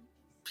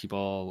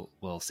people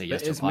will say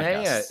yes to Is a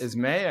podcast. Is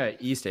Maya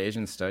East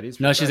Asian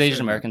studies? No, she's professor?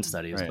 Asian American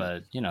studies, Right.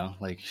 but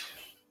like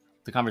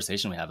the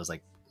conversation we have is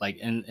like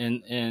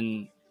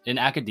in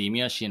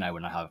academia, she and I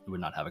would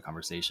not have a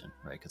conversation,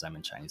 right? Because I'm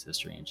in Chinese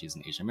history and she's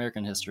in Asian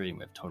American history, and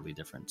we have totally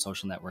different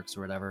social networks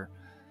or whatever.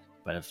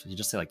 But if you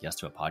just say like yes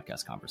to a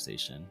podcast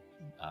conversation,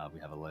 we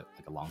have a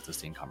long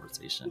sustained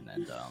conversation,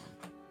 and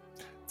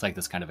it's like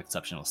this kind of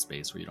exceptional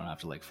space where you don't have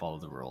to like follow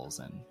the rules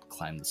and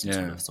climb this sort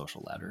Yeah. of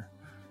social ladder.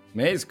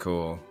 May's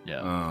cool.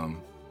 Yeah.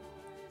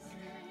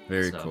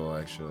 Very So, cool,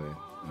 actually.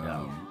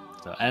 Yeah.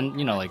 So, and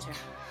like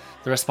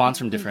the response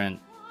from different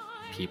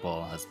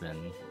people has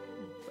been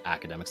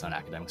academics,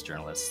 non-academics,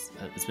 journalists.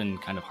 It's been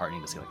kind of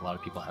heartening to see like a lot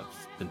of people have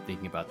been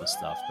thinking about this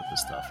stuff, but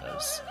this stuff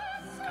has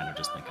kind of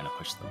just been kind of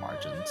pushed to the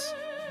margins.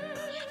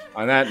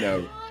 On that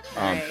note,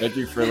 Right. thank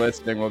you for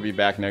listening. We'll be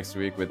back next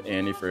week with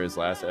Andy for his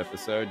last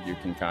episode. You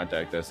can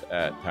contact us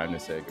at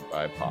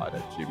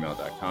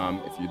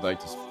timetosaygoodbyepod@gmail.com. If you'd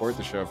like to support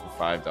the show for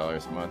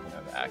 $5 a month and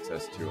have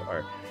access to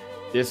our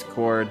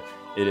Discord,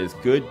 it is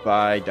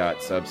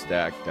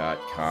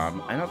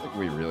goodbye.substack.com. I don't think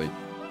we really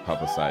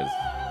publicize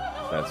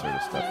that sort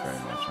of stuff very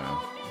much, huh?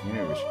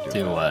 Maybe we should do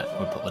Do that.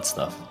 what? What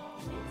stuff?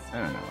 I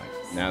don't know,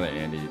 like now that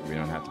Andy, we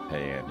don't have to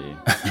pay Andy.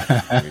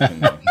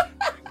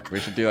 We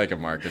should do like a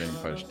marketing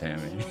push,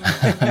 Tammy.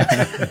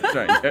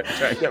 try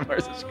and get more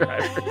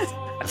subscribers.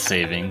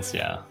 Savings,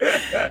 yeah.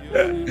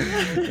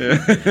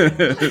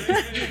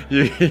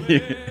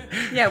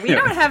 Yeah, we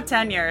don't have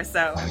tenure,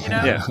 so you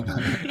know. Yeah.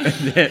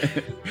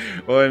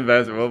 We'll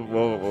invest.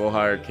 We'll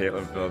hire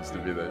Caitlin Phillips to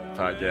be the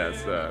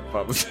podcast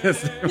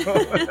publicist.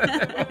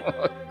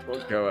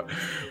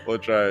 We'll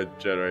try to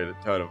generate a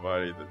ton of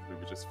money.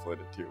 We just split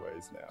it 2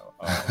 ways now.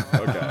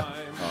 Okay.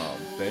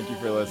 Thank you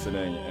for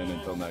listening, and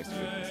until next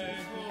week.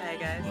 Bye,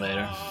 guys.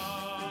 Later.